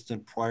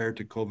consistent prior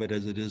to COVID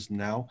as it is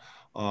now.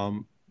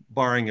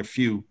 Barring a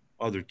few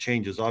other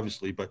changes,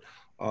 obviously, but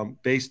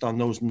based on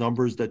those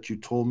numbers that you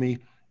told me,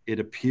 it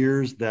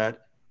appears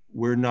that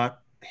we're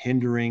not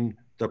hindering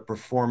the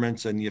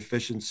performance and the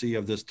efficiency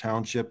of this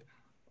township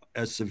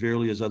as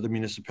severely as other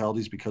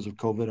municipalities because of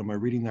COVID. Am I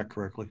reading that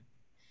correctly?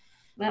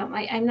 Well,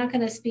 I'm not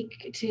going to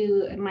speak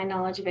to my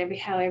knowledge of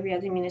how every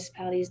other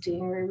municipality is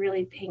doing. We're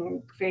really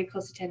paying very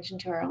close attention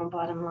to our own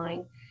bottom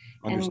line.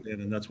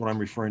 Understand, and that's what I'm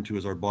referring to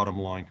as our bottom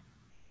line.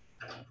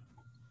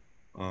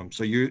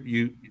 So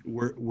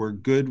we're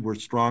good, we're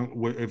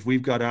strong. If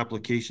we've got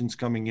applications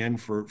coming in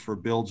for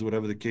builds,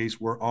 whatever the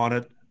case, we're on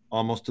it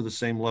almost to the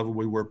same level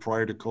we were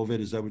prior to COVID.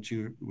 Is that what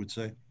you would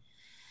say?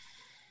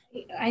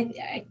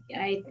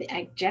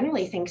 I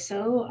generally think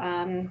so.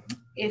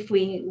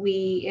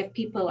 If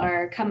people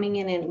are coming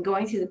in and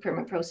going through the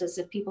permit process,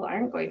 if people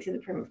aren't going through the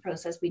permit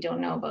process, we don't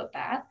know about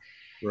that.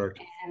 Correct.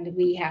 And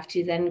we have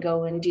to then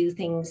go and do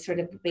things sort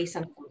of based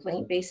on a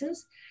complaint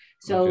basis.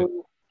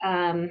 So,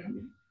 okay.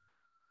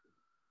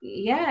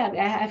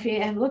 Yeah, if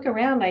you look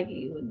around, like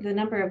the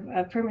number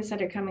of permits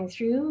that are coming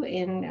through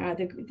and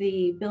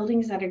the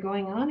buildings that are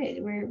going on,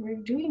 we're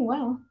doing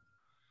well.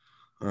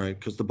 All right,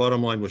 because the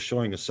bottom line was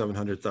showing a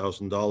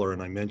 $700,000,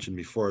 and I mentioned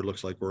before, it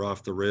looks like we're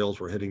off the rails.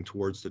 We're heading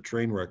towards the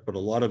train wreck, but a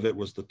lot of it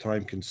was the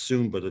time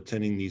consumed by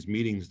attending these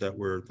meetings that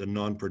were the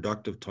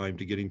non-productive time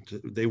to getting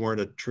to. They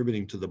weren't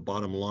attributing to the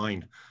bottom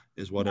line,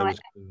 is what I was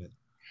saying.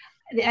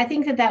 I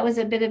think that was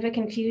a bit of a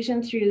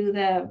confusion through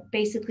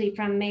basically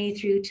from May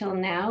through till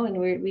now, and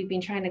we've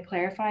been trying to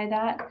clarify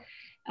that.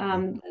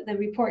 The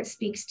report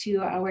speaks to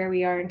where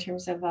we are in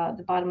terms of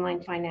the bottom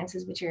line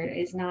finances, which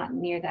is not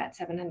near that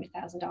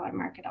 $700,000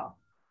 mark at all.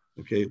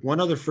 Okay, one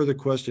other further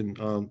question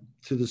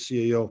to the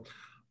CAO.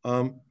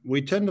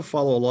 We tend to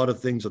follow a lot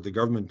of things that the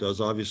government does,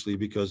 obviously,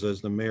 because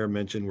as the mayor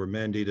mentioned, we're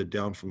mandated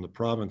down from the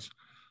province.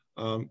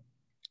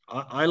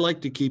 I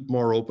like to keep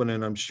more open,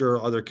 and I'm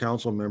sure other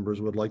council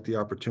members would like the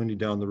opportunity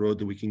down the road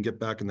that we can get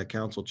back in the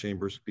council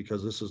chambers,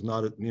 because this is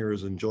not near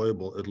as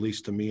enjoyable, at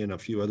least to me, and a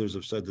few others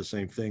have said the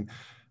same thing,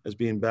 as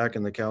being back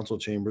in the council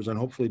chambers, and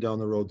hopefully down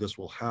the road this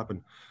will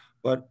happen.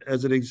 But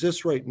as it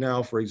exists right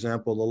now, for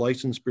example, the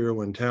License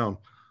Bureau in town,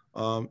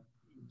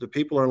 the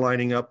people are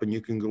lining up and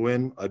you can go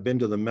in. I've been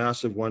to the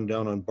massive one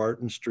down on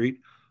Barton Street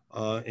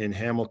in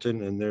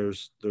Hamilton, and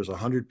there's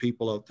 100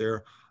 people out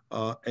there.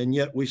 And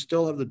yet we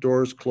still have the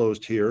doors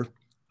closed here.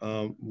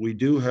 We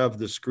do have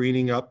the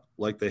screening up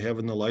like they have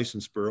in the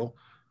License Bureau.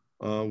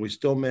 We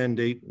still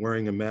mandate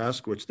wearing a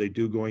mask, which they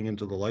do going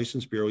into the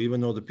License Bureau,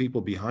 even though the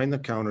people behind the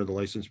counter of the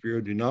License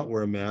Bureau do not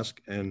wear a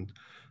mask, and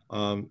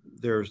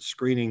their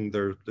screening,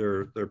 their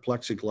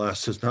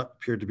plexiglass does not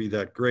appear to be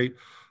that great.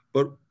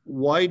 But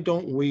why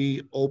don't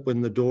we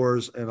open the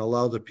doors and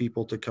allow the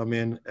people to come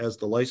in as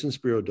the License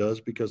Bureau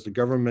does, because the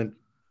government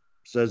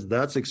says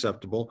that's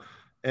acceptable,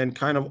 and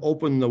kind of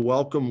open the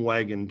welcome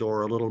wagon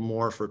door a little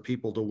more for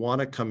people to want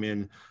to come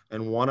in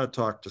and want to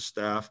talk to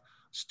staff,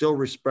 still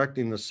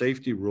respecting the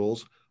safety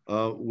rules,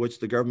 which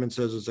the government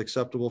says is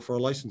acceptable for a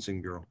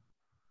licensing bureau?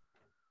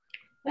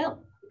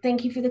 Well,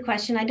 thank you for the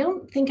question. I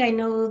don't think I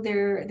know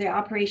the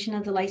operation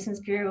of the License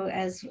Bureau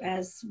as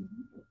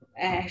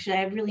actually,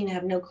 I really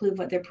have no clue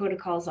what their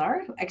protocols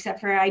are,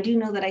 except for I do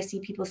know that I see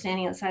people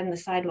standing outside on the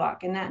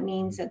sidewalk, and that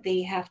means that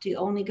they have to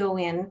only go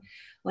in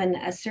when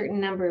a certain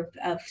number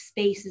of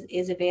space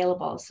is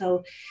available.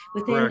 So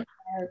within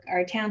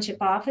our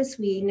township office,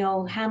 we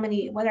know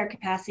what our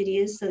capacity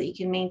is so that you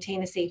can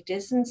maintain a safe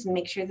distance and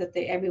make sure that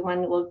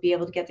everyone will be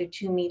able to get their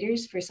 2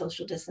 meters for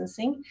social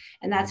distancing.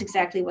 And that's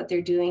exactly what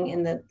they're doing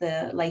in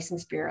the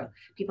License Bureau.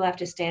 People have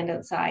to stand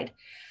outside.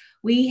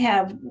 We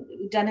have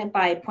done it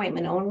by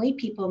appointment only.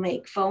 People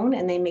make phone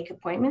and they make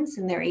appointments,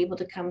 and they're able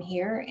to come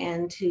here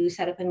and to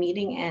set up a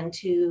meeting and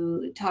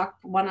to talk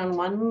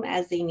one-on-one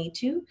as they need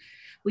to.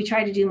 We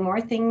try to do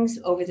more things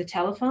over the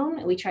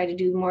telephone. We try to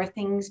do more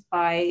things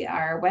by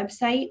our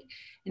website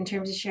in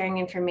terms of sharing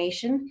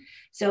information.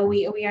 So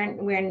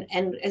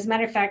and as a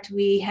matter of fact,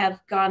 we have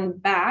gone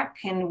back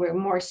and we're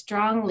more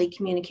strongly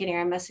communicating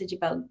our message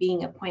about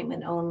being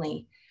appointment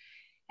only.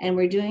 And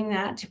we're doing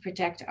that to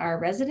protect our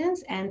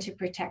residents and to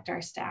protect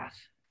our staff.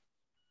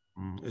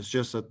 It's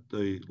just that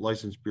the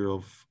License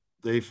Bureau,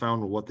 they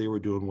found what they were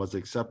doing was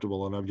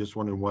acceptable. And I'm just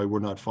wondering why we're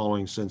not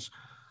following, since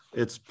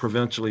it's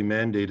provincially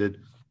mandated.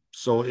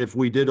 So if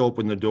we did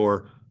open the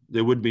door,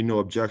 there would be no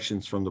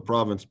objections from the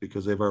province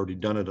because they've already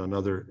done it on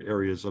other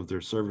areas of their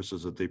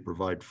services that they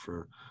provide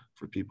for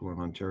people in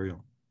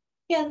Ontario.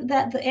 Yeah,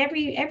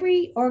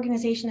 every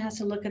organization has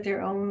to look at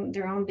their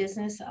own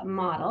business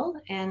model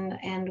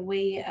and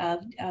way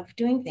of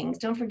doing things.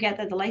 Don't forget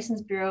that the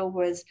License Bureau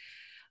was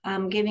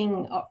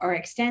giving or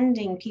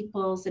extending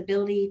people's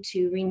ability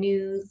to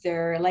renew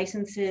their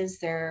licenses,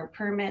 their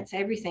permits,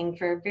 everything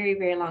for a very,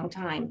 very long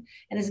time.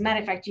 And as a matter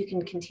of fact, you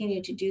can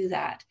continue to do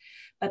that.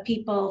 But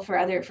people for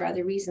other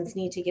reasons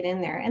need to get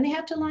in there and they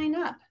have to line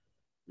up.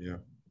 Yeah,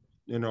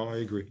 I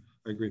agree.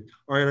 All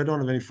right, I don't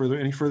have any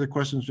further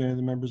questions from any of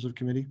the members of the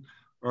committee.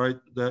 All right,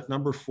 that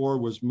number 4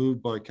 was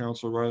moved by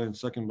Councillor Riley and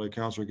seconded by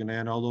Councillor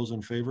Ganand. All those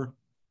in favor?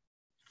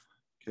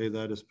 Okay,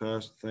 that is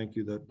passed. Thank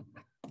you. That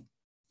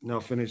now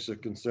finish the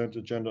consent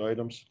agenda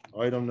items.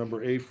 Item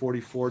number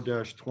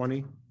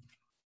A44-20,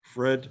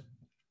 Fred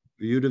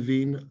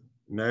Viudevine,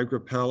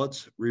 Niagara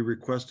Pallets. We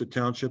request the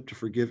township to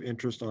forgive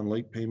interest on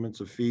late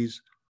payments of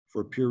fees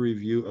for peer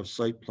review of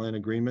site plan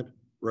agreement.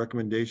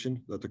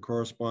 Recommendation that the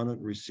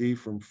correspondent receive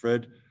from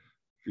Fred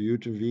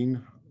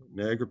Viudevine,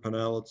 Niagara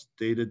Pallets,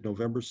 dated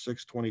November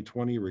 6,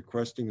 2020,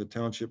 requesting the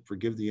township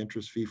forgive the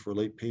interest fee for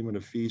late payment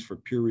of fees for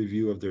peer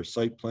review of their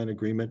site plan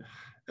agreement,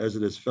 as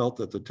it is felt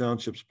that the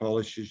township's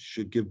policy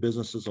should give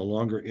businesses a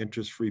longer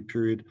interest-free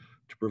period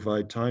to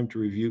provide time to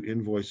review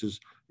invoices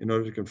in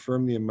order to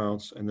confirm the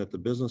amounts, and that the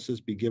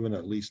businesses be given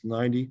at least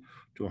 90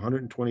 to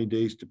 120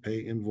 days to pay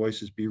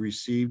invoices be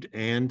received.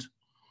 And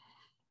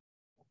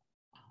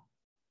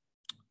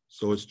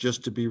so it's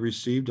just to be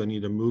received. I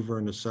need a mover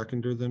and a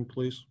seconder then,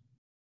 please.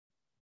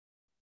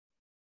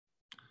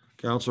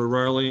 Councillor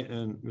Riley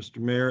and Mr.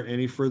 Mayor,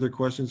 any further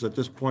questions? At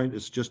this point,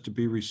 it's just to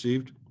be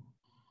received.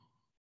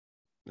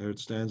 There it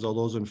stands. All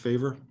those in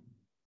favor?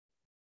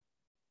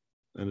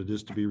 And it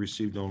is to be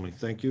received only.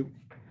 Thank you.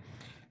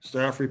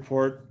 Staff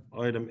report,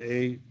 item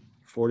A,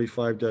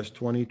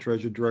 45-20,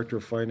 Treasurer Director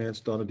of Finance,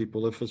 Donna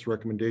DePolifis,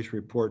 recommendation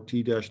report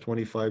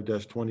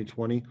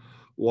T-25-2020,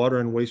 Water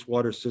and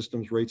Wastewater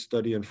Systems Rate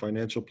Study and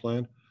Financial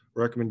Plan.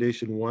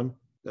 Recommendation 1,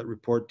 that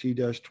report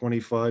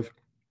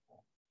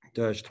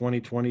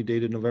T-25-2020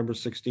 dated November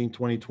 16,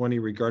 2020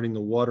 regarding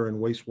the Water and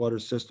Wastewater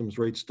Systems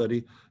Rate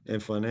Study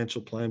and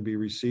Financial Plan be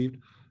received.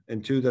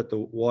 And 2, that the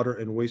Water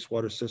and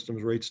Wastewater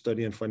Systems Rate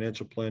Study and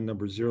Financial Plan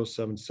number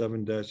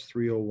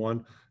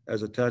 077-301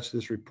 as attached to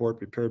this report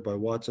prepared by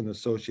Watson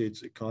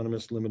Associates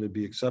Economists Limited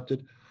be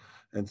accepted.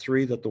 And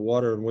 3, that the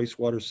Water and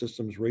Wastewater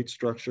Systems rate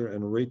structure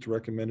and rates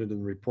recommended in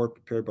the report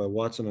prepared by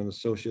Watson and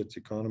Associates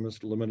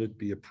Economists Limited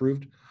be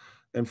approved.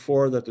 And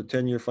 4, that the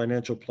 10-year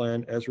financial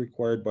plan as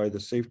required by the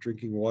Safe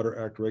Drinking Water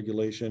Act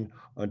regulation,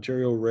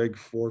 Ontario Reg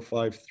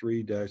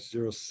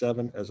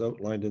 453-07, as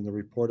outlined in the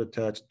report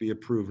attached, be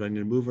approved. I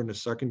need a mover and a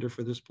seconder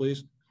for this,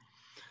 please.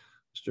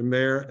 Mr.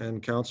 Mayor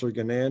and Councillor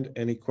Ganand,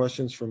 any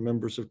questions from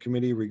members of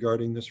committee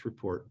regarding this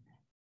report?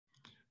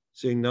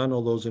 Seeing none,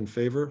 all those in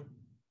favor?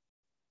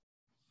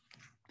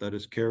 That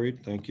is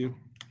carried. Thank you.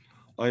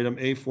 Item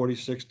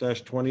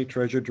A46-20,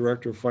 Treasurer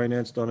Director of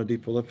Finance, Donna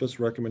DePolifis,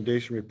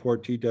 recommendation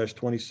report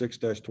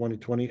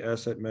T-26-2020,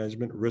 Asset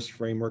Management Risk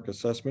Framework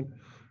Assessment.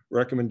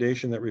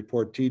 Recommendation that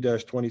report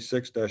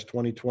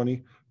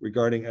T-26-2020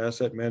 regarding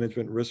Asset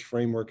Management Risk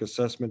Framework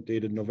Assessment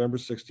dated November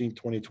 16,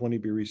 2020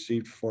 be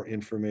received for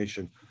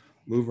information.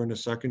 Mover and a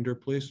seconder,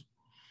 please.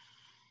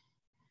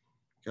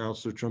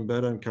 Councillor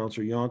Trombetta and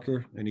Councillor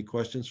Yonker, any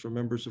questions for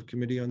members of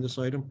committee on this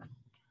item?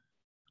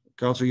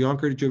 Councillor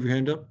Yonker, did you have your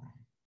hand up?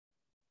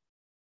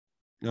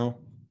 No?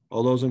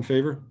 All those in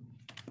favor?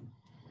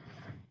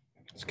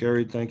 It's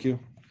carried. Thank you.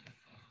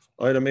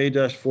 Item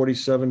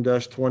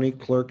A-47-20,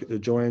 Clerk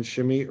Joanne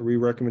Shimmy,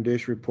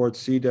 re-recommendation report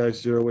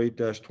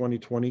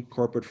C-08-2020,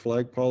 Corporate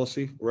Flag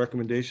Policy.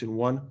 Recommendation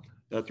 1,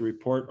 that the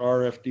report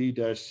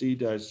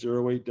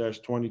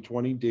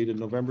RFD-C-08-2020 dated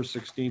November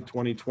 16,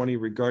 2020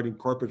 regarding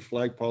corporate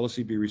flag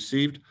policy be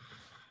received.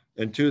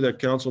 And 2, that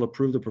council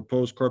approve the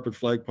proposed corporate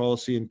flag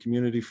policy and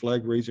community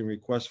flag raising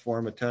request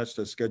form attached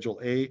to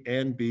Schedule A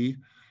and B.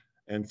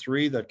 And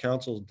 3, that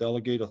council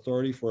delegate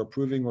authority for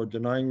approving or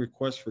denying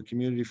requests for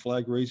community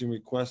flag raising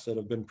requests that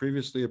have been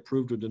previously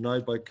approved or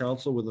denied by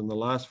council within the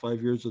last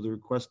 5 years of the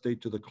request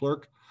date to the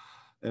clerk.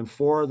 And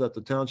 4, that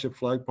the township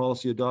flag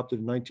policy adopted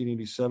in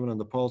 1987 and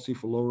the policy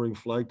for lowering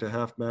flag to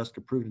half-mast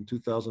approved in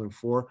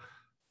 2004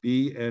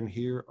 be and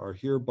are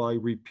hereby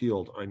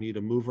repealed. I need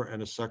a mover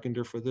and a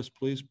seconder for this,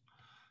 please.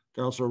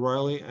 Councillor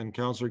Riley and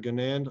Councillor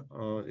Ganand,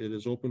 it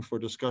is open for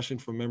discussion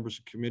from members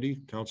of committee.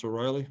 Councillor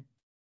Riley.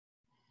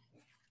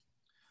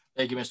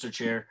 Thank you, Mr.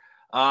 Chair.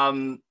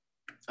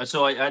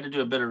 So I had to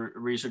do a bit of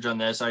research on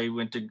this. I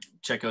went to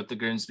check out the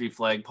Grimsby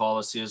flag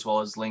policy as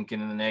well as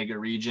Lincoln and the Niagara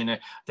region. I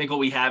think what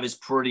we have is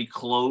pretty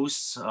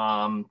close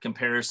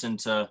comparison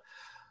to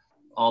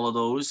all of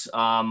those.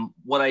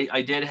 What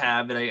I did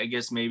have, and I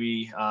guess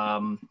maybe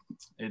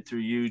through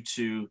you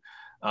to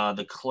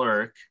the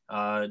clerk,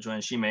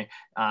 Joanne Shime,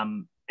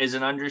 is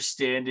an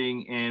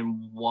understanding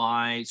in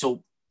why.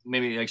 So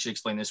maybe I should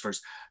explain this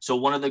first. So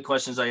one of the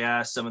questions I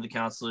asked some of the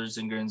councillors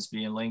in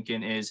Grimsby and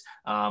Lincoln is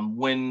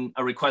when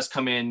a request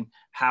come in,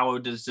 how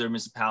does their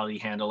municipality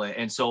handle it?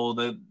 And so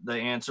the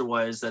answer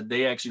was that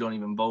they actually don't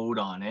even vote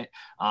on it.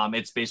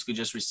 It's basically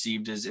just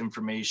received as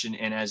information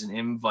and as an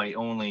invite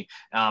only.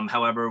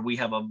 However, we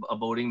have a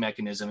voting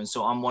mechanism. And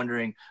so I'm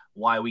wondering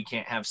why we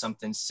can't have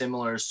something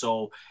similar.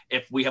 So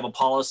if we have a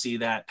policy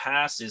that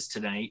passes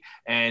tonight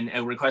and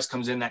a request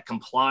comes in that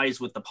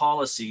complies with the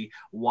policy,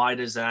 why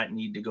does that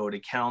need to go to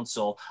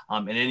council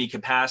in any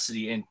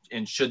capacity?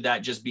 And should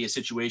that just be a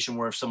situation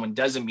where if someone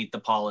doesn't meet the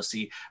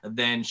policy,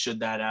 then should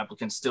that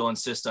applicant still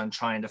insist on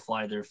trying to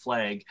fly their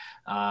flag?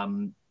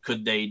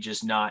 Could they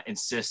just not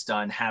insist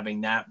on having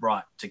that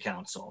brought to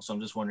council? So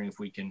I'm just wondering if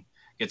we can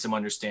get some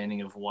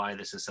understanding of why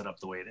this is set up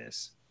the way it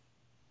is.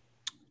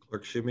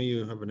 Clerk Shimmy,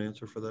 you have an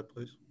answer for that,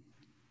 please?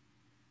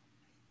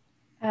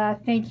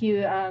 Thank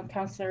you,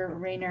 Councillor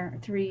Rayner,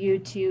 through you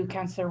to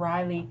Councillor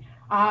Riley.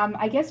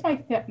 I guess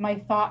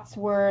my thoughts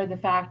were the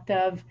fact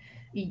of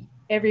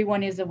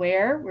everyone is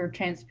aware, we're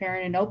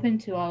transparent and open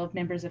to all of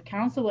members of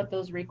council what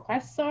those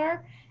requests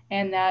are,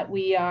 and that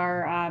we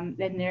are,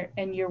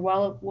 and you're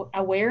well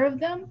aware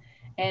of them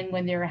and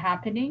when they're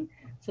happening.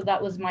 So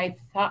that was my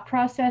thought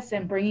process,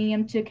 and bringing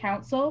them to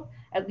council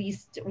at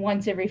least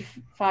once every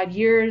 5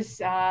 years.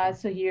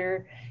 So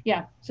you're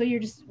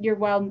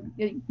well,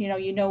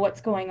 you know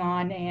what's going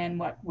on and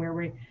what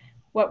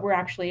we're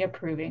actually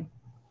approving.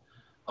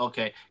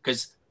 Okay,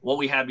 because what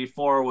we had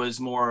before was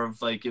more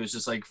of like, it was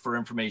just like for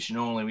information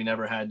only. We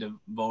never had to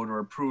vote or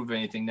approve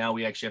anything. Now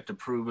we actually have to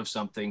approve of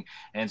something.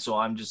 And so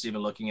I'm just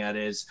even looking at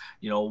it as,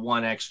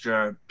 one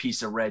extra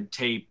piece of red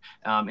tape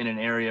in an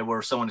area where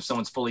if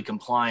someone's fully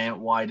compliant,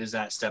 why does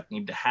that step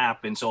need to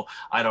happen? So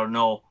I don't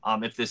know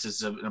if this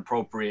is an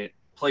appropriate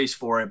place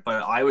for it,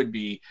 but I would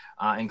be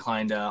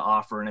inclined to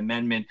offer an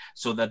amendment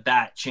so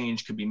that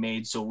change could be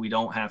made, so we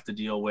don't have to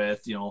deal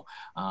with, I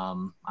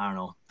don't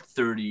know,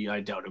 30,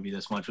 I doubt it'll be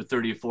this much, but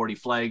 30 or 40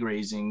 flag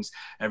raisings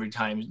every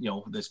time,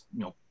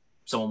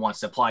 someone wants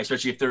to apply,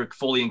 especially if they're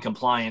fully in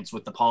compliance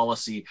with the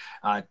policy.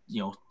 To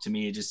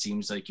me, it just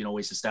seems like,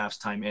 waste of staff's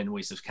time and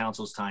waste of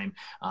council's time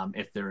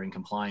if they're in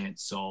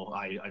compliance. So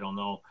I don't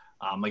know.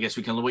 I guess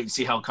we can wait and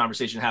see how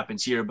conversation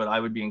happens here, but I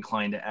would be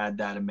inclined to add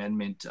that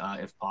amendment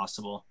if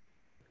possible.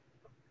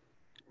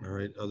 All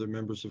right, other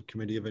members of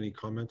committee have any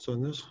comments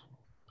on this?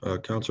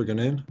 Councillor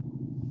Ganane?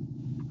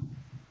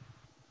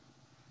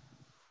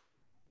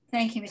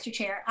 Thank you, Mr.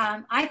 Chair.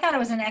 I thought it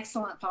was an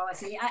excellent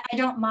policy. I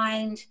don't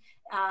mind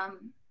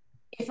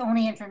if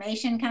only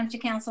information comes to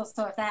council.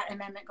 So if that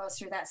amendment goes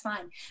through, that's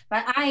fine.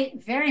 But I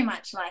very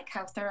much like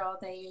how thorough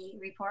the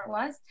report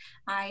was.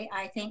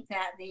 I think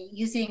that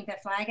using the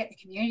flag at the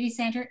community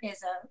center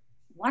is a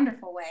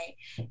wonderful way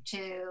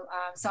to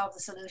solve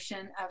the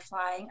solution of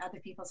flying other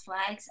people's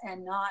flags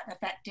and not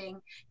affecting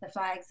the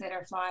flags that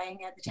are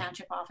flying at the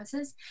township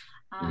offices.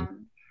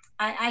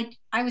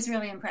 I was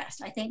really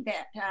impressed. I think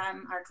that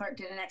our clerk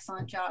did an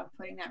excellent job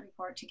putting that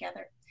report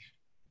together.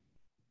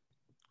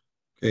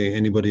 Okay,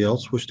 anybody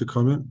else wish to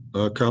comment?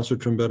 Councillor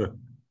Trombetta.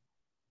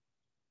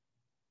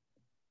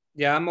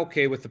 Yeah, I'm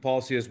okay with the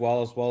policy as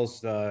well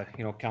as the,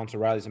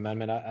 Councillor Riley's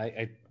amendment.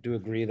 I do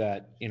agree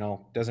that,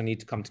 doesn't need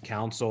to come to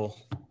council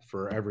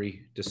for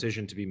every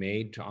decision to be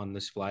made on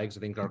this flags. I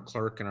think our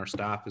clerk and our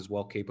staff is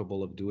well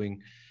capable of doing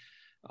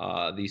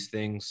these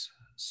things.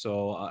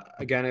 So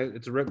again,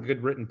 it's a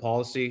good written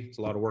policy. It's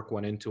a lot of work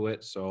went into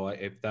it. So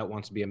if that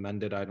wants to be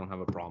amended, I don't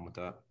have a problem with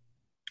that.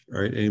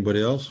 All right,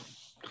 anybody else?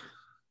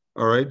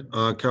 All right,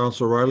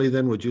 Councillor Riley,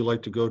 then would you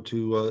like to go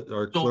to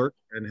our clerk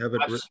and have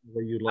it written the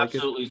way you'd like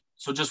absolutely.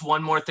 So just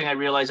one more thing. I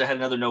realized I had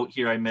another note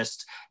here I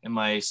missed in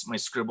my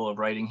scribble of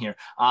writing here.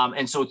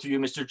 And so through you,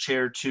 Mr.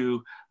 Chair,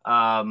 to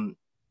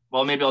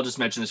well, maybe I'll just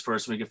mention this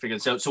first so we can figure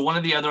this out. So one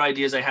of the other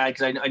ideas I had,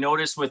 because I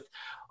noticed with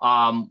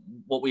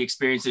what we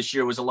experienced this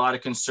year was a lot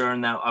of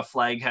concern that a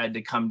flag had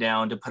to come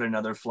down to put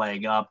another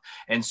flag up.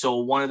 And so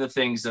one of the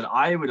things that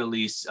I would at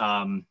least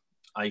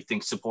I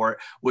think support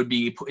would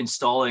be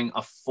installing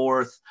a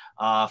fourth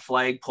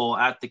flagpole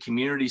at the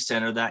community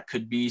center that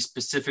could be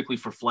specifically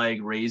for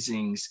flag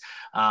raisings,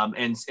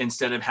 and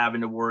instead of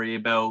having to worry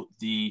about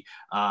the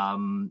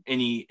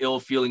any ill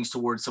feelings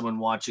towards someone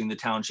watching the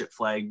township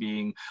flag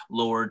being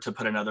lowered to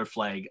put another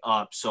flag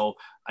up. So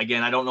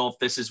again, I don't know if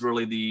this is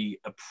really the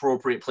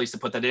appropriate place to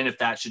put that in, if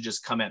that should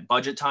just come at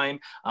budget time.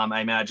 I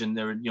imagine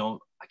there,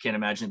 I can't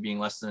imagine it being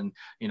less than,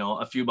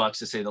 a few bucks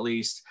to say the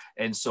least.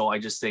 And so I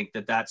just think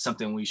that that's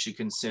something we should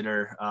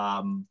consider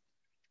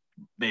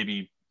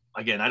maybe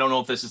again, I don't know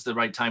if this is the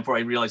right time for, I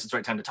realize it's the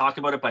right time to talk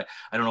about it, but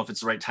I don't know if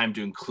it's the right time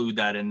to include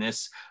that in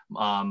this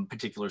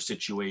particular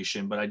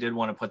situation. But I did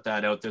want to put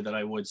that out there that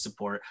I would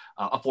support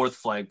a 4th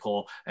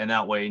flagpole. And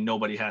that way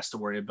nobody has to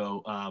worry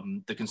about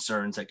the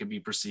concerns that could be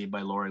perceived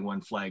by lowering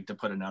one flag to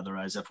put another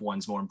as if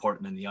one's more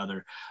important than the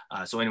other.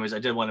 So anyways, I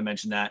did want to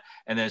mention that.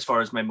 And then as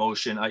far as my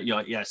motion,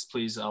 yes,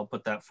 please, I'll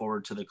put that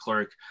forward to the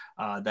clerk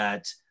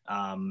that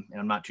and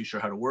I'm not too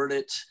sure how to word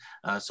it.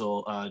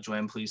 So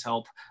Joanne, please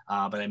help.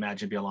 But I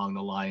imagine it'd be along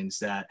the lines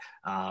that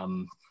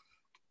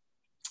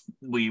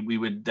we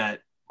would,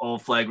 that all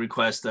flag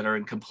requests that are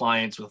in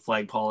compliance with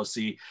flag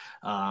policy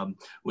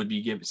would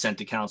be sent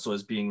to council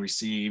as being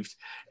received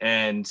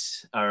and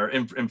are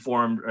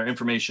informed or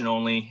information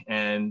only.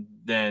 And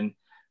then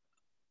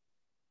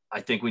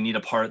I think we need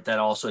a part that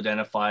also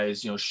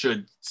identifies,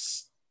 should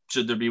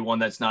there be one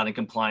that's not in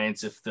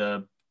compliance if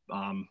the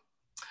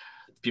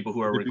people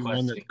who are requesting.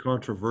 One that's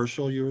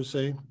controversial, you were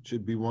saying?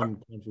 Should be one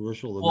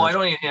controversial? Well, I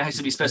don't even, it has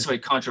to be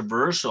specified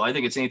controversial. I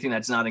think it's anything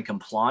that's not in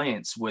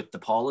compliance with the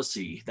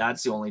policy.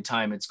 That's the only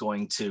time it's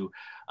going to,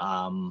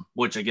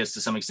 which I guess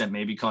to some extent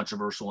may be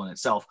controversial in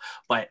itself.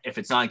 But if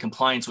it's not in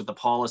compliance with the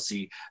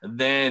policy,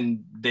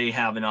 then they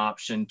have an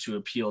option to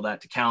appeal that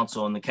to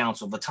council, and the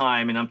council at the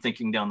time, and I'm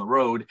thinking down the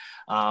road,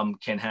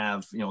 can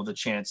have, the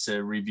chance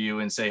to review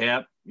and say, hey,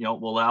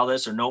 we'll allow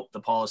this, or nope, the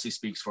policy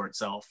speaks for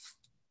itself.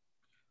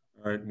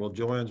 All right, well,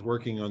 Joanne's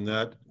working on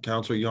that.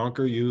 Councillor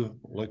Yonker, you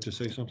like to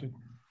say something?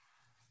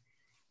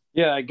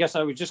 Yeah, I guess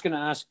I was just going to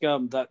ask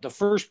that the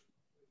first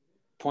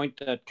point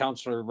that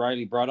Councillor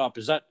Riley brought up,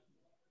 is that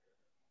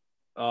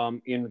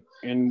in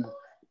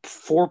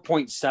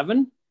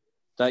 4.7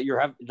 that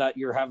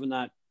you're having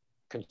that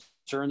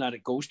concern that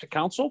it goes to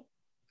council?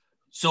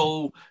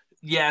 So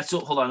yeah, so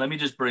hold on, let me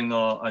just bring the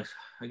I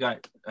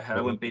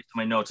went based on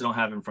my notes. I don't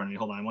have it in front of me.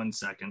 Hold on 1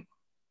 second.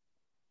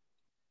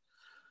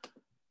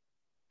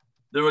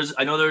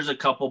 I know there's a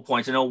couple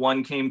points. I know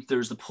one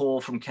there's the poll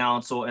from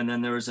council, and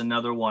then there was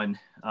another one.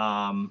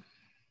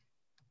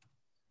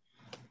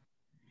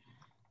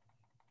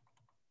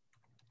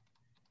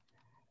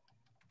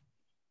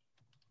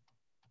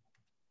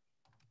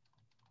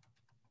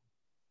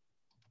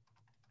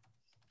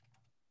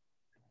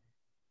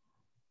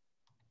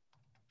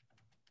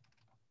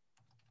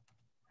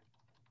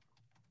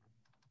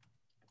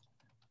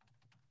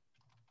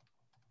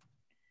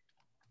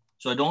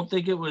 So I don't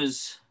think it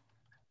was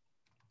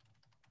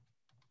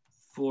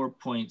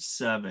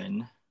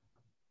 4.7,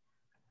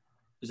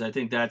 because I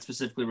think that's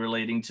specifically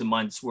relating to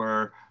months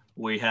where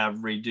we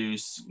have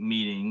reduced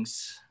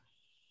meetings.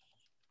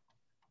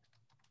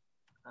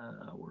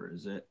 Where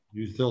is it?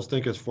 You still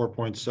think it's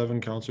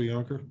 4.7, Councillor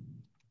Yonker?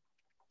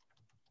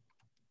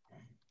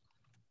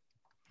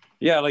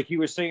 Yeah, like he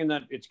was saying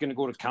that it's going to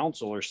go to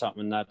council or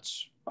something.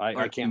 That's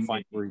I can't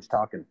find where he's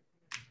talking.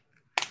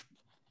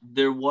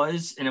 There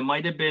was, and it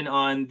might have been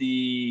on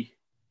the.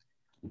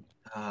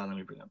 Let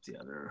me bring up the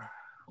other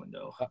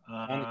window.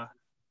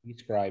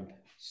 eScribe.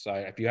 So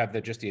if you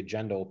have just the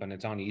agenda open,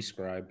 it's on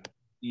eScribe.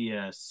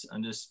 Yes,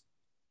 I'm just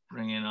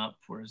bringing up.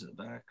 Where is it?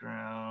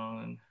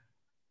 Background.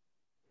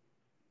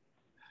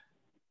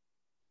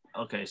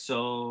 Okay,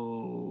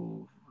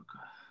 so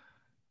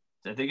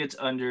I think it's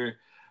under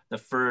the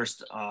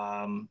first,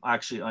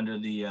 actually under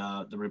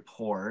the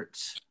report,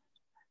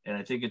 and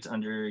I think it's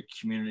under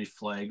community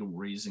flag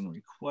raising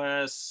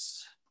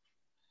requests.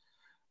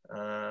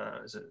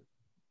 Is it?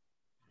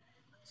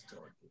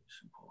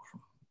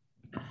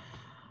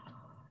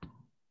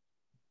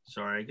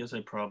 Sorry, I guess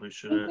I probably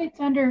should have. It's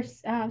under,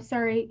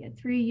 sorry,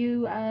 through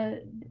you,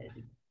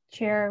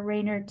 Chair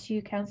Rayner,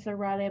 to Councillor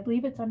Riley. I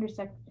believe it's under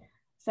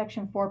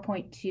section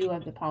 4.2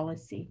 of the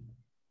policy.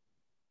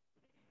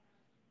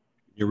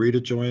 You read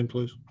it, Joanne,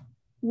 please.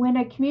 When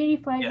a community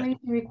flag raising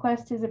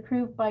request is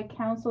approved by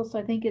council, so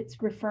I think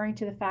it's referring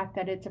to the fact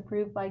that it's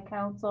approved by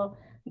council,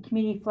 the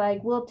community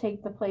flag will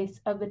take the place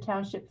of the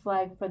township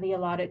flag for the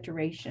allotted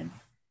duration.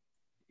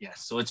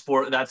 Yes, so that's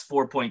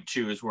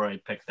 4.2 is where I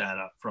picked that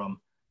up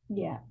from.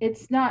 Yeah,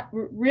 it's not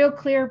real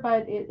clear,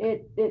 but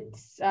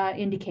it's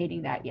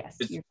indicating that, yes,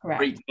 you're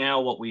correct. Right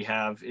now, what we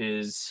have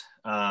is,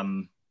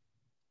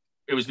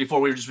 it was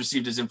before we just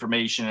received his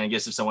information. And I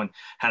guess if someone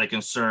had a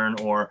concern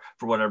or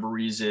for whatever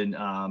reason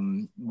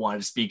wanted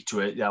to speak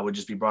to it, that would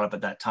just be brought up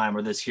at that time.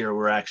 Or this here,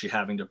 we're actually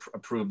having to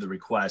approve the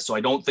request. So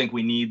I don't think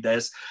we need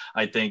this.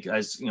 I think,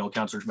 as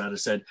Councillor Tremetta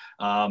said,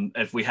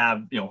 if we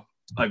have,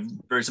 I'm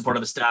very supportive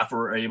of the staff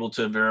are able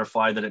to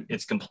verify that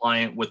it's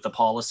compliant with the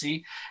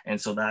policy. And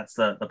so that's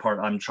the part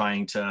I'm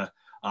trying to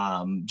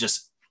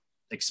just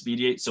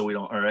expedite so we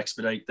don't, or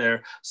expedite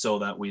there, so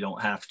that we don't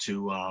have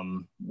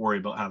to worry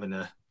about having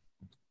to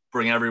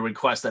bring every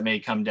request that may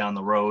come down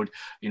the road.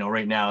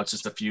 Right now it's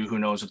just a few, who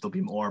knows if there'll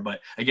be more. But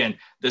again,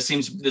 this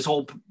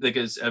whole,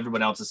 because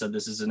everyone else has said,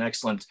 this is an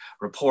excellent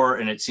report,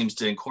 and it seems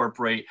to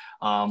incorporate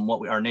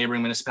what our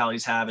neighboring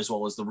municipalities have, as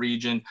well as the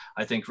region.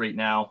 I think right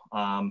now,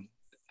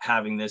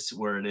 having this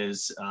where it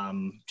is,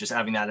 just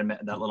having that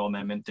little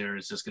amendment there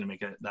is just going to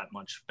make it that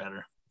much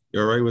better.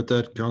 You all right with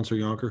that, Councillor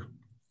Yonker?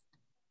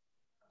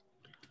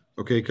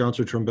 Okay,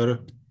 Councillor Trombetta.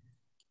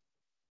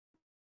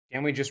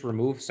 Can we just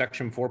remove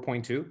section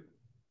 4.2?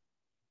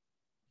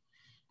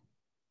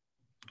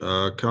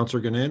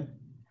 Councillor Ganane?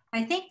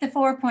 I think the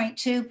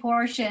 4.2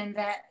 portion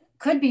that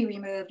could be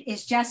removed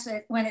is just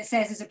when it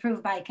says is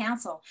approved by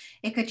council.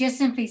 It could just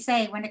simply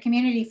say when a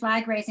community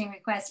flag raising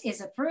request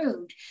is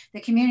approved,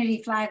 the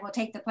community flag will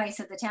take the place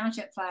of the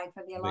township flag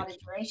for the allotted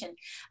duration.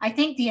 I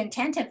think the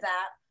intent of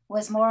that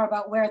was more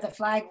about where the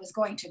flag was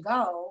going to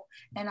go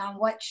and on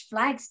which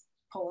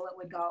flagpole it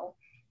would go.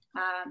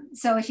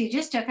 So if you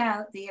just took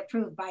out the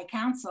approved by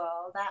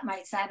council, that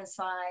might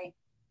satisfy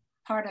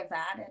part of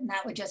that, and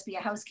that would just be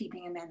a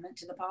housekeeping amendment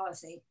to the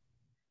policy.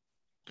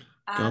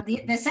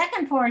 The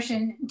second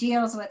portion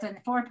deals with in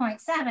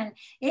 4.7,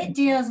 it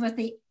deals with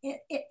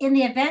in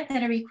the event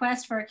that a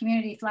request for a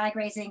community flag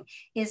raising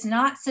is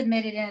not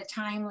submitted in a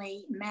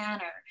timely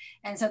manner.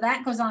 And so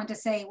that goes on to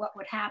say what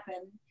would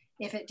happen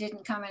if it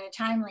didn't come in a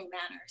timely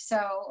manner.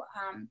 So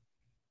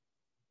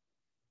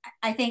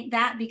I think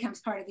that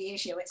becomes part of the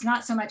issue. It's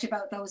not so much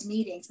about those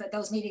meetings, but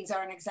those meetings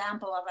are an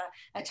example of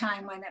a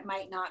time when it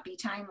might not be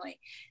timely.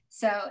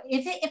 So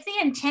if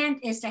the intent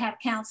is to have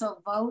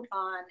council vote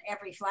on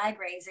every flag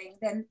raising,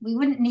 then we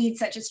wouldn't need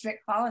such a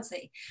strict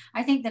policy.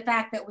 I think the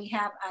fact that we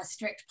have a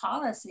strict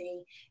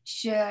policy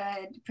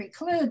should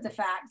preclude the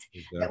fact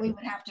that we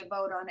would have to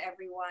vote on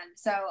everyone.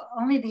 So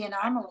only the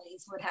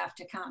anomalies would have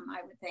to come,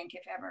 I would think,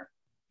 if ever.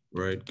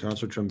 Right.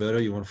 Councillor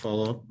Trombetta, you want to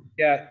follow up?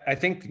 Yeah, I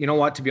think, you know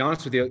what, to be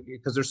honest with you,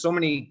 because there's so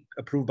many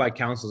approved by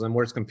councils and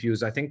where it's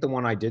confused, I think the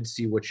one I did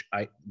see, which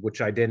I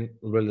didn't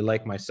really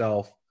like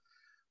myself,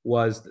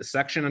 was the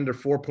section under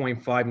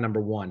 4.5,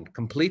 number 1,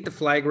 complete the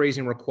flag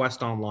raising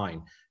request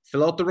online.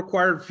 Fill out the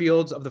required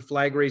fields of the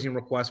flag raising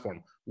request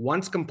form.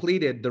 Once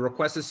completed, the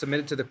request is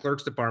submitted to the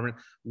clerk's department,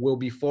 will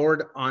be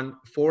forwarded on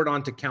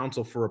to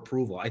council for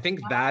approval. I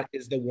think that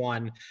is the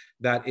one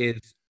that is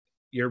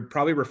you're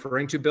probably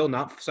referring to, Bill,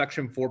 not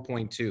section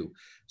 4.2.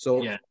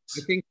 So yes.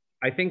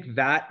 I think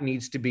that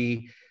needs to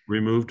be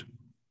removed.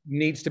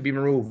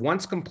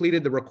 Once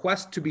completed, the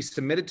request to be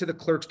submitted to the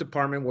clerk's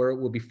department where it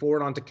will be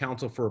forwarded on to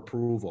council for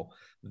approval.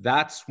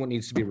 That's what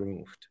needs to be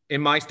removed, in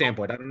my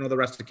standpoint. I don't know the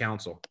rest of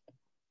council.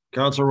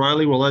 Councilor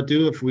Riley, will that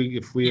do if we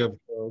have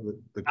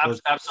the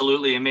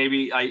absolutely, and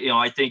maybe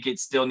I think it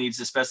still needs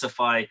to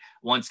specify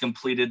once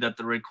completed that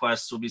the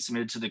request will be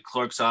submitted to the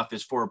clerk's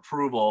office for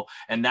approval,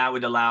 and that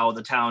would allow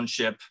the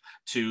township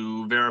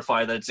to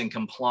verify that it's in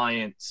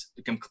compliance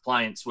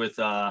with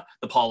the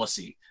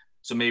policy.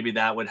 So maybe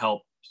that would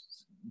help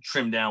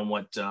trim down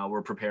what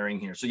we're preparing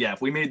here. So yeah,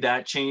 if we made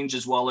that change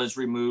as well as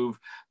remove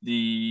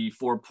the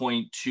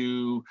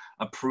 4.2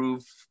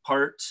 approve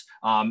part,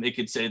 it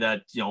could say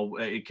that,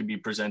 it could be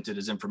presented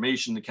as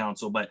information to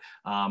council, but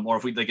or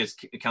if we, like as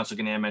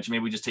Councilor Ganane mentioned,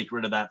 maybe we just take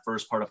rid of that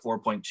first part of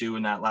 4.2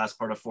 and that last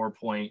part of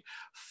 4.5.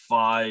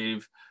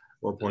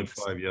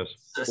 4.5, yes.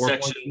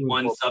 Section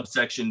 1,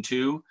 subsection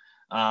 2.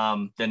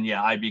 Then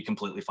yeah, I'd be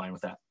completely fine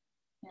with that.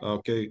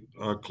 Okay,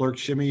 Clerk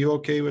Shimmy, you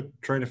okay with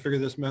trying to figure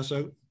this mess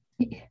out?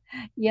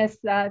 Yes,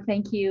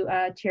 thank you,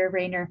 Chair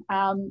Rayner.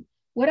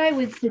 What I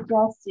would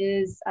suggest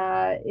is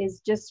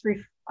just,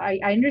 I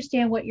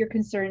understand what your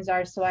concerns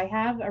are, so I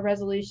have a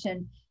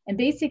resolution, and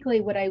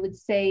basically what I would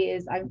say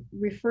is I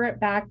refer it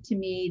back to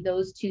me,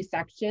 those 2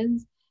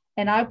 sections,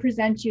 and I'll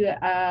present you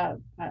a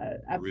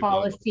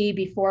policy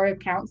before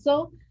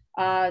council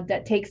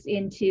that takes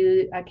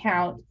into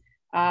account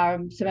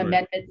some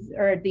amendments,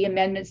 or the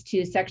amendments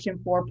to section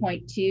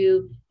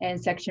 4.2 and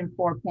section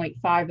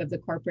 4.5 of the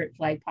corporate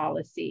flag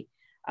policy.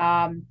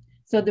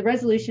 So the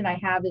resolution I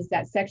have is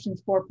that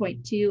sections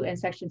 4.2 and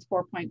sections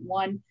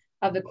 4.1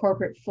 of the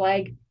corporate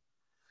flag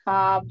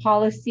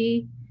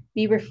policy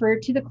be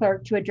referred to the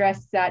clerk to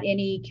address that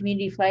any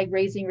community flag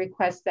raising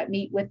requests that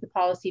meet with the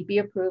policy be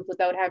approved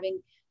without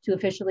having to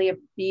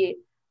be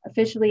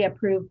officially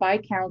approved by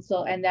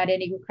council, and that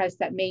any requests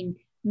that may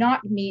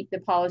not meet the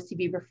policy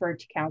be referred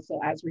to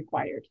council as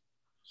required.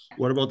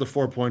 What about the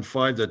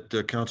 4.5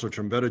 that Councilor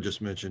Trombetta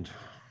just mentioned?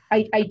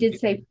 I did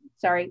say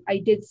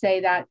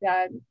that,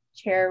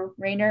 Chair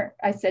Rayner.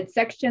 I said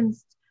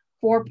sections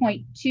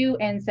 4.2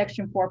 and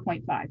section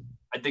 4.5.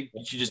 I think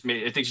she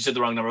said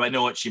the wrong number. I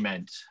know what she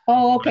meant.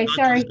 Oh, okay.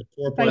 Sorry.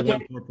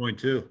 4.1,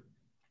 4.2.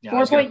 Yeah,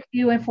 4.2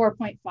 and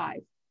 4.5.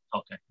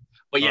 Okay.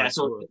 But yeah,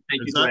 so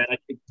thank you, Grant.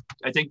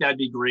 I think that'd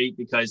be great,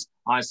 because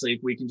honestly,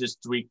 if we can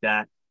just tweak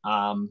that,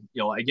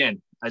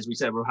 again, as we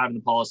said, we're having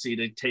the policy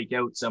to take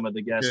out some of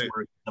the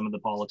guesswork, some of the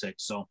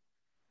politics. So.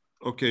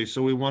 Okay,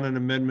 so we want an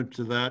amendment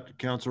to that.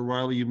 Councilor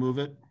Riley, you move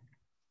it?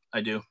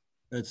 I do.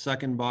 It's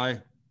second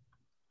by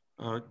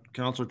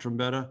Councilor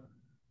Trombetta.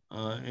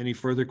 Any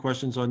further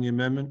questions on the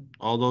amendment?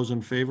 All those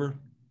in favor?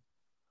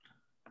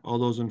 All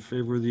those in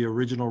favor of the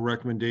original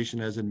recommendation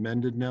as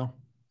amended now?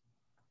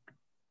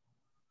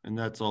 And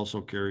that's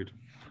also carried.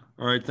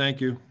 All right,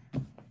 thank you.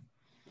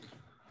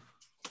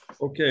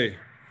 Okay,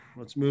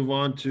 let's move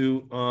on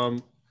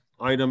to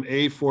item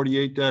A,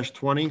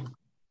 48-20.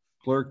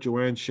 Clerk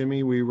Joanne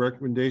Shimmy,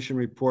 recommendation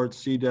report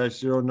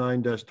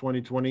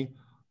C-09-2020,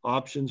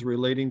 options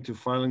relating to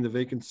filing the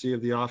vacancy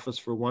of the office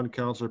for 1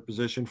 councillor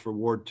position for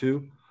Ward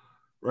 2.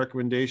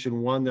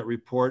 Recommendation 1, that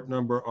report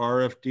number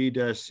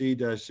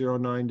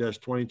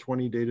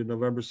RFD-C-09-2020 dated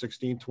November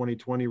 16,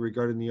 2020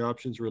 regarding the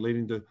options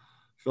relating to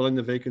filling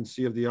the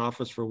vacancy of the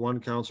office for one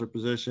councillor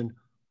position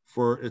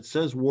for, it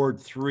says Ward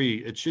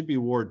 3, it should be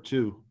Ward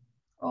 2.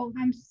 Oh,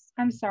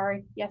 I'm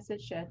sorry. Yes,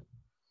 it should.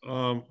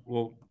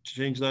 We'll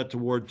change that to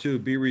Ward 2,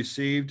 be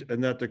received,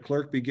 and that the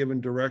clerk be given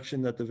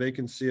direction that the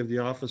vacancy of the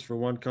office for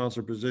one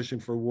councillor position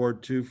for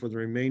Ward 2 for the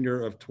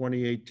remainder of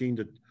 2018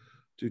 to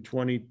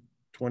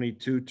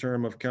 2022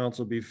 term of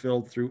council be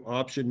filled through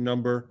option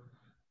number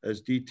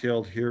as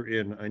detailed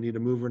herein. I need a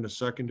mover and a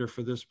seconder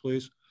for this,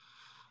 please.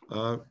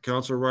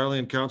 Councillor Riley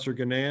and Councillor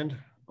Ganand.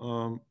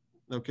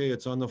 Okay,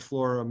 it's on the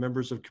floor.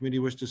 Members of committee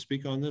wish to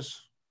speak on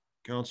this?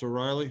 Councillor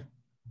Riley.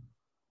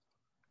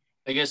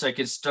 I guess I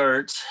could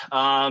start.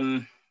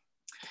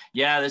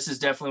 Yeah, this is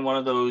definitely one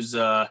of those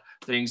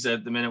things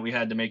that the minute we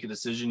had to make a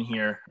decision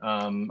here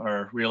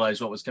or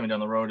realize what was coming down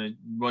the road, it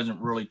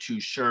wasn't really too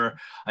sure.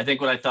 I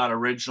think what I thought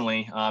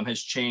originally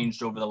has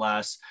changed over the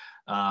last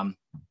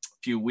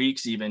few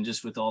weeks, even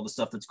just with all the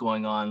stuff that's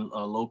going on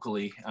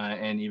locally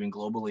and even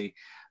globally.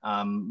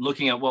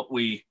 Looking at what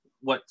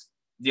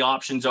the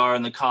options are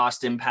and the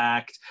cost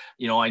impact.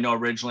 You know, I know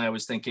originally I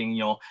was thinking,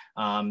 you know,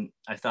 I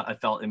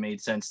felt it made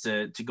sense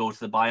to go to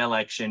the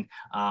by-election,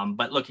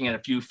 but looking at a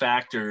few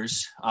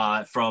factors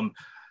from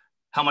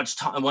how much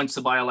time once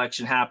the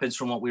by-election happens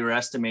from what we were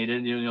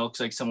estimated, you know, it looks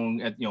like someone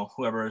at, you know,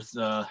 whoever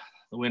the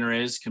winner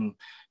is can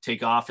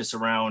take office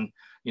around,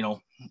 you know,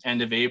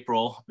 end of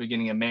April,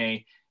 beginning of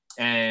May.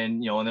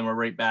 And, you know, and then we're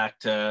right back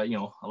to, you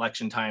know,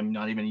 election time,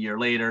 not even a year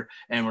later,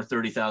 and we're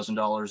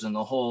 $30,000 in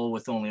the hole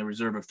with only a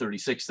reserve of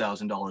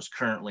 $36,000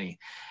 currently.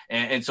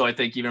 And so I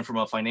think even from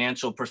a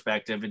financial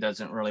perspective, it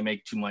doesn't really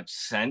make too much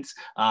sense.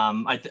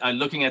 I'm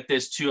looking at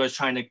this too, I was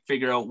trying to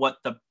figure out what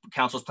the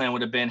council's plan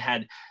would have been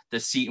had the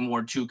seat in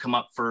Ward 2 come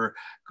up for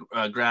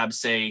grabs,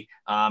 say,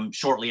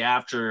 shortly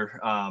after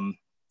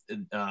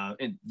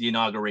the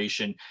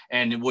inauguration,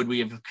 and would we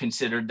have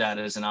considered that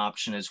as an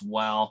option as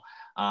well?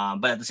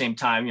 But at the same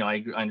time, you know,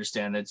 I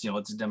understand that, you know,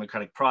 it's a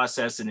democratic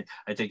process, and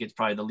I think it's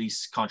probably the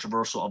least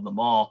controversial of them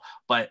all.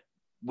 But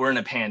we're in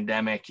a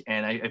pandemic,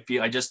 and I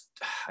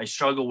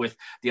struggle with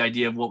the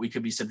idea of what we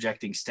could be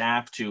subjecting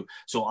staff to.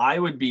 So I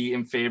would be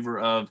in favor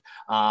of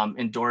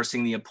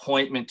endorsing the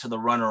appointment to the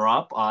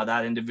runner-up.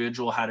 That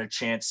individual had a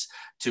chance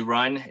to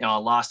run,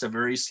 lost a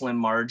very slim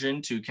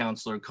margin to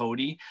Councillor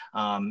Cody.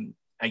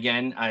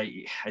 Again,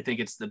 I think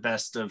it's the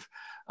best of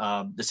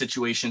the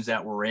situations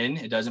that we're in.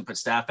 It doesn't put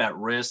staff at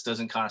risk,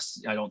 doesn't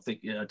cost, I don't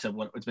think, to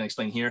what's been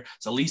explained here,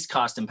 it's the least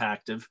cost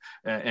impactive.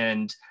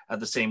 And at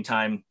the same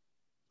time,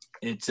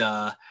 it's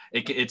the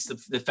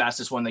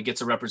fastest one that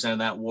gets a representative in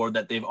that ward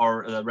that the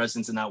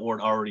residents in that ward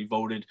already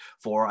voted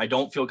for. I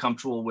don't feel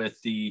comfortable with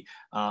the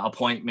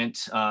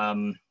appointment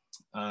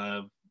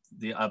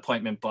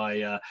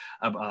by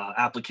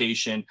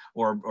application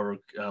or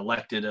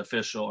elected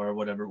official or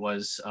whatever it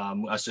was,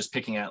 us just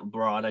picking at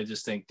broad. I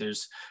just think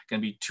there's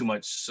going to be too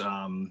much,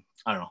 I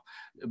don't know,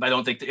 I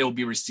don't think that it will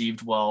be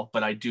received well,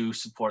 but I do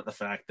support the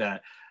fact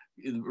that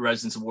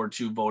residents of Ward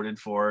 2 voted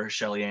for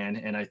Shelly Ann,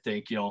 and I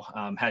think, you know,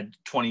 had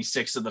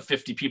 26 of the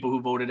 50 people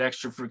who voted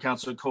extra for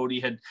Councillor Cody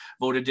had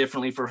voted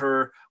differently for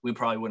her, we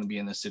probably wouldn't be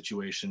in this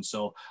situation.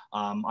 So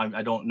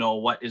I don't know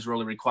what is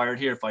really required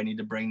here, if I need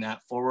to bring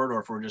that forward or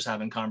if we're just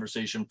having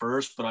conversation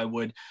first, but I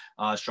would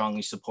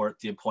strongly support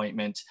the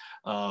appointment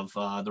of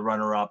the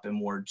runner-up in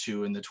Ward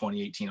 2 in the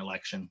 2018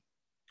 election.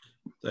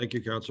 Thank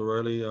you, Councillor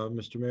Riley.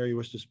 Mr. Mayor, you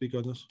wish to speak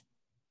on this?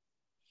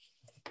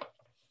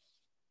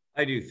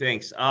 I do,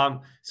 thanks.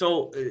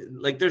 So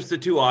like there's the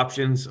two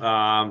options.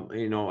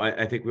 You know,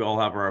 I think we all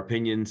have our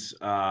opinions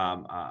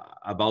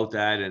about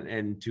that,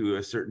 and to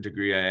a certain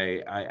degree,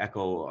 I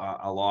echo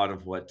a lot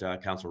of what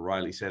Councillor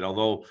Riley said,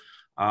 although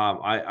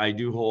I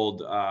do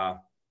hold,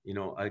 you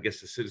know, I guess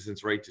the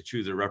citizens' right to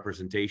choose a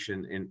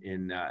representation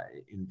in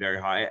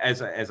very high,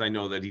 as I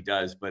know that he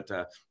does, but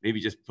maybe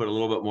just put a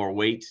little bit more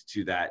weight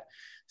to that.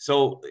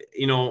 So,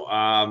 you know,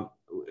 I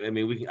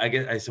mean,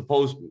 I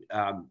suppose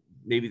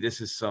maybe this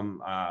is some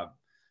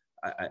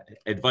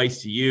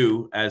advice to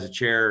you as a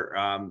chair.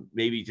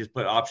 Maybe just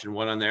put option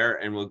 1 on there,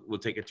 and we'll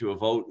take it to a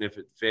vote. And if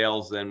it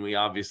fails, then we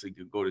obviously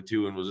could go to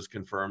 2, and we'll just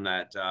confirm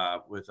that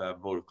with a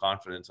vote of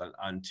confidence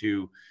on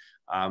 2.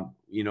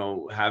 You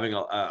know, having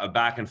a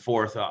back and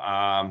forth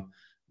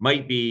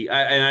might be,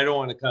 and I don't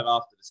want to cut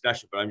off the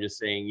discussion, but I'm just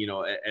saying, you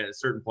know, at a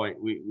certain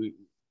point, we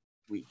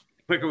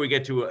quicker we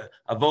get to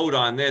a vote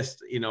on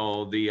this, you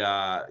know, the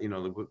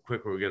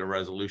quicker we get a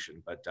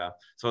resolution. But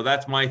so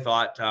that's my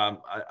thought.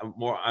 I'm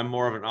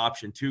more of an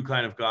option 2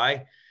 kind of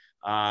guy,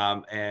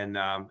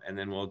 and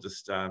then we'll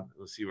just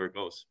we'll see where it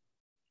goes.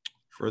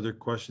 Further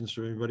questions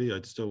from anybody?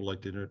 I'd still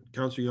like to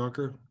Councillor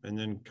Yonker and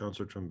then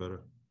Councillor Trombetta.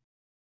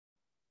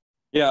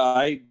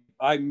 Yeah,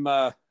 I'm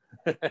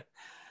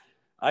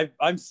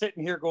I'm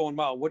sitting here going,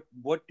 wow, what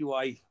do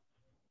I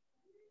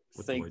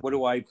think? What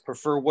do I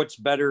prefer? What's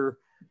better?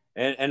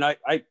 And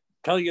I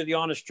tell you the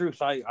honest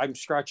truth, I'm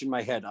scratching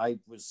my head. I'm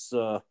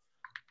still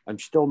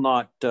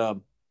not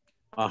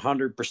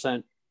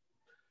 100%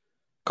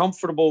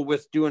 comfortable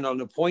with doing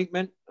an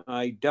appointment.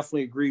 I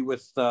definitely agree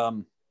with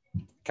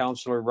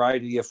Councillor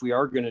Riley. If we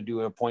are going to do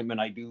an appointment,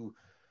 I do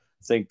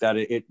think that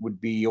it would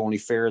be only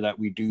fair that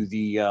we do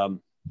the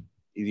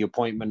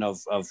appointment of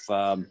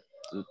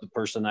the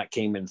person that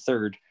came in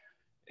third.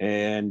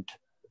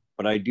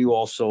 But I do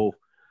also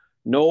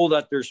know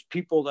that there's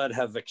people that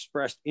have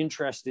expressed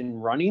interest in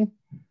running,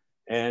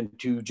 and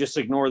to just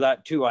ignore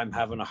that too, I'm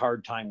having a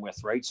hard time with,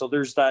 right? So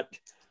there's that.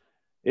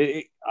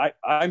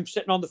 I'm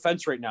sitting on the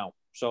fence right now.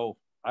 So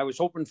I was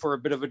hoping for a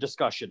bit of a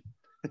discussion.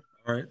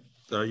 All right.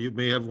 You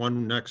may have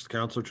one next,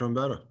 Councillor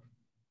Trombetta.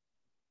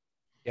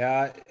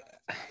 Yeah,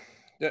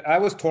 I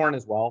was torn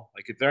as well.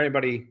 Like, if there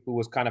anybody who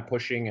was kind of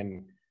pushing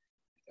and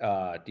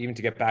even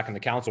to get back in the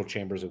council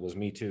chambers, it was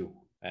me too.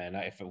 And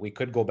if we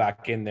could go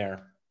back in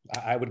there,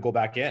 I would go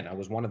back in. I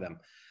was one of them.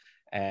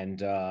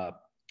 And,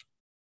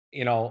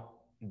 you know,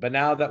 but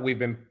now that we've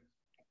been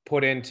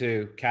put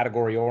into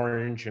category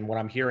orange, and what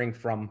I'm hearing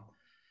from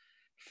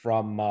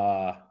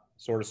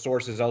sort of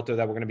sources out there,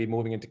 that we're going to be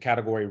moving into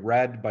category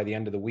red by the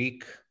end of the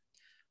week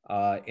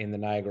in the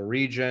Niagara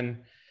region.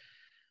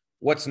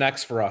 What's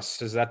next for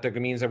us? Is that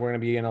means that we're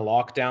going to be in a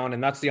lockdown?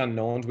 And that's the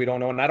unknowns. We don't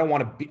know. And I don't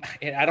want to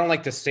be, I don't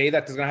like to say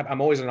that there's going to happen.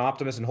 I'm always an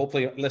optimist, and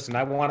hopefully, listen,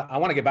 I want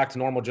to get back to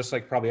normal, just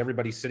like probably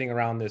everybody sitting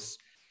around this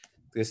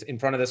in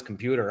front of this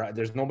computer.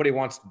 There's nobody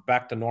wants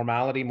back to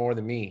normality more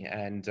than me.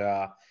 And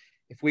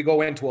if we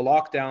go into a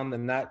lockdown,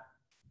 then that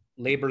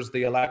labors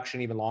the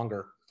election even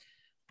longer.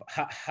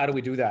 How do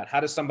we do that? How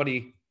does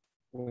somebody,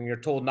 when you're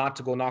told not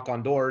to go knock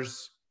on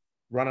doors,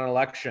 run an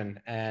election?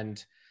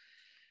 And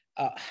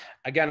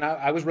again,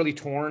 I was really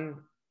torn,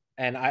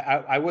 and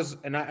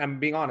I'm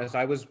being honest,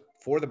 I was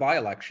for the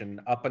by-election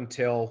up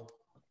until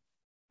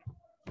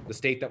the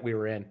state that we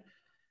were in.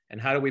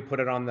 And how do we put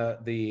it on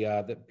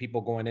the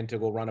people going in to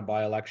go run a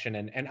by-election,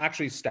 and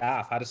actually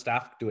staff? How does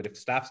staff do it? If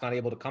staff's not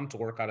able to come to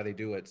work, how do they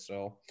do it?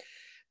 So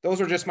those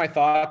are just my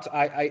thoughts.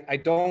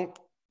 I don't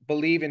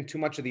believe in too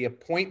much of the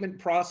appointment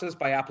process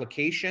by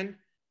application.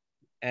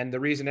 And the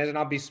reason is, and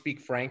I'll speak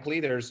frankly,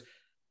 there's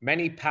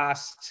many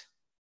past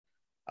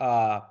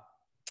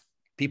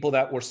people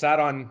that were sat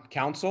on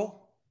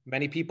council,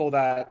 many people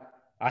that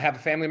I have a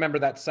family member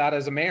that sat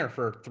as a mayor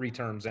for 3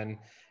 terms and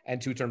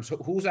 2 terms.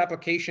 Whose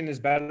application is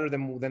better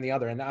than the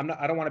other? And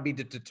I don't want to be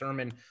to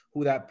determine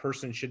who that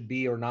person should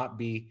be or not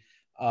be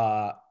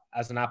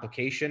as an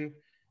application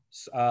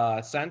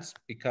sense,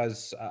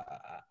 because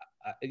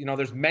you know,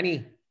 there's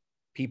many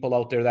people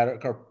out there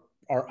that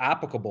are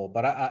applicable,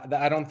 but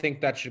I don't think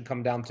that should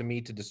come down to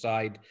me to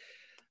decide.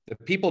 The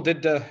people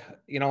did,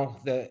 you know,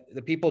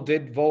 the people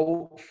did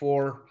vote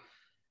for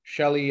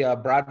Shelley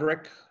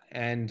Bradrick,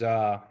 and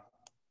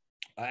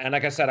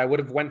like I said, I would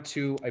have went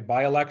to a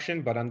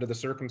by-election, but under the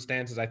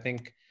circumstances, I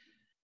think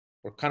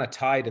we're kind of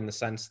tied in the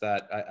sense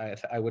that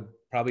I would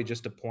probably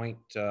just appoint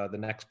the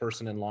next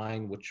person in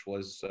line, which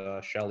was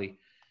Shelley.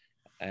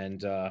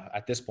 And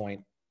at this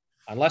point,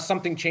 unless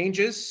something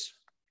changes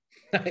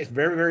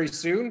very, very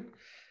soon,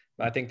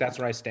 I think that's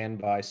where I stand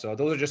by. So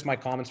those are just my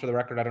comments for the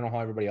record. I don't know how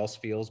everybody else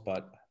feels,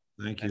 but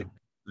thank you.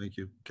 Thank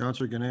you.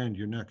 Councillor Ganand,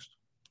 you're next.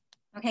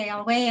 Okay,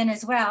 I'll weigh in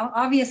as well.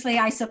 Obviously,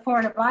 I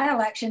support a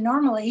by-election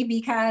normally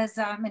because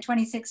in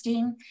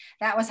 2016,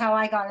 that was how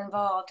I got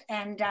involved.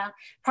 And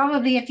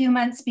probably a few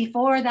months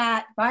before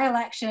that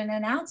by-election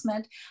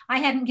announcement, I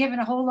hadn't given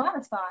a whole lot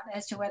of thought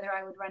as to whether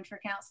I would run for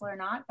council or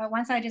not. But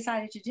once I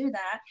decided to do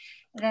that,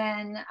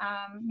 then,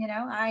 you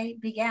know, I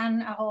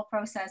began a whole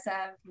process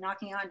of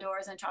knocking on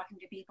doors and talking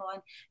to people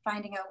and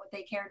finding out what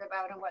they cared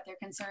about and what their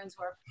concerns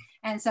were.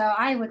 And so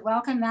I would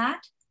welcome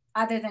that,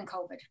 other than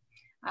COVID.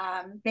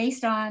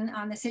 Based on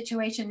the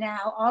situation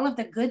now, all of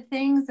the good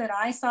things that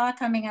I saw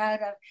coming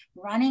out of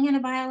running in a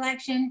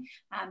by-election,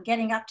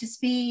 getting up to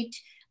speed,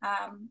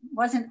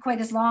 wasn't quite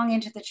as long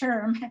into the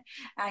term.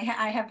 I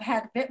have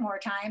had a bit more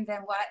time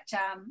than what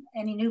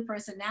any new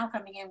person now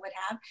coming in would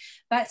have,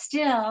 but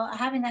still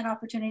having that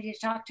opportunity to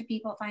talk to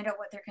people, find out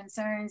what their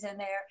concerns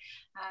and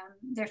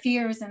their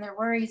fears and their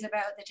worries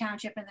about the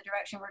township and the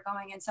direction we're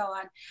going and so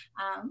on,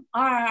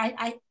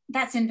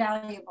 that's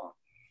invaluable.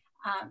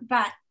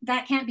 But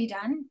that can't be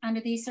done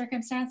under these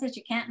circumstances.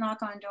 You can't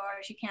knock on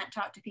doors, you can't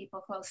talk to people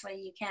closely,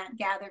 you can't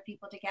gather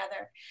people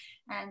together.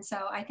 And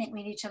so I think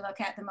we need to look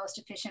at the most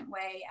efficient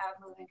way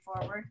of moving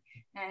forward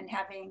and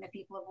having the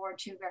people of Ward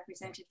 2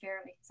 represented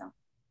fairly. So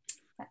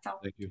that's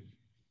all. Thank you.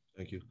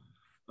 Thank you.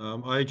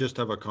 I just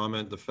have a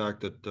comment, the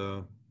fact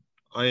that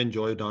I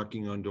enjoy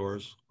knocking on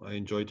doors. I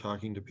enjoy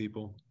talking to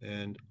people.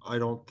 And I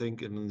don't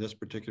think in this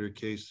particular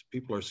case,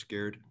 people are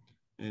scared.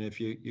 And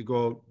if you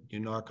go out, you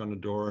knock on the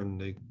door and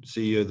they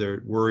see you,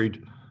 they're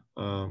worried.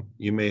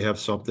 You may have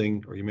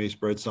something or you may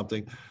spread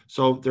something.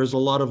 So there's a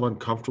lot of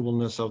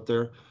uncomfortableness out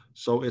there.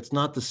 So it's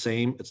not the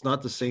same. It's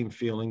not the same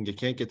feeling. You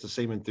can't get the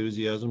same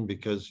enthusiasm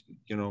because,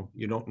 you know,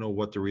 you don't know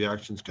what the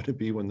reaction is going to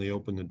be when they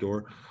open the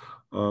door.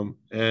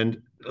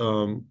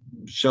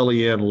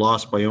 Shelley Ann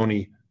lost by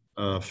only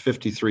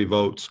 53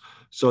 votes.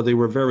 So they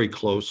were very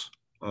close.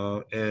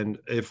 And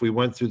if we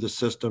went through the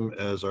system,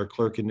 as our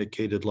clerk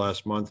indicated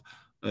last month,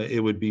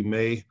 it would be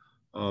May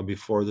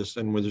before this,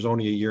 and when there's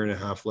only a year and a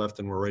half left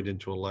and we're right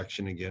into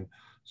election again.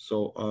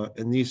 So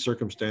in these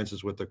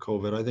circumstances with the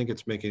COVID, I think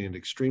it's making it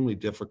extremely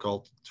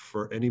difficult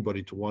for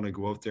anybody to want to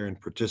go out there and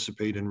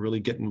participate and really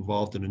get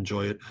involved and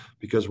enjoy it,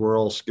 because we're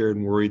all scared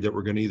and worried that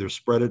we're going to either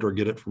spread it or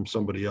get it from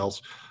somebody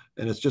else.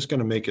 And it's just going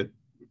to make it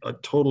a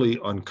totally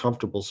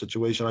uncomfortable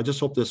situation. I just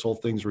hope this whole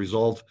thing's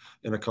resolved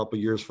in a couple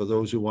of years for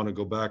those who want to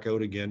go back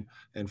out again,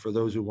 and for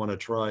those who want to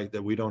try,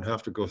 that we don't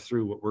have to go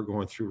through what we're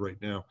going through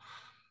right now.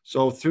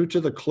 So through to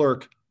the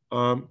clerk,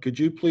 could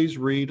you please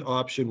read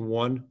option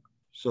 1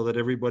 so that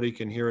everybody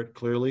can hear it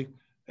clearly,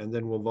 and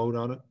then we'll vote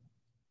on it?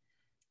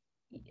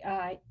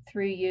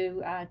 Through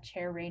you,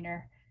 Chair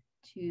Rayner,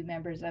 to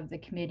members of the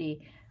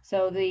committee.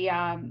 So the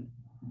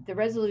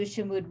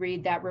resolution would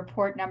read that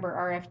report number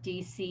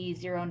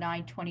RFDC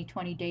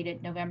 09-2020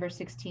 dated November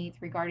 16th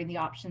regarding the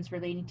options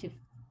relating to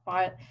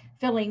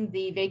filling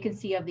the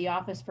vacancy of the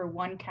office for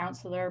one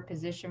councillor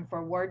position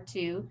for Ward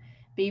 2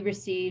 be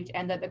received,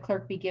 and that the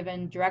clerk be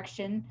given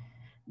direction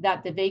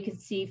that the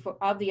vacancy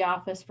of the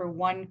office for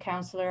one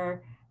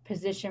councillor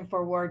position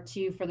for Ward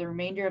 2 for the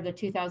remainder of the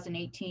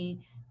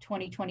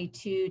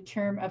 2018-2022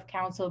 term of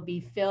council be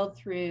filled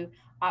through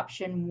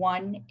option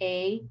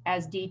 1A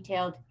as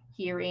detailed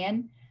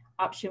herein.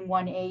 Option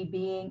 1A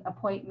being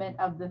appointment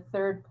of the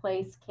third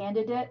place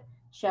candidate,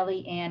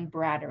 Shelley Ann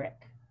Braderick.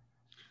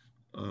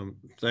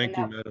 Thank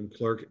you, Madam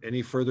Clerk.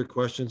 Any further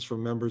questions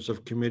from members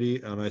of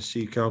committee? And I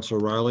see Councillor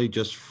Riley,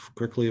 just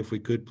quickly, if we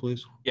could,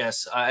 please.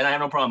 Yes, and I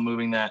have no problem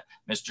moving that,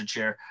 Mr.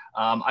 Chair.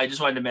 I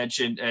just wanted to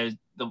mention the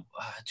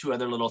 2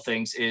 other little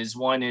things. Is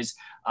one is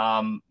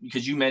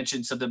because you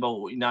mentioned something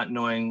about not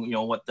knowing,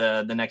 what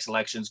the next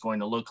election is going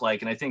to look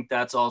like, and I think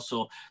that's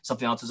also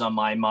something else is on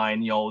my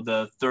mind.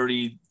 The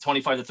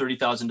 $25,000 to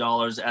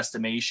 $30,000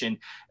 estimation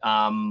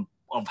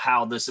of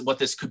how what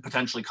this could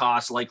potentially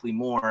cost, likely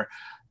more,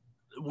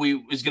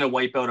 is going to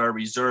wipe out our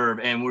reserve,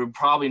 and we're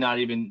probably not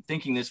even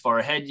thinking this far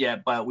ahead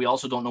yet, but we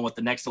also don't know what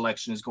the next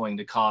election is going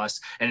to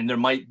cost, and there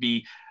might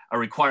be a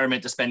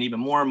requirement to spend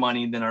even more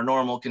money than our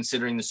normal,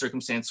 considering the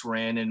circumstance we're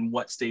in and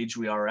what stage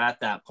we are at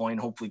that point.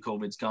 Hopefully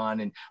COVID's gone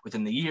and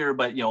within the year,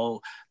 but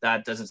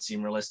that doesn't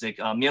seem realistic.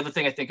 The other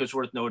thing I think is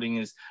worth noting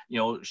is,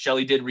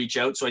 Shelley did reach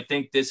out. So I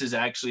think this is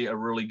actually a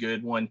really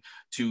good one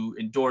to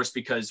endorse,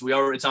 because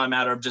it's not a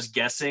matter of just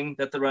guessing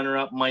that the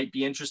runner-up might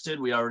be interested.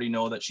 We already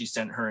know that she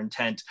sent her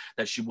intent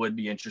that she would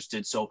be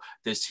interested. So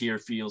this here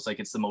feels like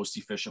it's the most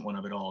efficient one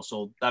of it all.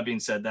 So that being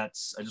said, I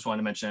just wanted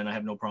to mention, and I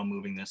have no problem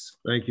moving this.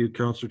 Thank you,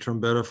 Councillor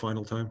Trombetta.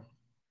 Final time.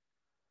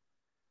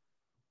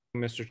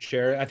 Mr.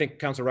 Chair, I think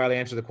Councillor Riley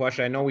answered the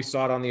question. I know we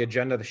saw it on the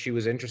agenda that she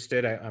was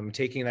interested. I'm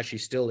taking that she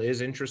still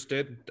is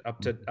interested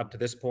up to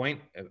this point.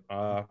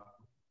 I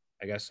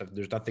guess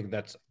there's nothing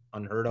that's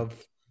unheard of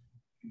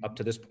up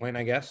to this point.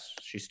 I guess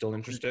she's still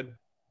interested.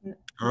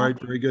 All right,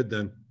 very good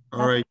then.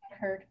 All right.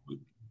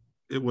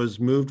 It was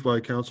moved by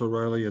Councillor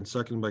Riley and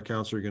seconded by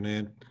Councillor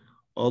Ganaan.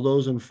 All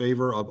those in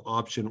favor of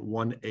option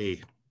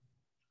 1A?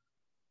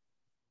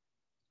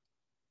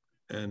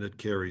 And it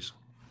carries.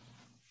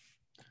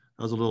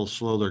 I was a little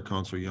slow there,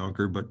 Councillor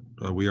Yonker, but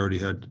we already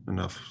had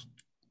enough.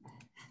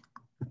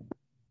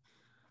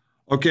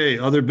 Okay,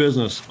 other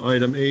business.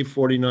 Item A,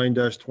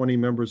 49-20,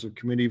 members of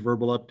committee,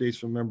 verbal updates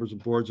from members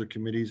of boards or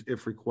committees,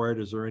 if required.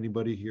 Is there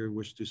anybody here who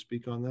wish to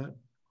speak on that?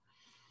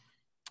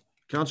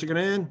 Councillor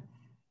Ganaan?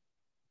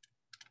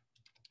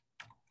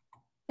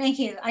 Thank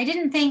you. I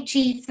didn't think,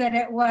 Chief, that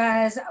it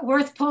was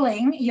worth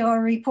pulling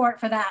your report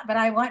for that, but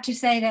I want to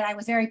say that I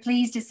was very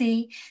pleased to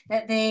see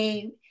that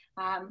they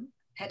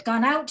had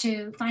gone out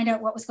to find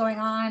out what was going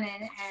on,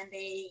 and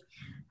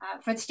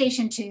for the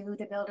Station 2,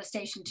 the build of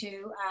Station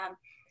 2.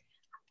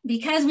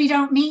 Because we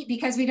don't meet,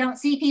 because we don't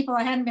see people,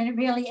 I hadn't been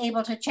really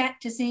able to check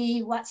to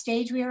see what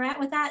stage we were at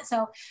with that.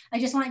 So I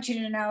just want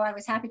you to know I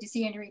was happy to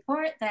see in the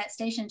report that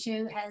Station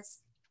 2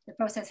 the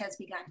process has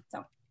begun.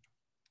 So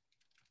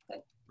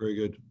good. Very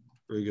good.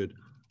 Very good.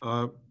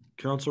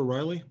 Councillor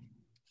Riley?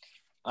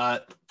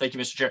 Thank you,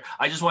 Mr. Chair.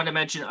 I just wanted to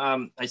mention,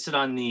 I sit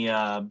on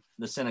the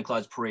Santa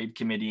Claus Parade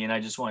Committee, and I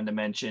just wanted to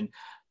mention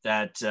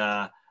that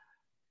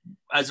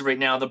as of right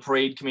now, the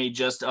parade committee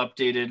just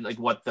updated like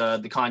what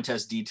the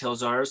contest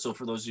details are. So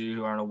for those of you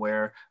who aren't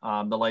aware,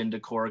 the light and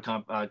decor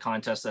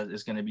contest that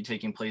is going to be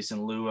taking place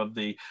in lieu of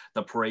the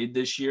parade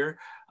this year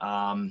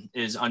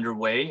is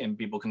underway, and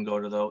people can go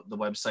to the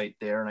website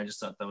there. And I just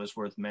thought that was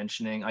worth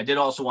mentioning. I did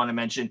also want to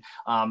mention,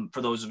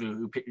 for those of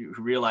you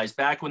who realize,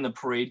 back when the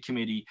parade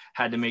committee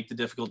had to make the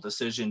difficult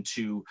decision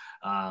to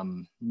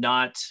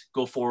not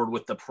go forward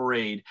with the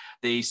parade,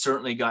 they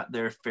certainly got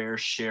their fair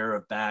share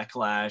of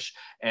backlash.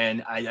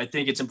 And I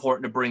think it's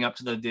important to bring up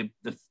to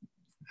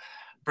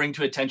bring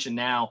to attention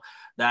now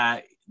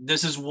that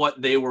this is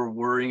what they were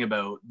worrying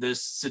about,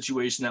 this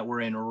situation that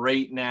we're in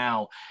right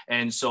now.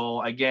 And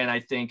so again, I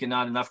think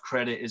not enough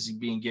credit is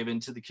being given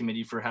to the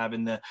committee for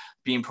having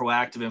being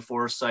proactive and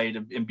foresight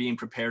and being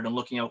prepared and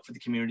looking out for the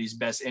community's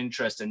best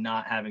interest and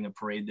not having a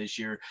parade this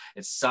year.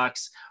 It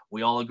sucks.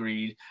 We all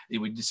agreed. It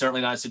was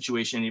certainly not a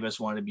situation any of us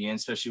wanted to be in,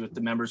 especially with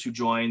the members who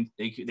joined.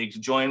 They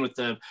joined with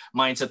the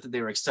mindset that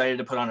they were excited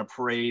to put on a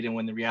parade, and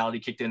when the reality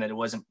kicked in that it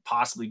wasn't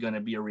possibly going to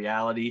be a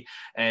reality,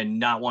 and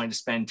not wanting to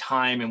spend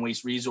time and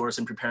waste resource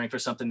in preparing for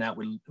something that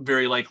would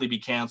very likely be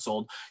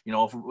canceled. You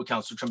know, if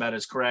Councillor Trombetta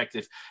is correct,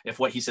 if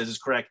what he says is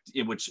correct,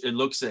 which it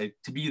looks to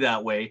be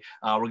that way,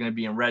 we're going to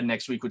be in red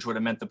next week, which would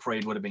have meant the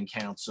parade would have been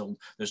canceled.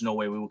 There's no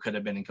way we could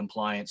have been in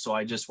compliance. So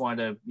I just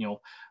wanted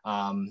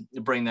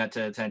to, bring that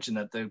to attention,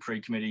 that the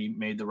parade committee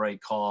made the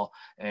right call,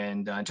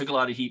 and took a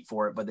lot of heat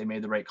for it, but they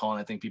made the right call. And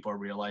I think people are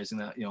realizing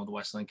that, the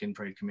West Lincoln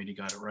Parade Committee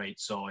got it right.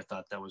 So I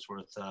thought that was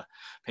worth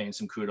paying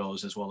some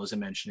kudos, as well as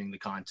mentioning the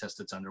contest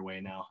that's underway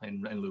now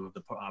in lieu of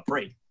the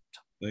parade.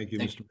 Thank you,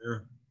 Mr.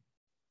 Mayor.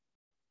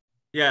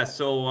 Yeah,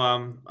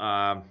 so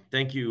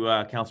thank you,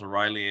 Councilor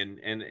Riley,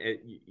 and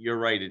you're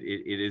right.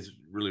 It is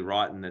really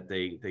rotten that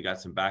they got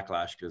some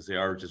backlash, because they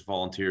are just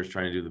volunteers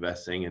trying to do the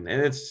best thing, and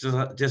it's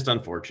just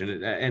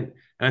unfortunate. And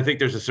I think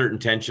there's a certain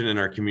tension in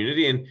our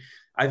community, and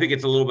I think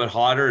it's a little bit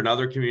hotter in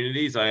other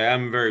communities. I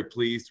am very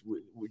pleased,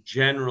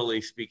 generally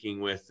speaking,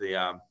 with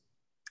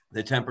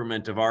the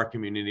temperament of our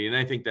community, and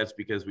I think that's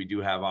because we do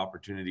have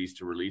opportunities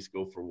to release,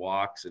 go for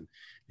walks, and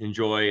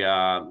enjoy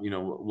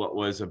what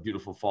was a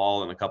beautiful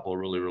fall and a couple of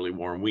really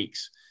warm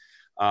weeks,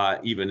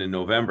 even in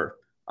November.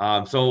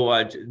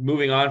 So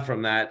moving on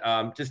from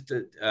that, just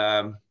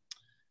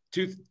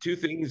two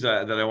things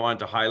that I wanted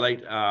to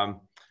highlight.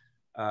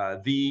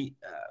 The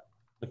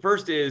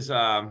first is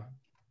kind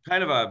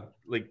of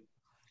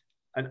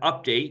an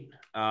update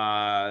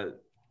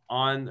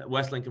on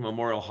West Lincoln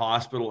Memorial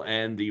Hospital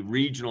and the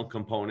regional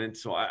component.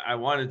 So I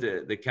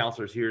wanted the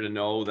councillors here to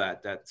know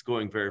that that's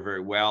going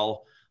very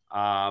well.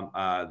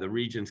 The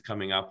region's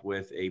coming up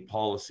with a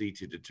policy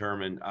to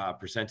determine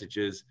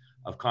percentages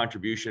of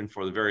contribution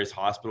for the various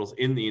hospitals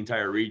in the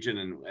entire region,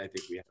 and I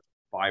think we have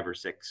 5 or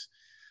 6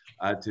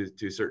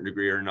 to a certain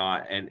degree or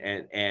not.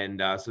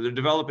 And so they're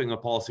developing a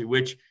policy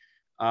which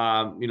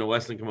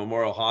West Lincoln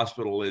Memorial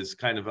Hospital is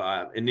kind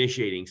of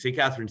initiating. St.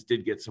 Catharines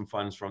did get some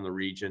funds from the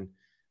region.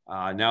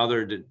 Now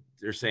they're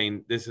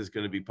saying this is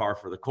going to be par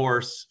for the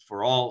course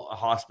for all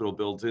hospital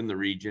builds in the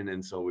region,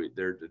 and so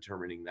they're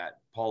determining that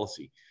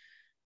policy.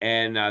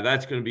 And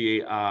that's going to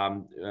be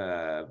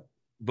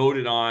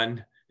voted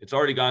on. It's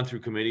already gone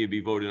through committee. It'll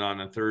be voted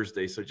on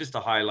Thursday. So just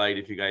to highlight,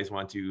 if you guys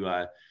want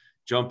to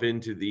jump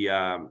into the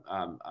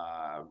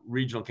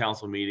regional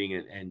council meeting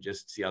and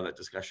just see how that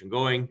discussion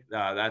going,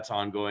 that's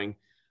ongoing.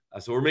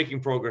 So we're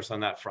making progress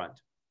on that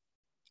front.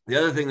 The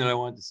other thing that I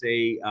wanted to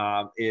say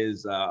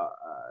is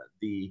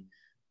the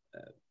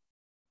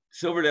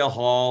Silverdale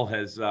Hall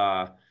has,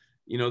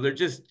 they're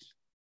just,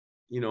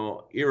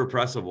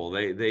 irrepressible.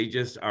 They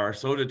just are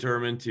so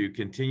determined to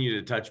continue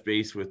to touch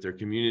base with their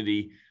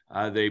community.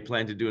 They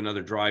plan to do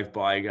another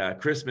drive-by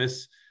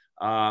Christmas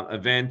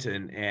event,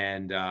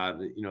 and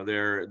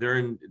they're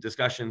in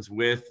discussions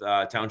with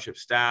township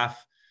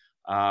staff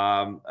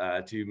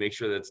to make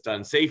sure that it's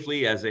done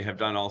safely, as they have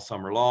done all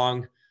summer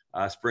long,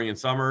 spring and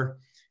summer.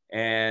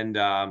 And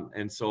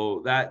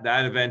so that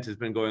event has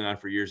been going on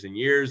for years and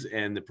years,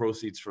 and the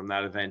proceeds from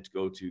that event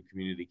go to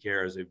community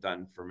care, as they've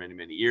done for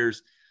many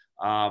years.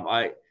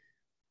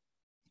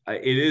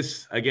 It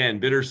is, again,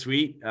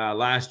 bittersweet.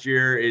 Last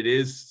year, it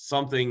is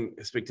something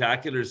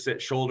spectacular to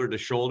sit shoulder to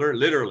shoulder,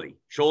 literally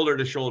shoulder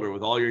to shoulder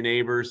with all your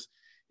neighbors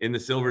in the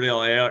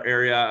Silverdale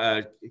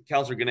area.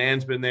 Councillor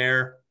Ganan's been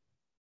there.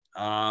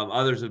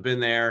 Others have been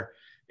there.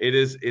 It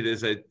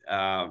is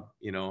a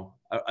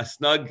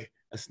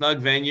snug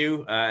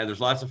venue.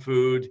 There's lots of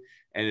food,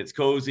 and it's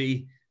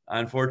cozy.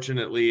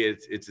 Unfortunately,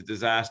 it's a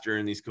disaster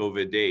in these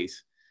COVID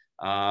days.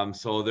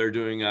 So they're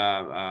doing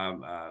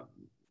a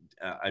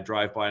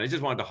drive-by, and I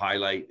just wanted to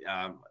highlight,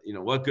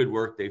 what good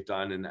work they've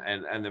done,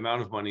 and the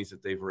amount of monies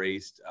that they've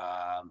raised,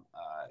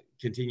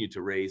 continue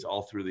to raise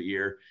all through the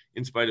year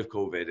in spite of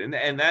COVID,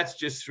 and that's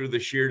just through the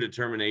sheer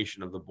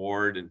determination of the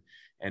board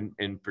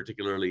and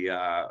particularly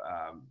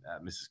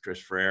Mrs. Chris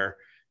Frere,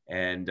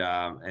 and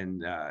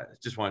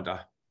just wanted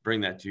to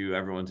bring that to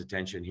everyone's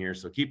attention here.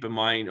 So keep in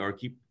mind, or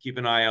keep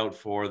an eye out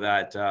for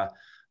that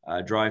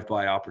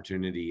drive-by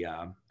opportunity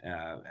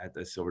at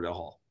the Silverdale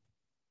Hall.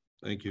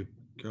 Thank you.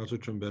 Councillor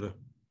Trombetta.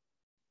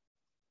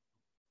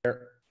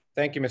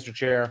 Thank you, Mr.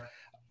 Chair.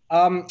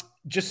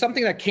 Just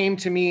something that came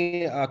to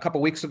me a couple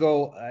weeks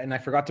ago, and I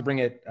forgot to bring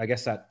it, I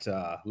guess, at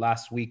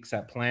last week's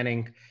at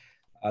planning.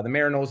 The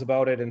mayor knows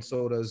about it, and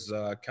so does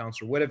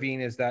Councillor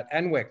Witteveen, is that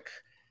Enwick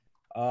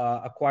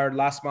acquired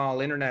Last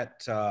Mile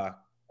Internet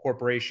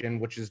Corporation,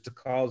 which is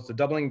to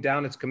doubling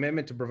down its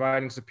commitment to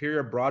providing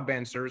superior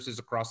broadband services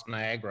across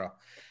Niagara.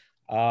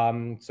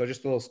 So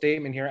just a little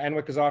statement here.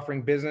 Enwick is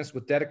offering business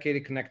with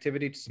dedicated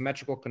connectivity to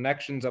symmetrical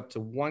connections up to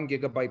 1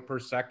 gigabit per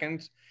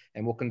second,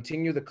 and will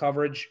continue the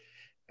coverage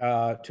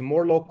to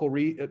more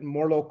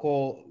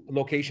local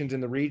locations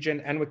in the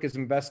region. NWIC is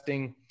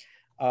investing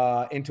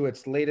into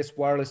its latest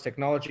wireless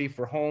technology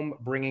for home,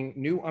 bringing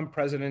new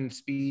unprecedented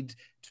speeds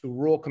to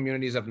rural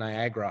communities of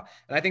Niagara.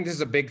 And I think this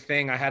is a big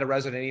thing. I had a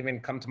resident even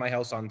come to my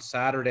house on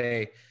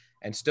Saturday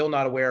and still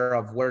not aware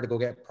of where to go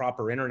get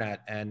proper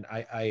internet. And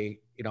I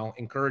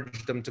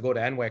encouraged them to go to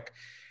NWIC.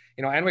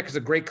 NWIC is a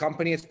great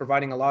company. It's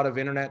providing a lot of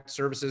internet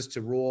services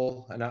to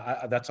rural, and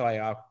that's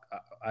why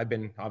I've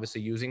been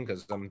obviously using,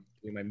 because I'm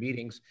doing my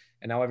meetings,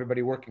 and now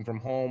everybody working from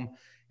home.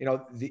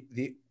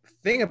 The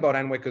thing about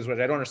NWIC is,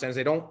 what I don't understand is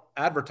they don't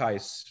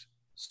advertise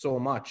so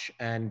much,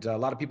 and a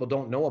lot of people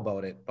don't know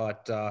about it.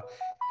 But if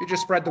you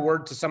just spread the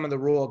word to some of the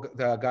rural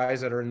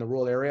guys that are in the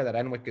rural area, that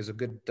NWIC is a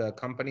good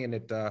company, and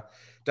it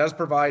does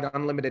provide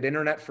unlimited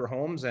internet for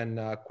homes and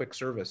quick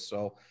service.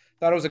 So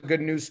I thought it was a good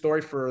news story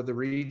for the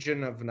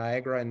region of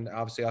Niagara and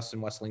obviously us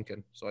in West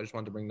Lincoln. So I just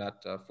wanted to bring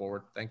that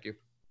forward. Thank you.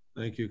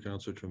 Thank you,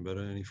 Councillor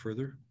Trombetta. Any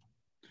further?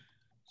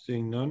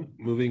 Seeing none,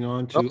 moving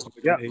on to.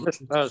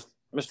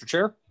 Mr.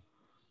 Chair.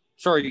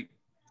 Sorry.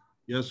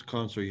 Yes,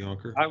 Councillor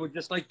Yonker. I would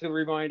just like to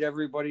remind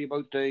everybody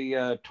about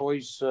the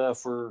toys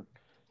for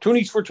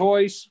Toonies for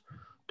Toys.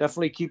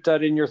 Definitely keep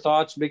that in your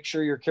thoughts. Make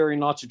sure you're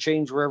carrying lots of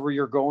change wherever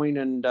you're going,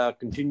 and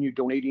continue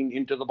donating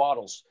into the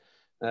bottles.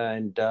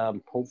 And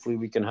hopefully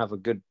we can have a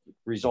good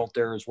result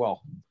there as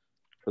well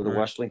for the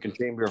West Lincoln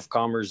Chamber of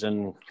Commerce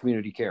and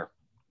Community Care.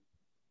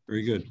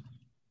 Very good.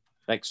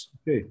 Thanks.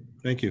 Okay,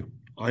 thank you.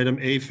 Item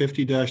A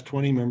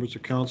 50-20, members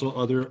of council,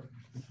 other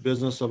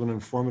business of an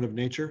informative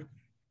nature.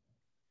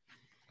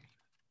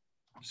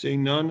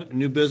 Seeing none,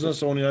 new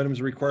business, only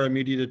items require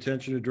immediate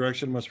attention or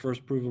direction must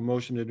first prove a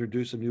motion to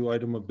introduce a new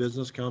item of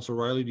business. Councilor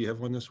Riley, do you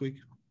have one this week?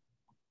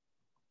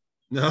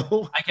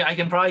 No? I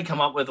can probably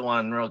come up with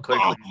one real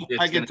quickly. Oh,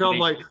 I can tell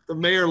by the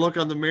mayor look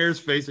on the mayor's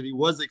face that he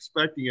was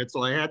expecting it,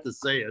 so I had to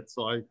say it.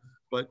 So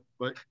but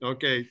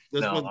okay,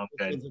 this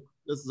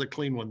is a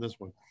clean one, this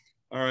one.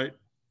 All right,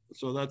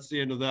 so that's the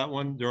end of that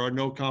one. There are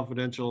no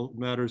confidential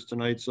matters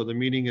tonight, so the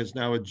meeting is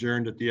now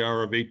adjourned at the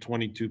hour of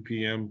 8:22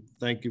 p.m.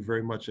 Thank you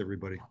very much,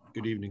 everybody.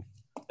 Good evening.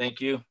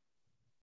 Thank you.